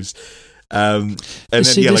leaves. And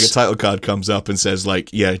then like a title card comes up and says like,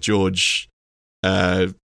 George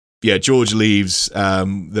leaves,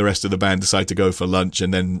 the rest of the band decide to go for lunch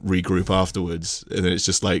and then regroup afterwards. And then it's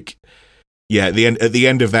just like, at the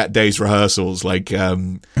end of that day's rehearsals, like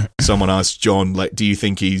someone asked John, like, what do you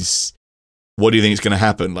think is going to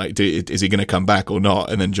happen? Like, is he going to come back or not?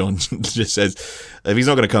 And then John just says, if he's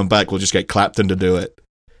not going to come back, we'll just get Clapton to do it.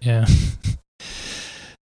 Yeah.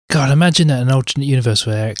 God, imagine that in an alternate universe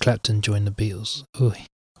where Eric Clapton joined the Beatles. Oy.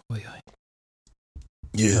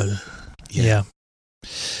 Yeah.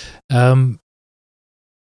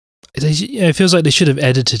 It feels like they should have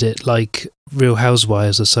edited it like Real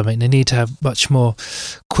Housewives or something. They need to have much more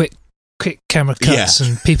quick quick camera cuts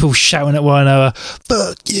and people shouting at one another,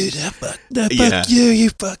 "Fuck you,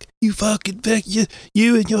 fuck you fucking fuck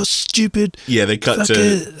you and your stupid." Yeah, they cut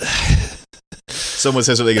to. Someone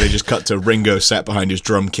says something and they just cut to Ringo sat behind his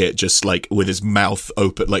drum kit, just like with his mouth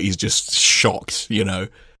open, like he's just shocked,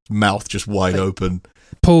 mouth just wide open.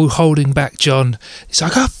 Paul holding back John. He's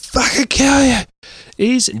like, "I'll fucking kill you."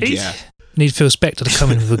 He's need Phil Spector to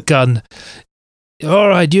come in with a gun. All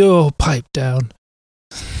right, you're pipe down.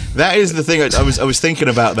 That is the thing. I was thinking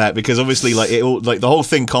about that because obviously, like the whole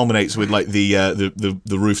thing culminates with like the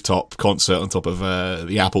rooftop concert on top of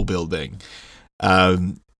the Apple building,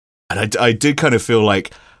 and I did kind of feel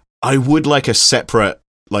like I would like a separate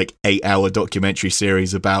like 8-hour documentary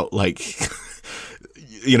series about like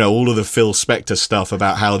all of the Phil Spector stuff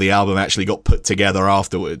about how the album actually got put together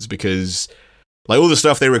afterwards, because like all the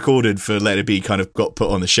stuff they recorded for Let It Be kind of got put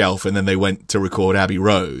on the shelf, and then they went to record Abbey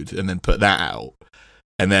Road and then put that out.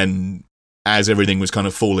 And then as everything was kind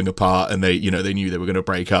of falling apart and they knew they were going to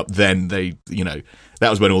break up, then they, that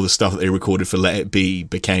was when all the stuff that they recorded for Let It Be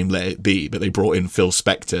became Let It Be, but they brought in Phil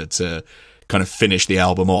Spector to kind of finish the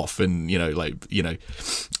album off and, do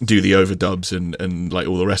the overdubs and like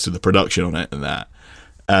all the rest of the production on it and that.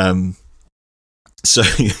 So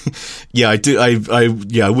yeah,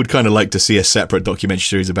 I would kind of like to see a separate documentary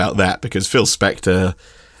series about that, because Phil Spector,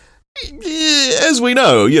 as we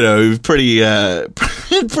know, pretty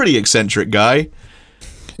eccentric guy,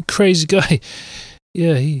 crazy guy.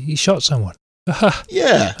 Yeah, he shot someone.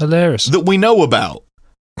 Yeah, hilarious. That we know about.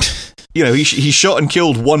 He shot and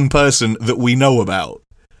killed one person that we know about.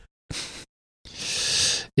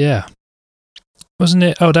 Yeah, wasn't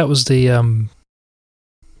it? Oh, that was the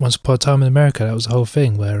Once Upon a Time in America. That was the whole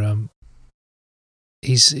thing where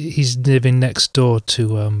he's living next door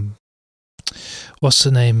to what's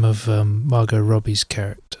the name of Margot Robbie's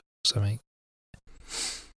character? Something.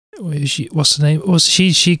 What's the name?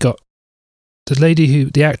 She got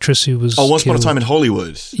the actress who was. Oh, Once Upon a Time in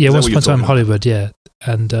Hollywood. Yeah, Once Upon a Time in Hollywood. Yeah,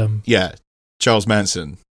 and yeah, Charles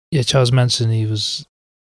Manson. Yeah, Charles Manson. He was.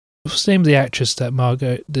 What's the name of the actress that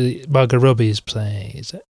Margot Robbie is playing?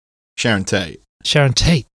 Is it Sharon Tate? Sharon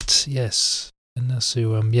Tate. Yes, and that's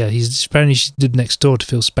who. He's apparently she did next door to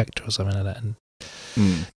Phil Spector or something like that. And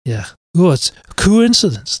yeah. Oh, it's a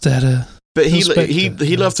coincidence that. But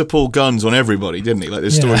he loved to pull guns on everybody, didn't he? Like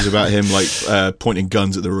there's stories about him like pointing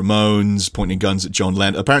guns at the Ramones, pointing guns at John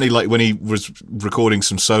Lennon. Apparently, like when he was recording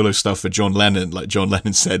some solo stuff for John Lennon, like John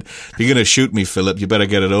Lennon said, "If you're gonna shoot me, Philip, you better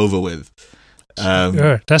get it over with."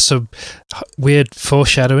 That's a weird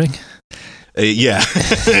foreshadowing. Yeah,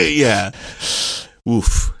 yeah.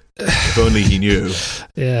 Oof. If only he knew.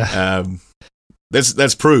 Yeah.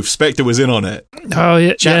 That's proof. Spector was in on it. Oh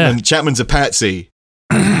yeah. Chapman's a patsy.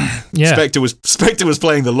 Yeah. Spector was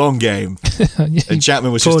playing the long game, and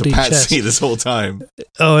Chapman was just a patsy this whole time.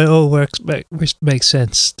 Oh, it all makes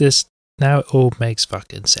sense. Now it all makes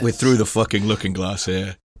fucking sense. We're through the fucking looking glass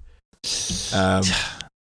here.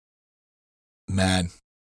 Man.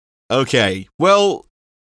 Okay. Well,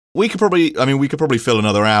 we could probably fill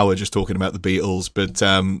another hour just talking about the Beatles, but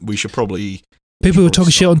we should probably. People were talking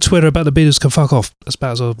shit on Twitter about the Beatles can fuck off. That's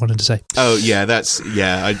about as I wanted to say. Oh yeah,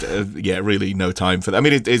 really no time for that. I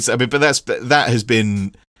mean, that has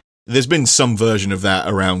been. There's been some version of that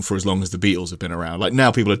around for as long as the Beatles have been around. Like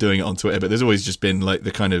now, people are doing it on Twitter, but there's always just been like the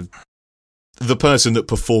kind of the person that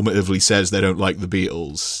performatively says they don't like the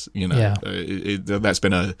Beatles. That's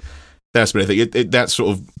been a thing. That's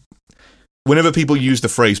sort of whenever people use the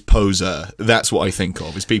phrase poser, that's what I think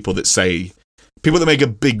of. Is people that make a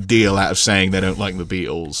big deal out of saying they don't like the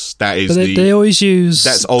Beatles. That is they always use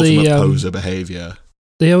that's ultimate poser behavior.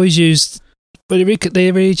 They always use, but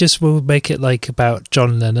they really just will make it like about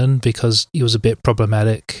John Lennon because he was a bit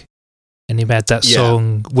problematic, and he had that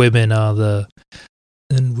song "Women Are the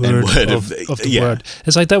N-word of the word."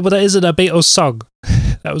 It's like that. Well, that isn't a Beatles song.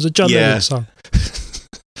 That was a John Lennon song.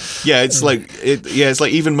 Yeah, it's like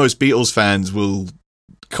even most Beatles fans will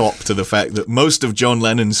cop to the fact that most of John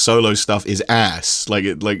Lennon's solo stuff is ass.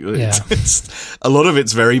 It's, a lot of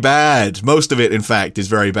it's very bad. Most of it, in fact, is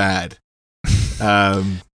very bad.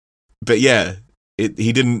 But yeah,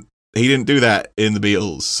 he didn't do that in the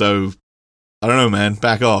Beatles. So I don't know, man.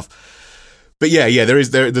 Back off. But yeah,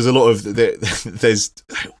 there's a lot of there's.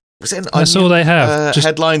 That's all they have.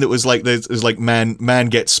 Headline that was like there's like man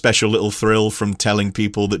gets special little thrill from telling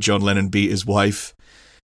people that John Lennon beat his wife.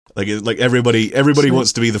 Like everybody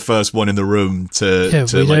wants to be the first one in the room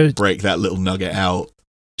to break that little nugget out.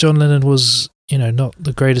 John Lennon was, not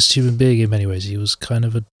the greatest human being in many ways. He was kind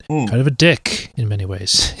of a dick in many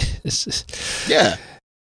ways. Yeah.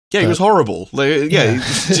 Yeah, he was horrible. Like,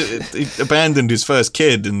 he abandoned his first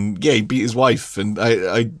kid, and he beat his wife, and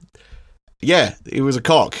he was a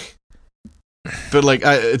cock. But like,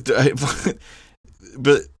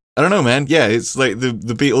 but I don't know, man. Yeah, it's like the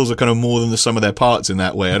Beatles are kind of more than the sum of their parts in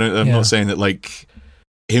that way. I'm not saying that like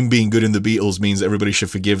him being good in the Beatles means that everybody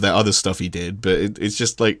should forgive that other stuff he did, but it's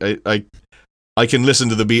just like I can listen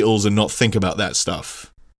to the Beatles and not think about that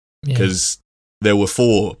stuff because there were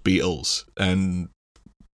 4 Beatles and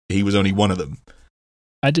he was only one of them.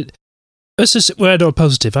 It's just word or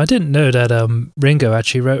positive. I didn't know that Ringo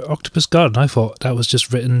actually wrote Octopus Garden. I thought that was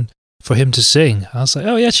just written for him to sing. I was like,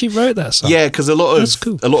 oh, he actually wrote that song. Yeah, because a lot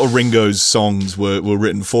of Ringo's songs were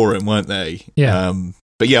written for him, weren't they? Yeah.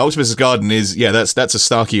 But yeah, Octopus's Garden is that's a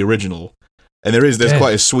Starkey original, and there's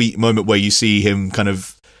quite a sweet moment where you see him kind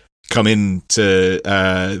of come into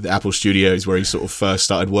the Apple Studios where he sort of first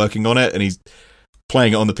started working on it, and he's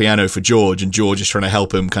playing it on the piano for George, and George is trying to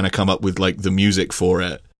help him kind of come up with like the music for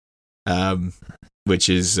it, which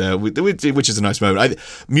is a nice moment.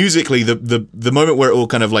 Musically, the moment where it all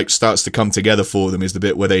kind of like starts to come together for them is the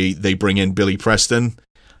bit where they bring in Billy Preston.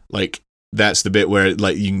 Like that's the bit where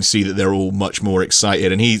like you can see that they're all much more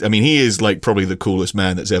excited, and he is like probably the coolest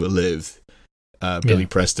man that's ever lived. Billy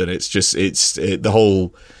Preston. It's just the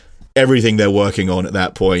whole everything they're working on at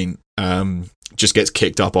that point. Just gets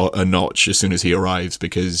kicked up a notch as soon as he arrives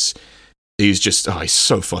because he's just he's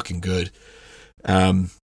so fucking good.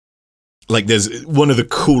 Like there's one of the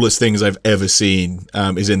coolest things I've ever seen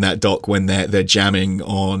is in that doc when they're jamming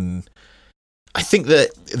on. I think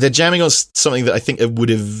that they're jamming on something that I think would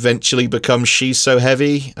eventually become She's So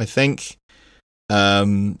Heavy. I think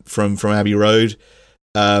from Abbey Road,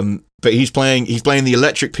 but he's playing the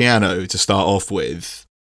electric piano to start off with.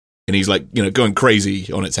 And he's like, going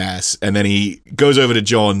crazy on its ass. And then he goes over to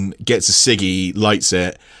John, gets a ciggy, lights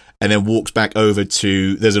it, and then walks back over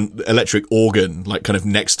to, there's an electric organ, like kind of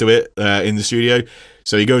next to it in the studio.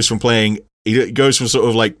 So he goes from sort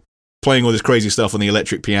of like playing all this crazy stuff on the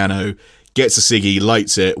electric piano, gets a ciggy,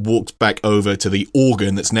 lights it, walks back over to the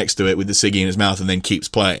organ that's next to it with the ciggy in his mouth, and then keeps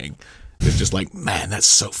playing. It's just like, man, that's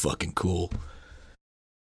so fucking cool.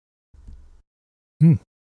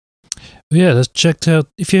 Yeah, let's check out.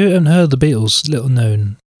 If you haven't heard the Beatles, little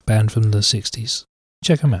known band from the 60s,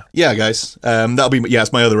 check them out. Yeah, guys. That'll be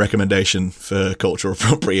it's my other recommendation for cultural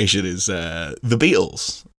appropriation is the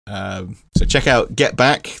Beatles. So check out Get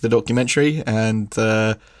Back, the documentary, and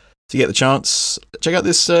to get the chance, check out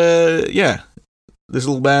this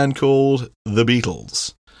little band called the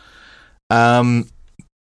Beatles. Final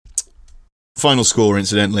score,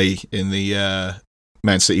 incidentally, in the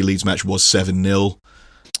Man City Leeds match was 7-0.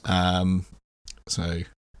 So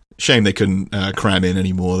shame they couldn't cram in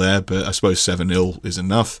any more there, but I suppose 7-0 is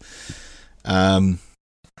enough. Kind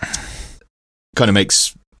of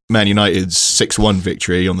makes Man United's 6-1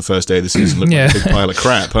 victory on the first day of the season look like a big pile of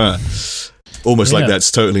crap, huh? Almost like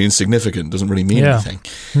that's totally insignificant, doesn't really mean anything.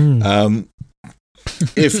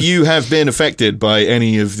 If you have been affected by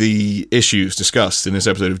any of the issues discussed in this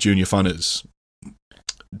episode of Junior Funners,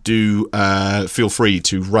 do feel free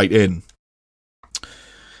to write in.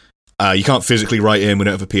 You can't physically write in. We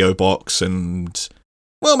don't have a PO box, and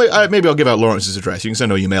maybe I'll give out Lawrence's address. You can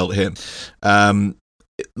send all your mail to him.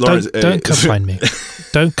 Lawrence, don't come find me.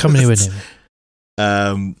 Don't come anywhere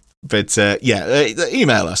near me.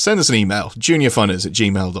 Email us. Send us an email,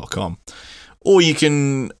 juniorfunners@gmail.com. Or you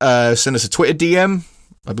can send us a Twitter DM.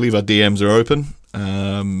 I believe our DMs are open.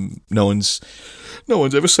 No one's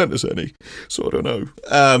ever sent us any, so I don't know.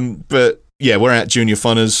 But yeah, we're at Junior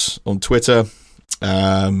Funners on Twitter.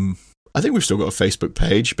 I think we've still got a Facebook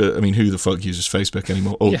page, but I mean, who the fuck uses Facebook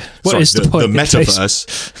anymore? Oh, what is the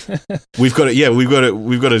metaverse? We've got it.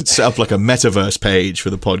 We've got to set up like a metaverse page for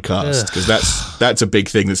the podcast because that's a big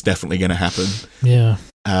thing that's definitely going to happen. Yeah.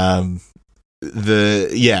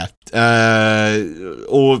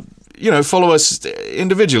 Or follow us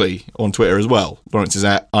individually on Twitter as well. Lawrence is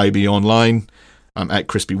at IBOnline. I'm at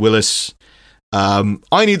Crispy Willis.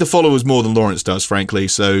 I need the followers more than Lawrence does, frankly.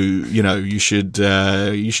 So you should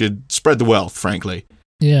spread the wealth, frankly.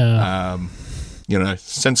 Yeah.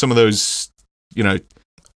 Send some of those. I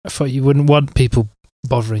thought you wouldn't want people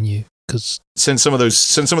bothering you because send some of those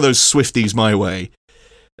Swifties my way.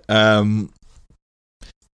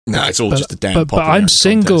 No, it's all just a damn. But I'm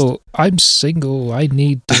single. Contest. I'm single. I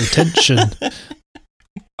need the attention.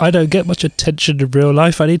 I don't get much attention in real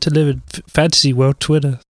life. I need to live in fantasy world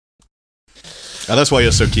Twitter. Oh, that's why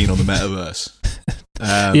you're so keen on the metaverse.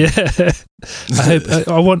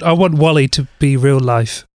 I want Wally to be real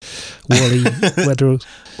life. Wally,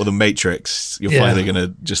 or the Matrix. You're finally going to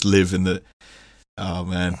just live in the. Oh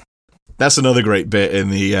man, That's another great bit in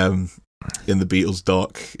the Beatles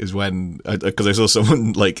doc is when, because I saw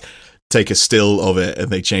someone like take a still of it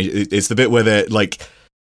and they change it. It's the bit where they're like,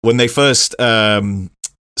 when they first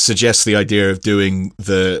suggest the idea of doing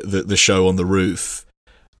the show on the roof,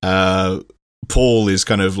 Paul is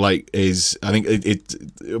kind of like,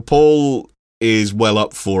 Paul is well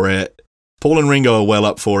up for it. Paul and Ringo are well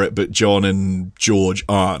up for it, but John and George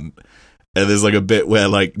aren't. And there's like a bit where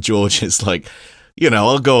like George is like,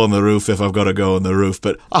 I'll go on the roof if I've got to go on the roof,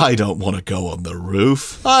 but I don't want to go on the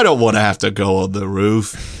roof. I don't want to have to go on the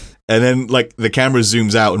roof. And then like the camera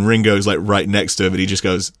zooms out and Ringo's like right next to him and he just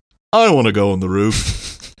goes, I don't want to go on the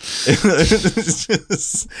roof.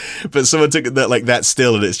 But someone took that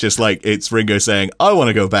still, and it's just like, it's Ringo saying, I want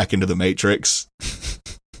to go back into the Matrix.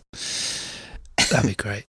 That'd be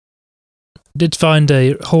great. Did find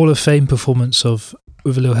a Hall of Fame performance of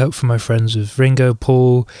With a Little Help from My Friends with Ringo,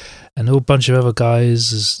 Paul, and a whole bunch of other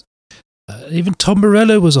guys. Even Tom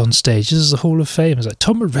Morello was on stage. This is the Hall of Fame. I was like,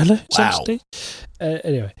 Tom Morello is on stage?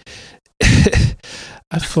 Anyway,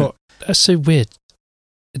 I thought, that's so weird.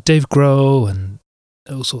 Dave Grohl and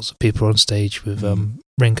all sorts of people on stage with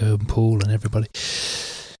Ringo and Paul and everybody.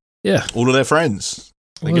 Yeah. All of their friends.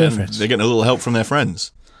 They're getting a little help from their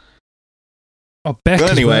friends. Oh, Beck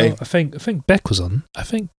anyway. Well. I think Beck was on. I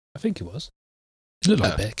think it was. It looked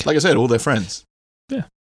like Beck. Like I said, all their friends. Yeah.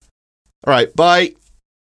 All right, bye.